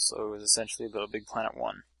level, so it was essentially Little Big Planet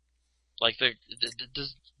 1. Like does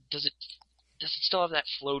it still have that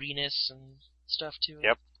floatiness and stuff to it?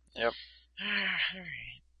 Yep.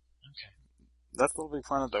 Alright. Okay. That's Little Big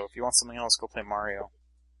Planet though. If you want something else, go play Mario.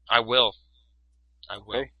 I will.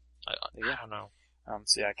 Okay. I don't know.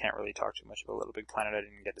 So yeah, I can't really talk too much about Little Big Planet. I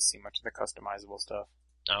didn't get to see much of the customizable stuff.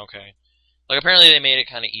 Okay. Like apparently they made it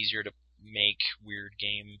kind of easier to make weird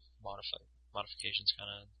game modifications, kind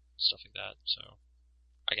of stuff like that. So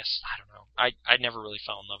I guess I don't know. I never really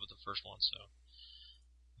fell in love with the first one, so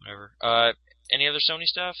whatever. Any other Sony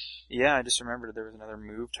stuff? Yeah, I just remembered there was another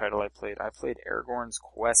Move title I played. I played Aragorn's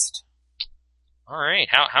Quest. All right.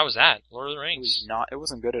 How was that? Lord of the Rings. It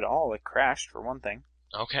wasn't good at all. It crashed for one thing.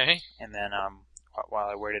 Okay. And then while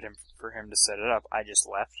I waited for him to set it up, I just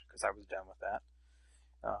left because I was done with that.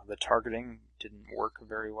 The targeting didn't work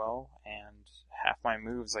very well, and half my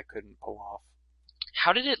moves I couldn't pull off.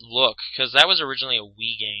 How did it look? Because that was originally a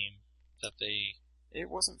Wii game that they... It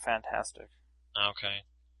wasn't fantastic. Okay.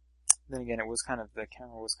 Then again, the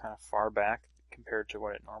camera was kind of far back compared to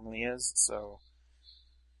what it normally is, so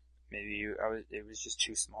maybe it was just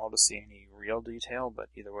too small to see any real detail, but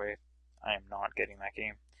either way, I am not getting that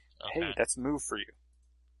game. Okay. Hey, that's Move for you.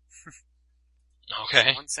 Okay.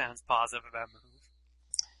 Someone sounds positive about Move.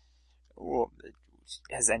 Well,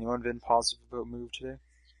 has anyone been positive about Move today?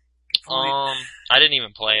 I didn't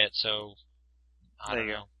even play it, so I don't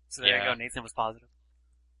know. So there you go. Nathan was positive.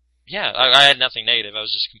 Yeah, I had nothing negative. I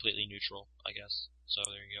was just completely neutral, I guess. So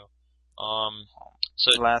there you go.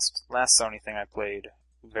 So the last Sony thing I played,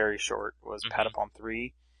 very short, was Mm-hmm. Patapon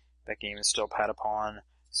 3. That game is still Patapon,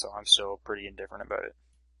 so I'm still pretty indifferent about it.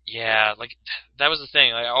 Yeah, like that was the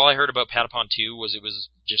thing. All I heard about Patapon 2 was it was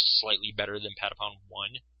just slightly better than Patapon 1,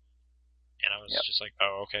 and I was just like,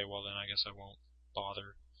 oh, okay, well then I guess I won't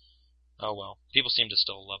bother. Oh well, people seem to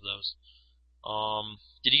still love those.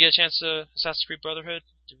 Did you get a chance to Assassin's Creed Brotherhood?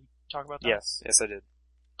 Did we talk about that? Yes, I did.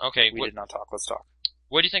 Okay, we did not talk. Let's talk.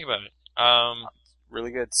 What do you think about it?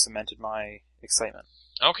 Really good. Cemented my excitement.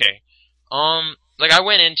 Okay. Like I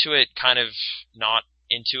went into it kind of not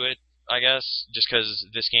into it, I guess, just because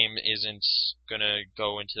this game isn't gonna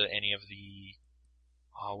go into any of the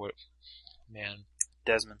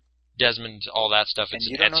Desmond, all that stuff. It's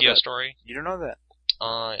an Ezio story. You don't know that.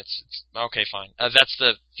 It's okay, fine. That's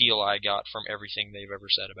the feel I got from everything they've ever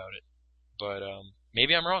said about it. But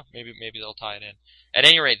maybe I'm wrong. Maybe they'll tie it in. At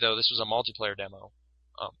any rate, though, this was a multiplayer demo,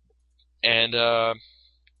 and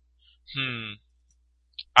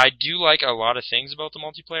I do like a lot of things about the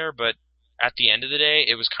multiplayer, but at the end of the day,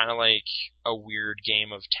 it was kind of like a weird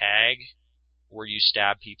game of tag, where you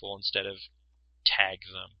stab people instead of tag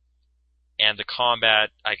them. And the combat,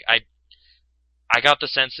 I got the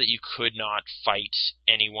sense that you could not fight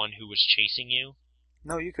anyone who was chasing you.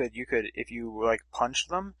 No, you could. You could. If you, like, punched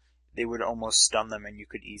them, they would almost stun them and you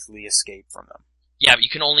could easily escape from them. Yeah, but you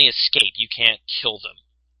can only escape. You can't kill them.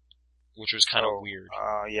 Which was kind of weird.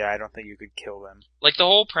 Yeah, I don't think you could kill them. Like, the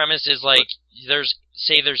whole premise is, like, there's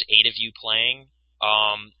 8 of you playing.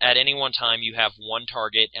 At any one time, you have one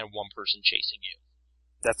target and one person chasing you.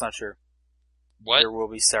 That's not true. What? There will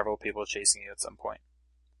be several people chasing you at some point.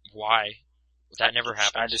 Why? That never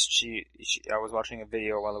happened. I was watching a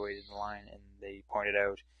video while I waited in line, and they pointed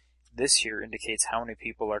out, this here indicates how many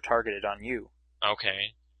people are targeted on you.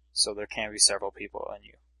 Okay. So there can be several people on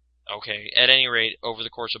you. Okay. At any rate, over the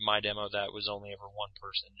course of my demo, that was only ever one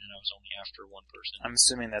person, and I was only after one person. I'm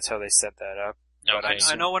assuming that's how they set that up. Okay.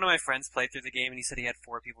 I know one of my friends played through the game, and he said he had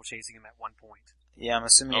 4 people chasing him at one point. Yeah, I'm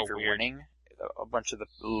assuming if you're weird. winning, a bunch of the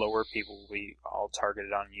lower people will be all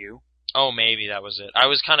targeted on you. Oh, maybe that was it. I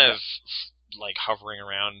was kind of, like, hovering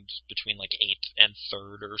around between, like, 8th and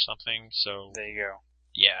 3rd or something, so... There you go.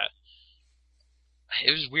 Yeah.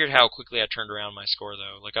 It was weird how quickly I turned around my score,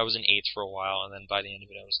 though. Like, I was in 8th for a while, and then by the end of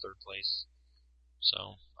it, I was 3rd place.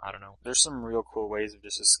 So, I don't know. There's some real cool ways of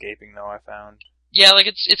just escaping, though, I found. Yeah, like,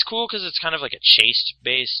 it's cool because it's kind of like a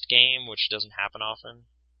chase-based game, which doesn't happen often,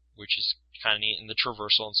 which is kind of neat, and the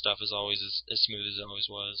traversal and stuff is always as smooth as it always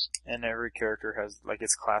was. And every character has, like,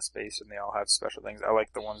 it's class-based, and they all have special things. I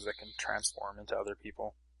like the ones that can transform into other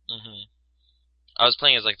people. Mm-hmm. I was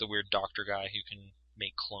playing as, like, the weird doctor guy who can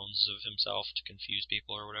make clones of himself to confuse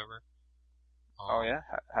people or whatever. Oh, yeah?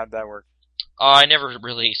 How'd that work? I never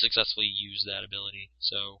really successfully used that ability,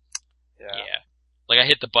 so... Yeah. Like, I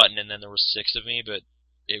hit the button and then there were 6 of me, but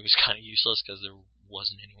it was kind of useless because there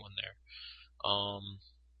wasn't anyone there.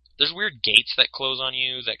 There's weird gates that close on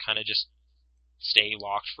you that kind of just stay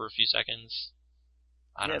locked for a few seconds.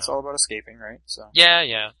 I don't know. It's all about escaping, right? So.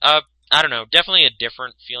 Yeah. I don't know. Definitely a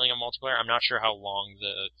different feeling of multiplayer. I'm not sure how long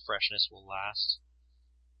the freshness will last,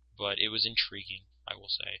 but it was intriguing, I will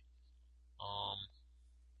say.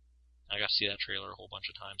 I got to see that trailer a whole bunch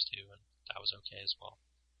of times too, and that was okay as well.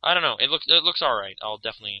 I don't know. It looks all right. I'll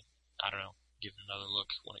definitely, I don't know, give it another look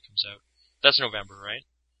when it comes out. That's November, right?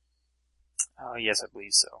 Yes, I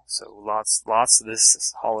believe so. So lots of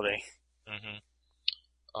this holiday. Mm-hmm.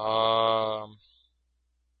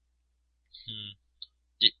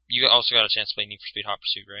 You also got a chance to play Need for Speed Hot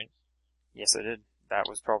Pursuit, right? Yes, I did. That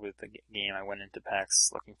was probably the game I went into PAX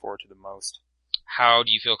looking forward to the most. How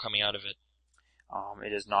do you feel coming out of it? It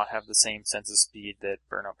does not have the same sense of speed that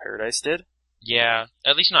Burnout Paradise did. Yeah,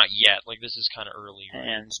 at least not yet. Like, this is kind of early. Right?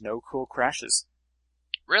 And no cool crashes.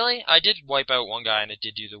 Really? I did wipe out one guy, and it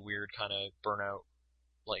did do the weird kind of Burnout,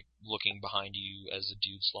 like, looking behind you as a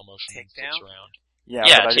dude slow motion flips around. Yeah,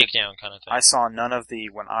 takedown kind of thing. I saw none of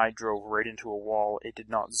when I drove right into a wall, it did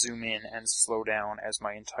not zoom in and slow down as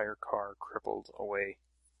my entire car crippled away.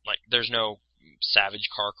 Like, there's no savage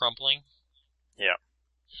car crumpling? Yeah.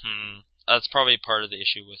 That's probably part of the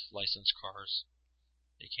issue with licensed cars.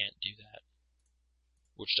 They can't do that.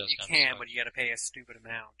 Which does kind of suck. But you gotta pay a stupid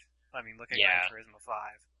amount. I mean, look at Yeah. Gran Turismo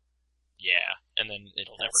 5. Yeah, and then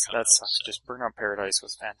it'll never come out. That sucks. So. Just Burnout Paradise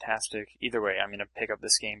was fantastic. Either way, I'm gonna pick up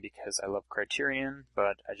this game because I love Criterion,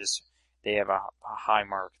 but they have a high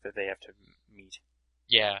mark that they have to meet.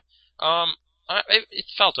 Yeah. It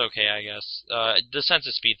felt okay, I guess. The sense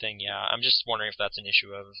of speed thing, yeah. I'm just wondering if that's an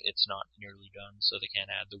issue of it's not nearly done, so they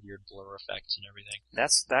can't add the weird blur effects and everything.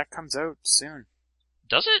 That comes out soon.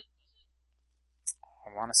 Does it?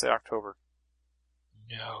 I want to say October.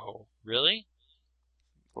 No. Really?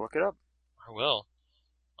 Look it up. I will.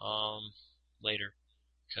 Later.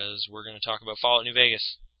 Because we're going to talk about Fallout New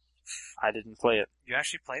Vegas. I didn't play it. You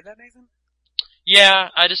actually played that, Nathan? Yeah,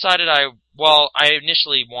 I decided I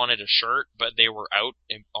initially wanted a shirt, but they were out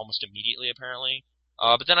almost immediately, apparently.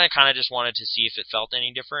 But then I kind of just wanted to see if it felt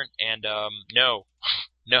any different, and, no.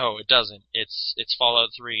 No, it doesn't. It's Fallout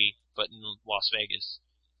 3, but in Las Vegas.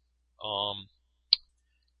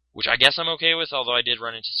 Which I guess I'm okay with, although I did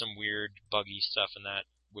run into some weird, buggy stuff in that,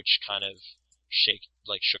 which kind of shook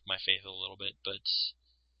my faith a little bit, but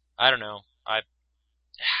I don't know. I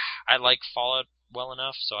like Fallout well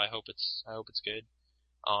enough, so I hope it's good.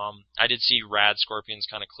 I did see rad scorpions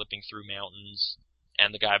kind of clipping through mountains,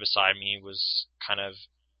 and the guy beside me was kind of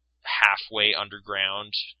halfway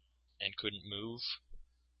underground and couldn't move,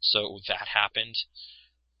 so that happened.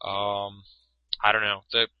 I don't know.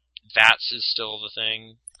 The VATS is still the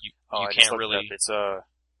thing. You can't really. It's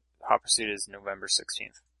Hot Pursuit is November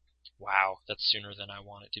 16th. Wow, that's sooner than I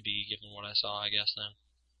want it to be, given what I saw, I guess, then.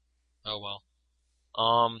 Oh well.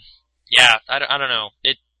 Yeah, I don't know.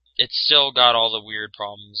 It's still got all the weird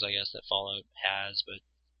problems, I guess, that Fallout has, but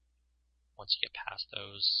once you get past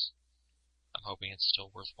those, I'm hoping it's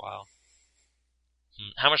still worthwhile.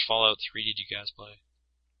 How much Fallout 3 did you guys play?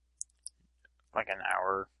 Like an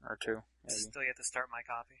hour or two, maybe. Still yet to start my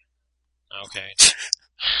copy. Okay.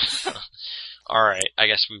 Alright, I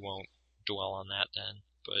guess we won't dwell on that then.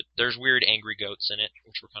 But there's weird angry goats in it,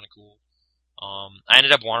 which were kind of cool. I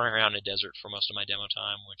ended up wandering around the desert for most of my demo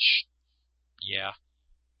time, which, yeah.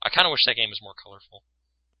 I kind of wish that game was more colorful.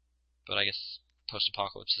 But I guess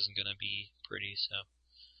post-apocalypse isn't going to be pretty, so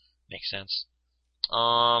makes sense.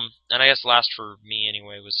 And I guess last for me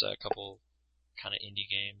anyway was a couple kind of indie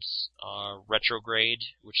games. Retrograde,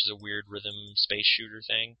 which is a weird rhythm space shooter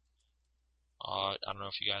thing. I don't know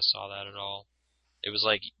if you guys saw that at all. It was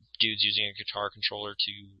like dudes using a guitar controller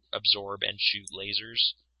to absorb and shoot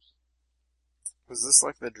lasers. Was this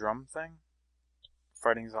like the drum thing?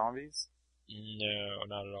 Fighting zombies? No,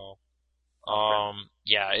 not at all. Okay.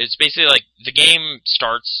 Yeah, it's basically like the game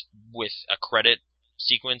starts with a credit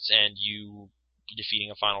sequence and you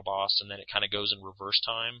defeating a final boss, and then it kind of goes in reverse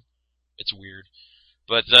time. It's weird.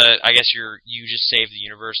 But I guess you just save the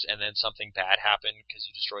universe and then something bad happened because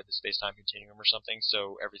you destroyed the space-time continuum or something,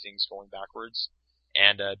 so everything's going backwards.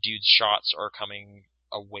 And dude's shots are coming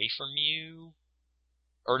away from you.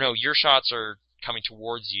 Or no, your shots are coming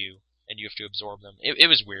towards you, and you have to absorb them. It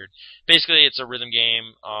was weird. Basically, it's a rhythm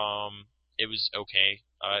game. It was okay.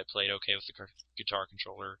 It played okay with the guitar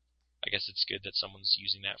controller. I guess it's good that someone's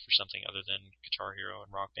using that for something other than Guitar Hero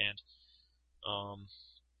and Rock Band.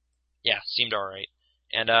 Yeah, seemed alright.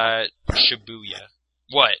 And, Shibuya.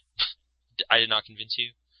 What? I did not convince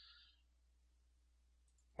you?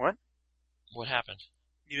 What? What happened?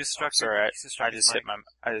 You just struck. Sorry, I just hit my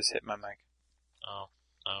mic. Oh,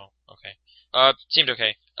 okay. Seemed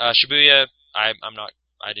okay. Shibuya, I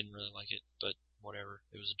didn't really like it, but whatever.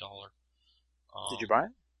 It was $1. Did you buy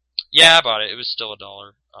it? Yeah, I bought it. It was still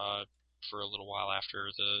 $1, for a little while after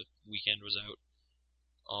the weekend was out.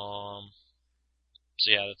 So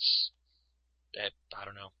yeah, I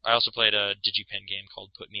don't know. I also played a DigiPen game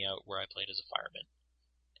called Put Me Out, where I played as a fireman,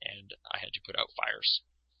 and I had to put out fires,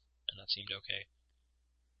 and that seemed okay.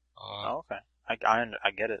 Okay.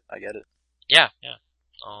 I get it. Yeah.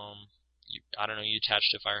 I don't know, you attach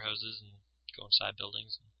to fire hoses and go inside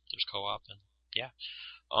buildings, and there's co-op, and yeah.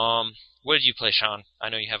 What did you play, Sean? I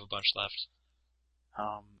know you have a bunch left.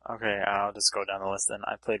 Okay, I'll just go down the list then.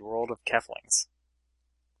 I played World of Keflings.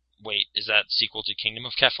 Wait, is that sequel to Kingdom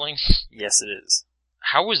of Keflings? Yes, it is.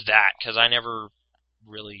 How was that? Because I never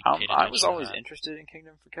really paid attention I was always to that. interested in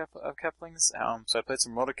Kingdom of Keflings, so I played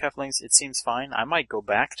some World of Keflings. It seems fine. I might go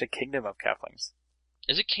back to Kingdom of Keflings.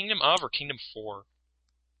 Is it Kingdom of or Kingdom 4?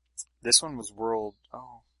 This one was World...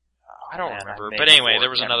 I don't remember. But anyway, there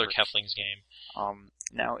was another Keflings game.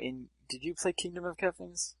 Now, did you play Kingdom of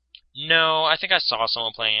Keflings? No, I think I saw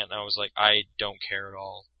someone playing it, and I was like, I don't care at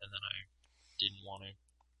all, and then I didn't want to.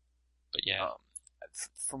 But yeah.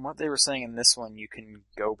 From what they were saying in this one, you can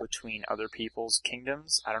go between other people's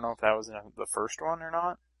kingdoms. I don't know if that was in the first one or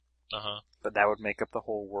not. But that would make up the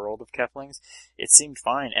whole world of Keflings. It seemed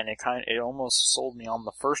fine, and it almost sold me on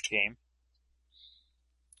the first game.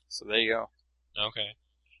 So there you go. Okay.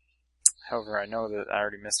 However, I know that I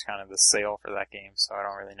already missed kind of the sale for that game, so I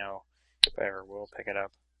don't really know if I ever will pick it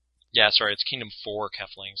up. Yeah, sorry, it's Kingdom 4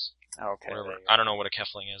 Keflings. Okay. Whatever. I don't know what a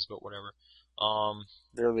Kefling is, but whatever.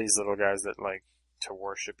 They're these little guys that like to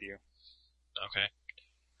worship you. Okay.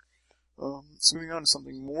 So moving on to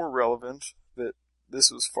something more relevant, that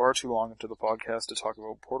this was far too long into the podcast to talk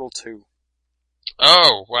about Portal 2.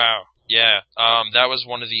 Oh, wow. Yeah. That was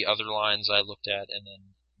one of the other lines I looked at and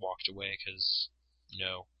then walked away, because,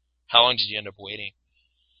 no. How long did you end up waiting?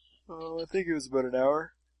 I think it was about an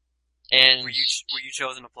hour. And were you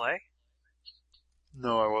chosen to play?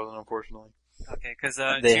 No, I wasn't, unfortunately. Okay, because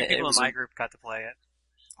 2 people in my group got to play it.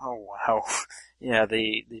 Oh, wow. Yeah,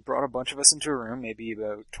 they brought a bunch of us into a room, maybe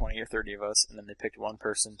about 20 or 30 of us, and then they picked one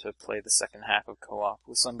person to play the second half of co-op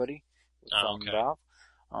with somebody. Okay. Valve.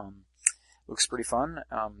 Looks pretty fun.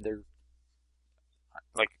 They're,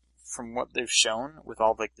 like, from what they've shown, with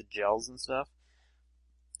all, like, the gels and stuff,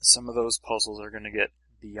 some of those puzzles are gonna get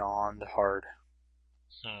beyond hard.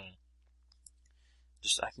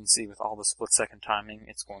 Just, I can see with all the split-second timing,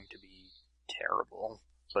 it's going to be terrible.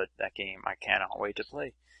 But that game, I cannot wait to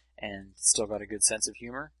play. And it's still got a good sense of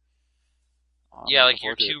humor. Yeah, like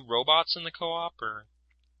your 2 robots in the co-op, or?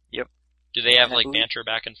 Yep. Do they have, like, banter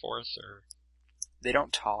back and forth, or? They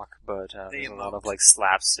don't talk, but there's a lot of, like,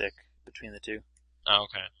 slapstick between the 2. Oh,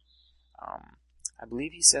 okay. I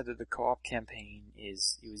believe he said that the co-op campaign it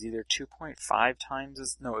was either 2.5 times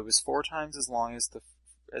it was 4 times as long as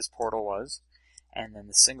Portal was, and then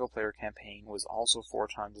the single player campaign was also 4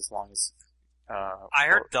 times as long as I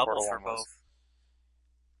heard double Portal for 1 was. both.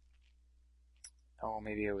 Oh,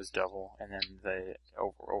 maybe it was double, and then the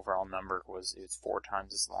overall number was 4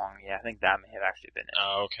 times as long. Yeah, I think that may have actually been it.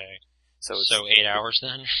 Oh, okay. So 8 hours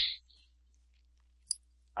then?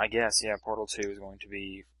 I guess, yeah, Portal 2 is going to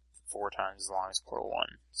be 4 times as long as Portal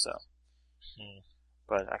 1, so.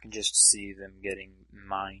 But I can just see them getting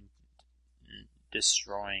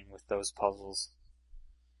mind-destroying with those puzzles.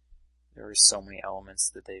 There are so many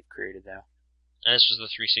elements that they've created now. And this was the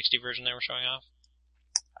 360 version they were showing off?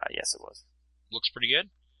 Yes, it was. Looks pretty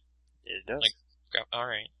good? It does.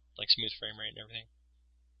 Alright. Like smooth frame rate and everything?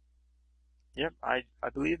 Yep, I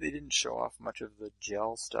believe they didn't show off much of the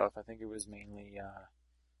gel stuff. I think it was mainly,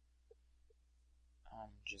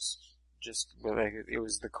 it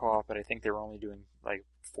was the co-op, but I think they were only doing,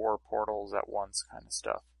 4 portals at once kind of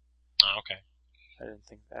stuff. Oh, okay.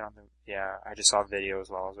 I just saw videos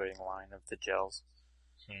while I was waiting in line of the gels.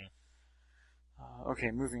 Okay,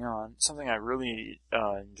 moving on. Something I really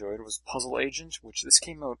enjoyed was Puzzle Agent, which this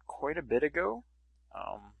came out quite a bit ago,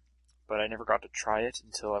 but I never got to try it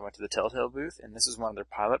until I went to the Telltale booth, and this is one of their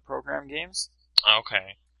pilot program games.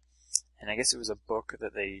 Okay. And I guess it was a book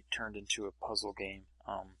that they turned into a puzzle game.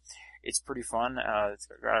 It's pretty fun. It's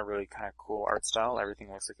got a really kind of cool art style.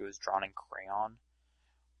 Everything looks like it was drawn in crayon,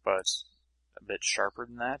 but a bit sharper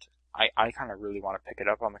than that. I kind of really want to pick it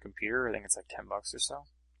up on the computer. I think it's like $10 or so.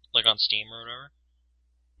 Like on Steam or whatever?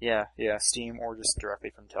 Yeah, Steam or just directly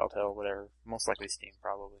from Telltale, whatever. Most likely Steam,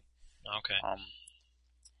 probably. Okay.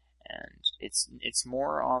 And it's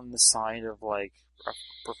more on the side of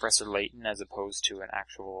Professor Layton as opposed to an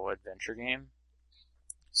actual adventure game.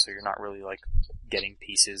 So you're not really getting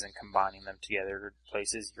pieces and combining them together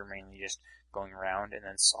places. You're mainly just going around and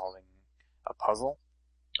then solving a puzzle.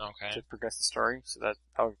 Okay. To progress the story. So that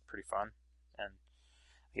was pretty fun. And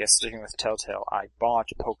I guess sticking with Telltale, I bought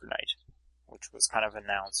Poker Night, which was kind of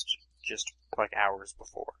announced just hours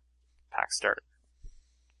before PAX started.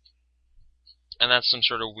 And that's some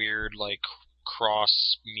sort of weird,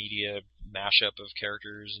 cross-media mashup of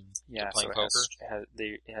characters and playing poker?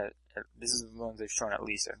 This is the ones they've shown at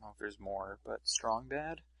least. I don't know if there's more, but Strong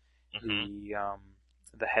Bad,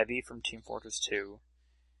 the Heavy from Team Fortress 2,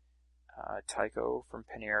 Tycho from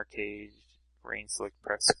Penny Arcade, Rain Slick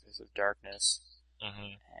Precipice of Darkness,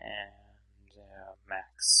 and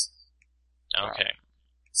Max. Okay.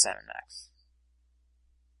 Sam and Max.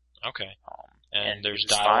 Okay. And there's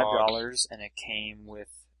it was dialogue. $5, and it came with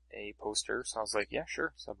a poster, so I was like, yeah,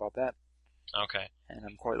 sure, so I bought that. Okay. And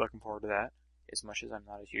I'm quite looking forward to that. As much as I'm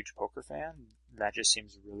not a huge poker fan, that just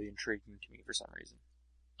seems really intriguing to me for some reason.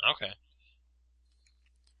 Okay.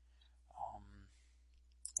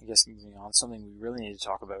 I guess moving on, something we really need to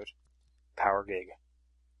talk about. Power Gig.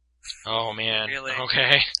 Oh man. Really?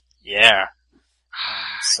 Okay. Yeah.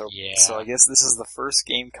 So I guess this is the first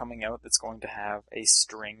game coming out that's going to have a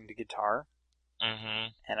stringed guitar.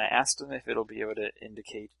 And I asked him if it'll be able to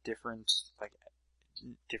indicate different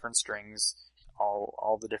strings,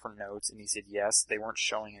 all the different notes, and he said yes. They weren't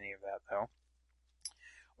showing any of that though.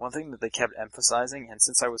 One thing that they kept emphasizing, and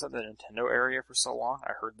since I was at the Nintendo area for so long,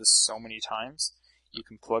 I heard this so many times, you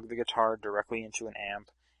can plug the guitar directly into an amp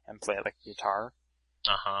and play it like a guitar.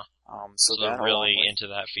 So they're really into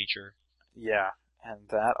that feature. Yeah, and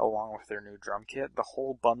that along with their new drum kit, the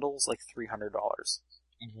whole bundle's like $300.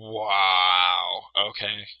 Wow.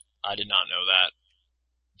 Okay. I did not know that.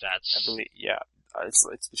 That's... I believe, yeah. It's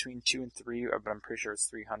between 2 and 3, but I'm pretty sure it's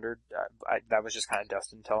 300. That was just kind of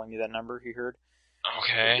Dustin telling me that number he heard.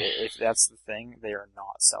 Okay. If that's the thing, they are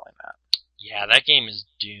not selling that. Yeah, that game is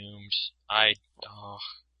doomed. I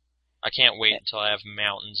can't wait until I have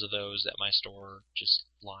mountains of those at my store just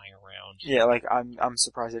lying around. Yeah, I'm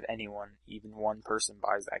surprised if anyone, even one person,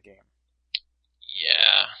 buys that game.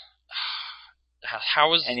 Yeah.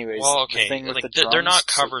 How is... Anyways, well, okay. The thing with the drums, they're not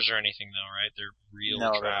covers or anything though, right? They're real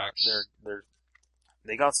tracks.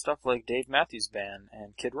 They got stuff like Dave Matthews Band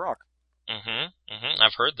and Kid Rock.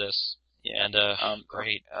 I've heard this. Yeah. And,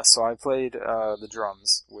 great. So I played, the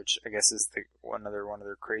drums, which I guess is one of their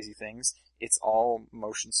crazy things. It's all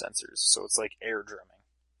motion sensors, so it's like air drumming.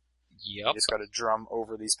 Yep. You just gotta drum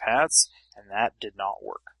over these pads, and that did not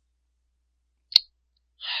work.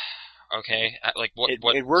 Okay. What it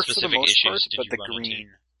worked for the specific most issues part, did but you the run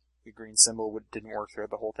into? green symbol didn't work throughout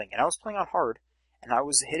the whole thing. And I was playing on hard, and I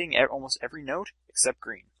was hitting almost every note except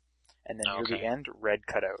green. And then near the end, red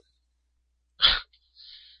cut out.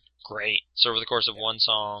 Great. So over the course of one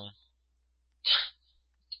song,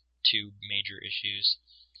 two major issues.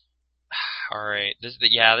 Alright, this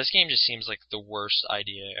game just seems like the worst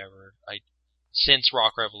idea ever. Since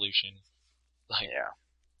Rock Revolution. Yeah.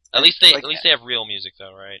 At least they have real music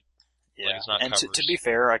though, right? Yeah. Like, it's not and covers. to be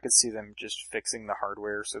fair, I could see them just fixing the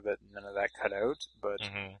hardware so that none of that cut out, but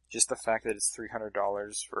just the fact that it's $300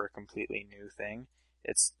 for a completely new thing,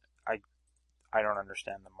 I don't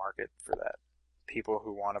understand the market for that. People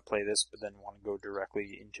who want to play this but then want to go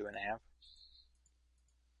directly into an amp.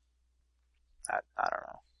 I don't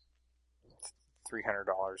know.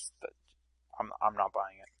 $300. I'm not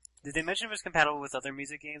buying it. Did they mention it was compatible with other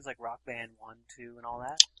music games like Rock Band 1, 2, and all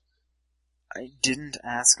that? I didn't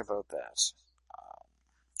ask about that.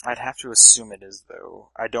 I'd have to assume it is,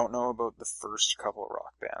 though. I don't know about the first couple of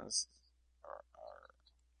Rock Bands.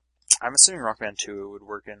 I'm assuming Rock Band 2 it would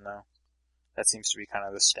work in, though. That seems to be kind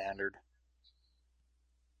of the standard.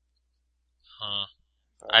 Huh.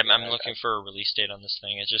 I'm looking for a release date on this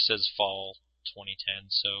thing. It just says fall 2010,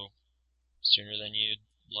 so sooner than you'd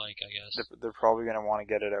like, I guess. They're probably going to want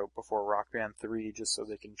to get it out before Rock Band 3 just so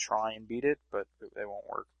they can try and beat it, but it won't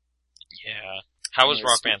work. Yeah. How was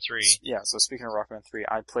Rock Band 3? Yeah, so speaking of Rock Band 3,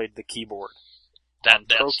 I played the keyboard. That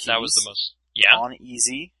was the most... Yeah? On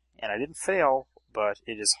easy, and I didn't fail, but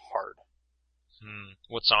it is hard.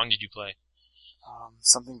 What song did you play?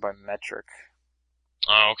 Something by Metric.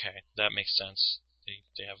 Oh, okay. That makes sense.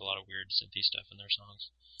 They have a lot of weird synthy stuff in their songs.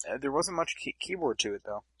 There wasn't much keyboard to it,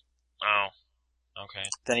 though. Oh, okay.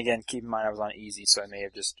 Then again, keep in mind I was on easy, so I may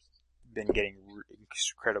have just been getting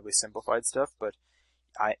incredibly simplified stuff, but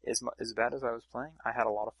as bad as I was playing, I had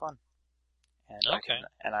a lot of fun. And okay.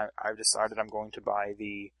 I've decided I'm going to buy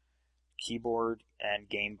the keyboard and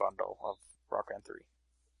game bundle of Rock Band 3.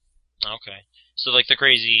 Okay. So like the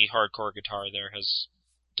crazy hardcore guitar there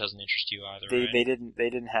doesn't interest you either, right? They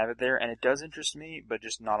didn't have it there, and it does interest me, but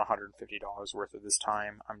just not $150 worth of this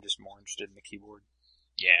time. I'm just more interested in the keyboard.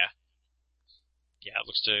 Yeah. Yeah, it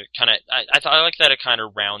looks to kind of... I like that it kind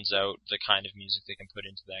of rounds out the kind of music they can put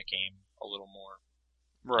into that game a little more.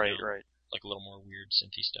 Right, right. Like a little more weird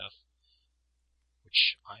synthy stuff,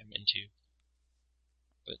 which I'm into.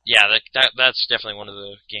 But yeah, that's definitely one of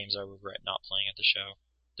the games I regret not playing at the show.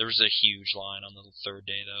 There was a huge line on the third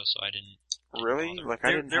day though, so I didn't. Really? Like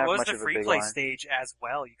I didn't have much of a big line. There was the free play stage as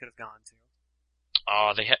well. You could have gone to.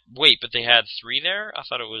 Oh, but they had 3 there? I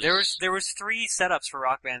thought it was... There was 3 setups for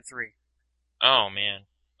Rock Band 3. Oh, man.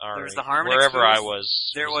 All there right. was the Harmonix Wherever booth, I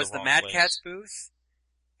was... There was the Mad place. Catz booth,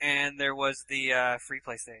 and there was the free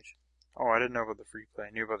play stage. Oh, I didn't know about the free play.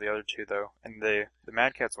 I knew about the other 2, though. And the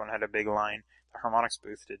Mad Catz one had a big line. The Harmonix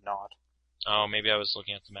booth did not. Oh, maybe I was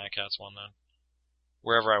looking at the Mad Catz one then.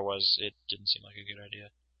 Wherever I was, it didn't seem like a good idea.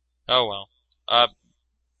 Oh, well.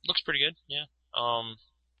 Looks pretty good, yeah.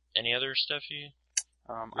 Any other stuff you...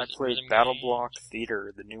 I played Battle Block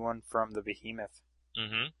Theater, the new one from the Behemoth.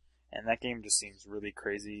 Mm-hmm. And that game just seems really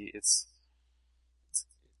crazy. It's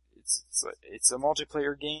a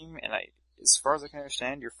multiplayer game, and as far as I can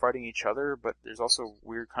understand, you're fighting each other, but there's also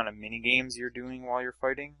weird kind of mini games you're doing while you're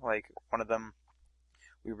fighting. Like, one of them,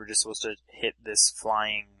 we were just supposed to hit this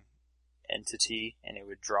flying entity, and it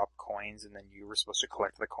would drop coins, and then you were supposed to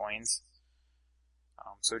collect the coins.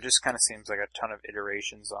 So it just kind of seems like a ton of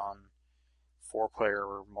iterations on 4-player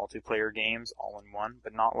or multiplayer games all in one,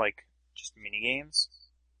 but not like just mini games.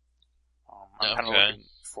 I'm kind of looking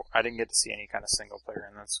for. I didn't get to see any kind of single player,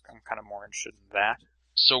 and I'm kind of more interested in that.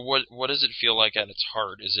 So what does it feel like at its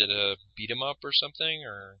heart? Is it a beat 'em up or something,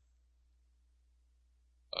 or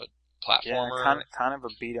a platformer? Yeah, kind of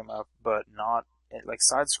a beat 'em up, but not like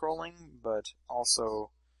side scrolling, but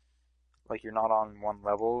also like you're not on one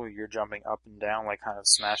level. You're jumping up and down, like kind of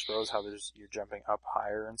Smash Bros. How you're jumping up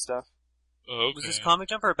higher and stuff. Okay. Was this Comic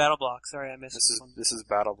Jump or Battle Block? Sorry, I missed this one. This is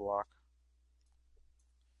Battle Block.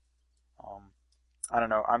 I don't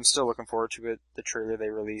know. I'm still looking forward to it. The trailer they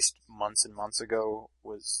released months and months ago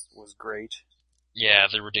was great. Yeah,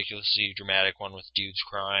 the ridiculously dramatic one with dudes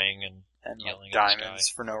crying and yelling like at the diamonds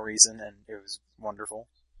sky. for no reason, and it was wonderful.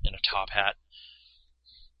 And a top hat.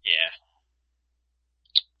 Yeah.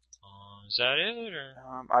 Is that it, or?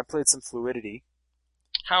 I played some Fluidity.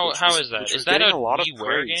 How is that? Is that a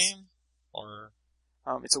WiiWare game? Or?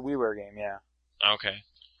 It's a WiiWare game, yeah. Okay.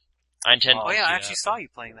 I intend to I see actually that. saw you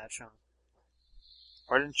playing that, Sean.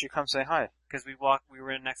 Why didn't you come say hi? Because we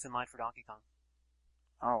were next in line for Donkey Kong.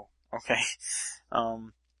 Oh, okay.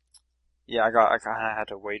 Yeah, I kind of had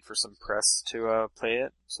to wait for some press to play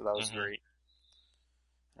it, so that was great.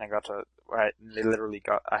 And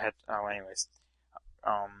anyways.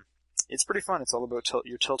 It's pretty fun. It's all about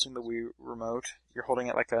you're tilting the Wii remote. You're holding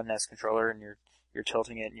it like a NES controller, and you're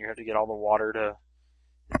tilting it, and you have to get all the water to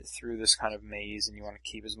through this kind of maze, and you want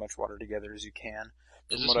to keep as much water together as you can.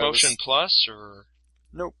 Is this Motion Plus, or?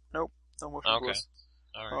 Nope, no Motion Plus.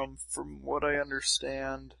 Alright. From what I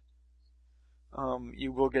understand,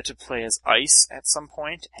 you will get to play as Ice at some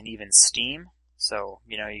point, and even Steam. So,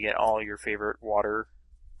 you get all your favorite water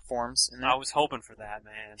forms in there. I was hoping for that,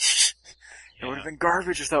 man. It would have been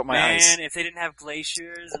garbage without my ice. Man, if they didn't have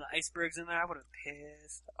glaciers and icebergs in there, I would have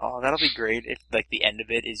pissed. Oh, that'll be great. If, the end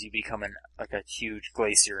of it is you become a huge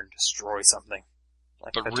glacier and destroy something.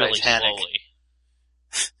 Like but the really Titanic. slowly.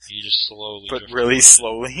 You just slowly. But really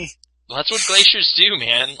slowly? Well, that's what glaciers do,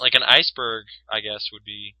 man. Like an iceberg, I guess, would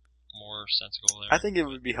be more sensible there. I think it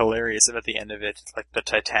would be hilarious if at the end of it, the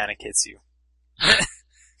Titanic hits you.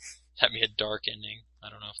 That'd be a dark ending. I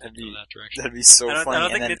don't know if they'd go that direction. That'd be so funny. I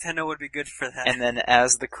don't think Nintendo would be good for that. And then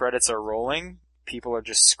as the credits are rolling, people are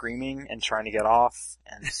just screaming and trying to get off,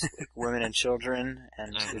 and women and children,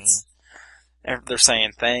 and they're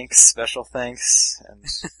saying thanks, special thanks, and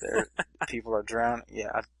people are drowning.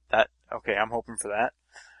 Yeah, okay, I'm hoping for that.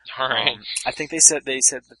 Alright. I think they said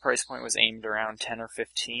the price point was aimed around 10 or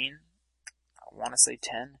 15. I want to say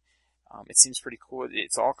 10. It seems pretty cool.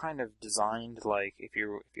 It's all kind of designed like if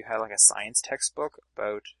you had like a science textbook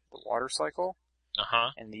about the water cycle.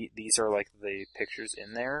 And these are like the pictures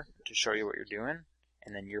in there to show you what you're doing,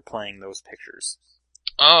 and then you're playing those pictures.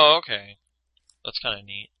 Oh, okay. That's kind of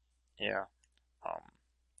neat. Yeah.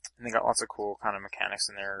 And they got lots of cool kind of mechanics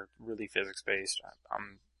in there, really physics based.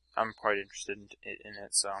 I'm quite interested in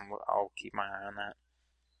it, so I'll keep my eye on that.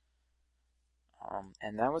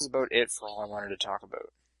 And that was about it for all I wanted to talk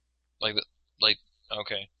about.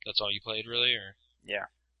 Okay, that's all you played, really, or? Yeah.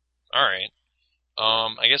 Alright.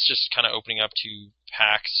 I guess just kind of opening up to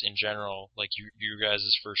PAX in general, like your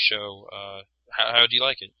guys' first show, how do you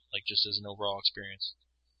like it? Like, just as an overall experience?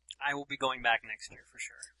 I will be going back next year, for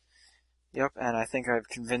sure. Yep, and I think I've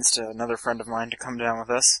convinced another friend of mine to come down with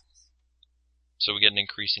us. So we get an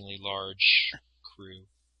increasingly large crew.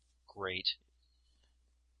 Great.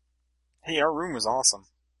 Hey, our room was awesome.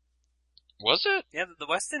 Was it? Yeah, the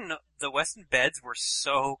Westin beds were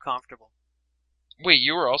so comfortable. Wait,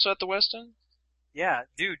 you were also at the Westin? Yeah,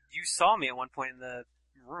 dude, you saw me at one point in the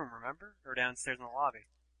room, remember? Or downstairs in the lobby.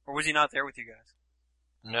 Or was he not there with you guys?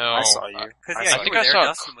 No. I saw you. Because, yeah, you were there,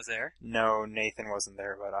 Dustin was there. No, Nathan wasn't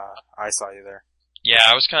there, but I saw you there. Yeah,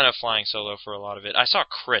 I was kind of flying solo for a lot of it. I saw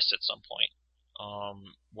Chris at some point,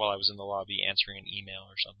 while I was in the lobby answering an email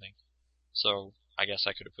or something. So, I guess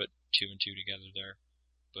I could have put 2 and 2 together there.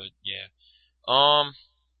 But, yeah.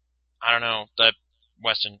 I don't know. That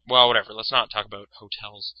Westin, well, whatever. Let's not talk about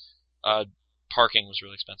hotels. Parking was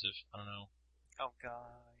really expensive. I don't know. Oh,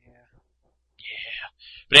 God, yeah. Yeah.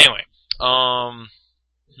 But anyway,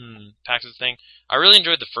 PAX is the thing. I really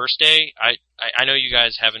enjoyed the first day. I know you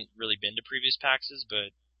guys haven't really been to previous PAXs,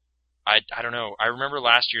 but I don't know. I remember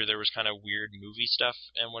last year there was kind of weird movie stuff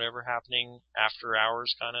and whatever happening after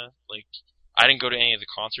hours, kind of. Like, I didn't go to any of the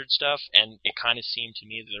concert stuff, and it kind of seemed to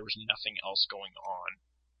me that there was nothing else going on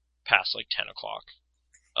past, like, 10 o'clock.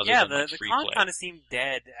 Yeah, the con kind of seemed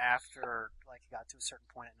dead after, like, it got to a certain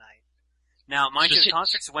point at night. Now, mind you, the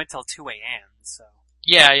concerts went till 2 a.m., so...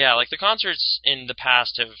 Yeah, like, the concerts in the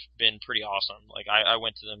past have been pretty awesome. Like, I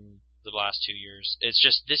went to them the last 2 years. It's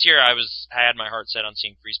just, this year I had my heart set on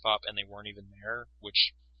seeing Freeze Pop, and they weren't even there,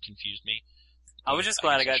 which confused me. I was just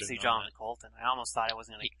glad I got to see John Colton. I almost thought I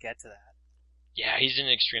wasn't going to get to that. Yeah, he's an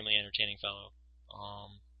extremely entertaining fellow.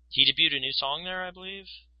 He debuted a new song there, I believe?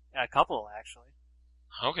 Yeah, a couple, actually.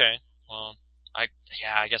 Okay, well, I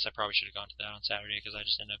guess I probably should have gone to that on Saturday, because I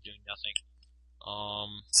just ended up doing nothing.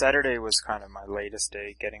 Saturday was kind of my latest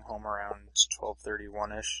day, getting home around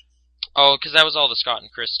 12:31ish. Oh, because that was all the Scott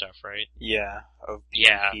and Chris stuff, right? Yeah, of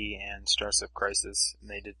PvP and Starship Crisis, and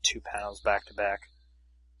they did 2 panels back to back.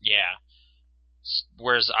 Yeah.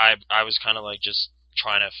 Whereas I was kind of like just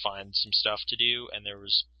trying to find some stuff to do, and there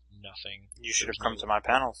was nothing. You should have come to my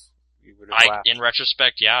panels. You would have laughed. In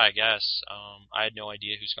retrospect, yeah, I guess. I had no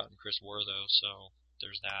idea who Scott and Chris were, though, so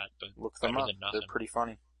there's that. But look them up. They're pretty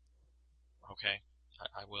funny. Okay,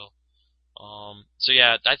 I will. So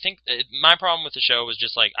yeah, I think my problem with the show was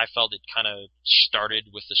just like I felt it kind of started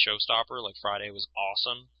with the showstopper. Like Friday was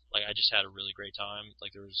awesome. Like I just had a really great time.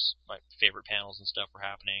 Like there was my favorite panels and stuff were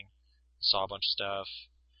happening. Saw a bunch of stuff,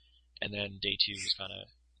 and then day 2 was kind of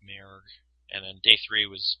merg, and then day 3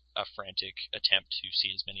 was a frantic attempt to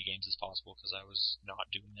see as many games as possible because I was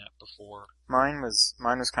not doing that before. Mine was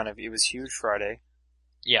kind of, it was huge Friday.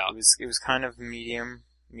 Yeah, it was kind of medium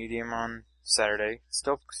on Saturday.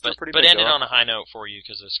 Still pretty big. But ended on a high note for you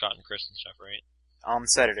because of Scott and Chris and stuff, right? On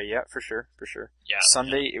Saturday, yeah, for sure. Yeah.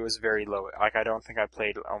 Sunday, it was very low. Like, I don't think I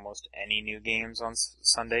played almost any new games on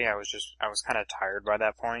Sunday. I was kind of tired by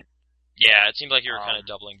that point. Yeah, it seemed like you were kind of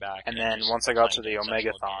doubling back. And then once I got to the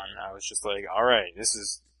Omegathon, I was just like, alright, this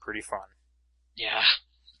is pretty fun. Yeah.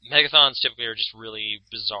 Megathons typically are just really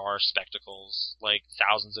bizarre spectacles. Like,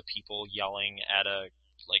 thousands of people yelling at a,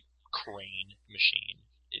 like, crane machine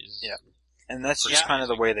is... Yeah. And that's just kind of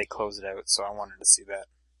the way they close it out, so I wanted to see that.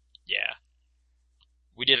 Yeah.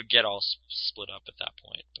 We did get all split up at that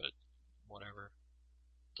point, but whatever.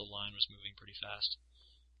 The line was moving pretty fast.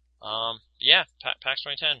 Yeah, PAX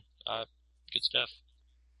 2010. Good stuff.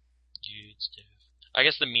 I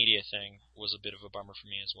guess the media thing was a bit of a bummer for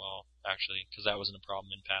me as well, actually, because that wasn't a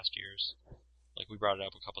problem in past years. Like, we brought it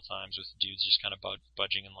up a couple times with dudes just kind of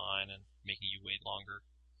budging in line and making you wait longer.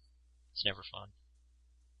 It's never fun.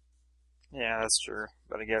 Yeah, that's true.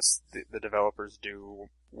 But I guess the developers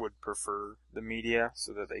would prefer the media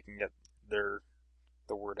so that they can get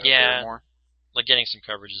the word out there more. Like, getting some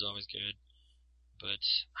coverage is always good. But,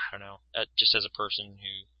 I don't know. Just as a person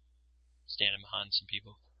who standing behind some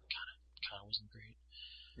people, kind of wasn't great.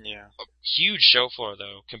 Yeah. A huge show floor,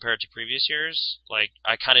 though, compared to previous years. Like,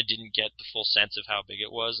 I kind of didn't get the full sense of how big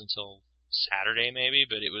it was until Saturday, maybe,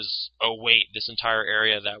 but it was, oh wait, this entire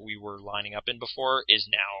area that we were lining up in before is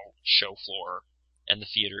now show floor, and the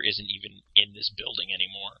theater isn't even in this building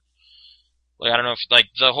anymore. Like, I don't know if, like,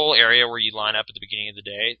 the whole area where you line up at the beginning of the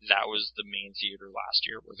day, that was the main theater last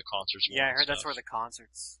year where the concerts were. Yeah, I heard that's where the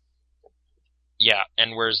concerts. Yeah,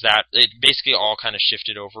 and whereas that, it basically all kind of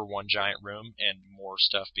shifted over one giant room, and more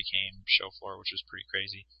stuff became show floor, which was pretty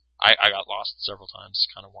crazy. I got lost several times,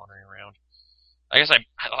 kind of wandering around. I guess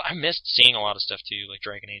I missed seeing a lot of stuff too, like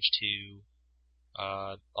Dragon Age 2,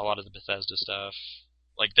 a lot of the Bethesda stuff.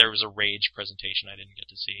 Like, there was a Rage presentation I didn't get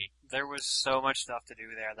to see. There was so much stuff to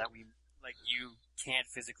do there that you can't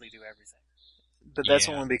physically do everything. But that's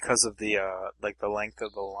only because of the length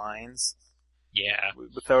of the lines. Yeah.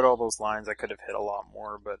 Without all those lines, I could have hit a lot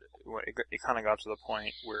more, but it kind of got to the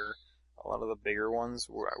point where a lot of the bigger ones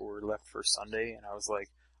were left for Sunday, and I was like,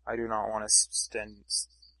 I do not want to spend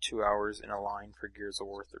 2 hours in a line for Gears of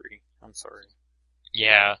War 3. I'm sorry.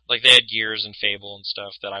 Yeah, like they had Gears and Fable and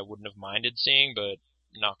stuff that I wouldn't have minded seeing, but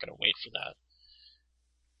not gonna wait for that.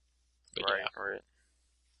 But right.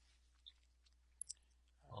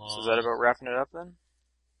 So is that about wrapping it up then?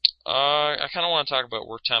 I kind of want to talk about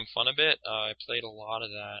Work Time Fun a bit. I played a lot of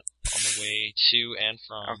that on the way to and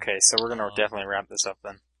from. Okay, so we're gonna definitely wrap this up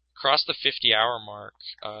then. Cross the 50-hour mark.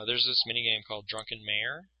 There's this minigame called Drunken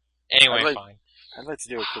Mayor. Anyway, fine. I'd like to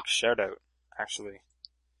do a quick shout out, actually.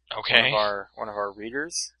 Okay. One of our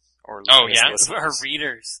readers, or listeners. Our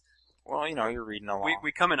readers. Well, you're reading along.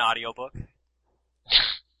 We come in audiobook.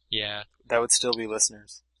 Yeah. That would still be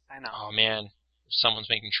listeners. I know. Oh man, if someone's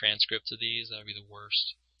making transcripts of these, that'd be the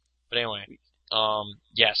worst. But anyway,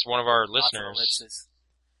 yes, one of our listeners. Ellipses.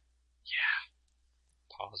 Yeah.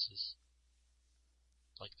 Pauses.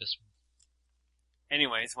 Like this one.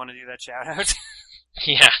 Anyways, want to do that shout out?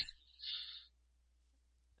 Yeah.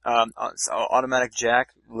 So Automatic Jack,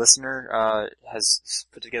 listener, has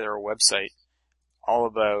put together a website all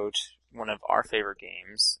about one of our favorite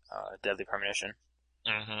games, Deadly Premonition.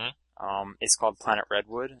 Mm-hmm. It's called Planet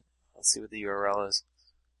Redwood. Let's see what the URL is.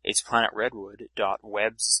 It's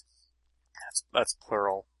planetredwood.webs, that's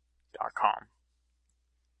plural, .com.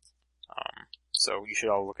 So you should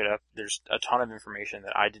all look it up. There's a ton of information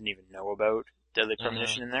that I didn't even know about Deadly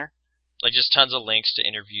Premonition in there. Like, just tons of links to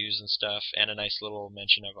interviews and stuff, and a nice little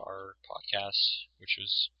mention of our podcast, which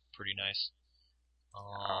was pretty nice.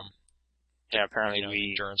 Yeah, apparently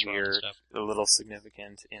we're a little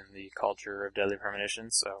significant in the culture of Deadly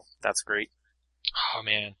Premonition, so that's great. Oh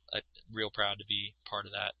man, I'm real proud to be part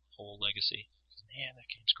of that whole legacy. Man, that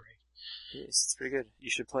game's great. Yes, it's pretty good. You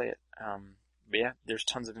should play it. But yeah, there's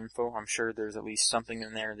tons of info. I'm sure there's at least something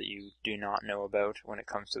in there that you do not know about when it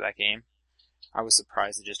comes to that game. I was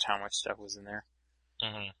surprised at just how much stuff was in there.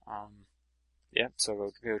 Mm-hmm. Yeah,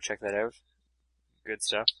 so go check that out. Good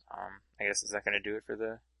stuff. I guess, is that going to do it for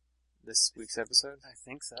this week's episode? I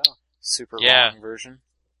think so. Super long version.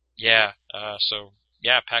 Yeah. So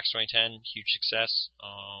yeah, PAX 2010, huge success.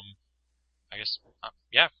 I guess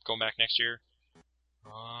going back next year.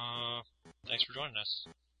 Thanks for joining us.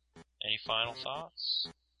 Any final thoughts?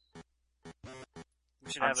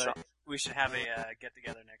 We should have a get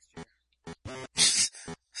together next year.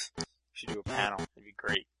 We should do a panel. It'd be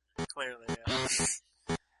great. Clearly,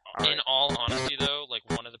 yeah. In all honesty, though,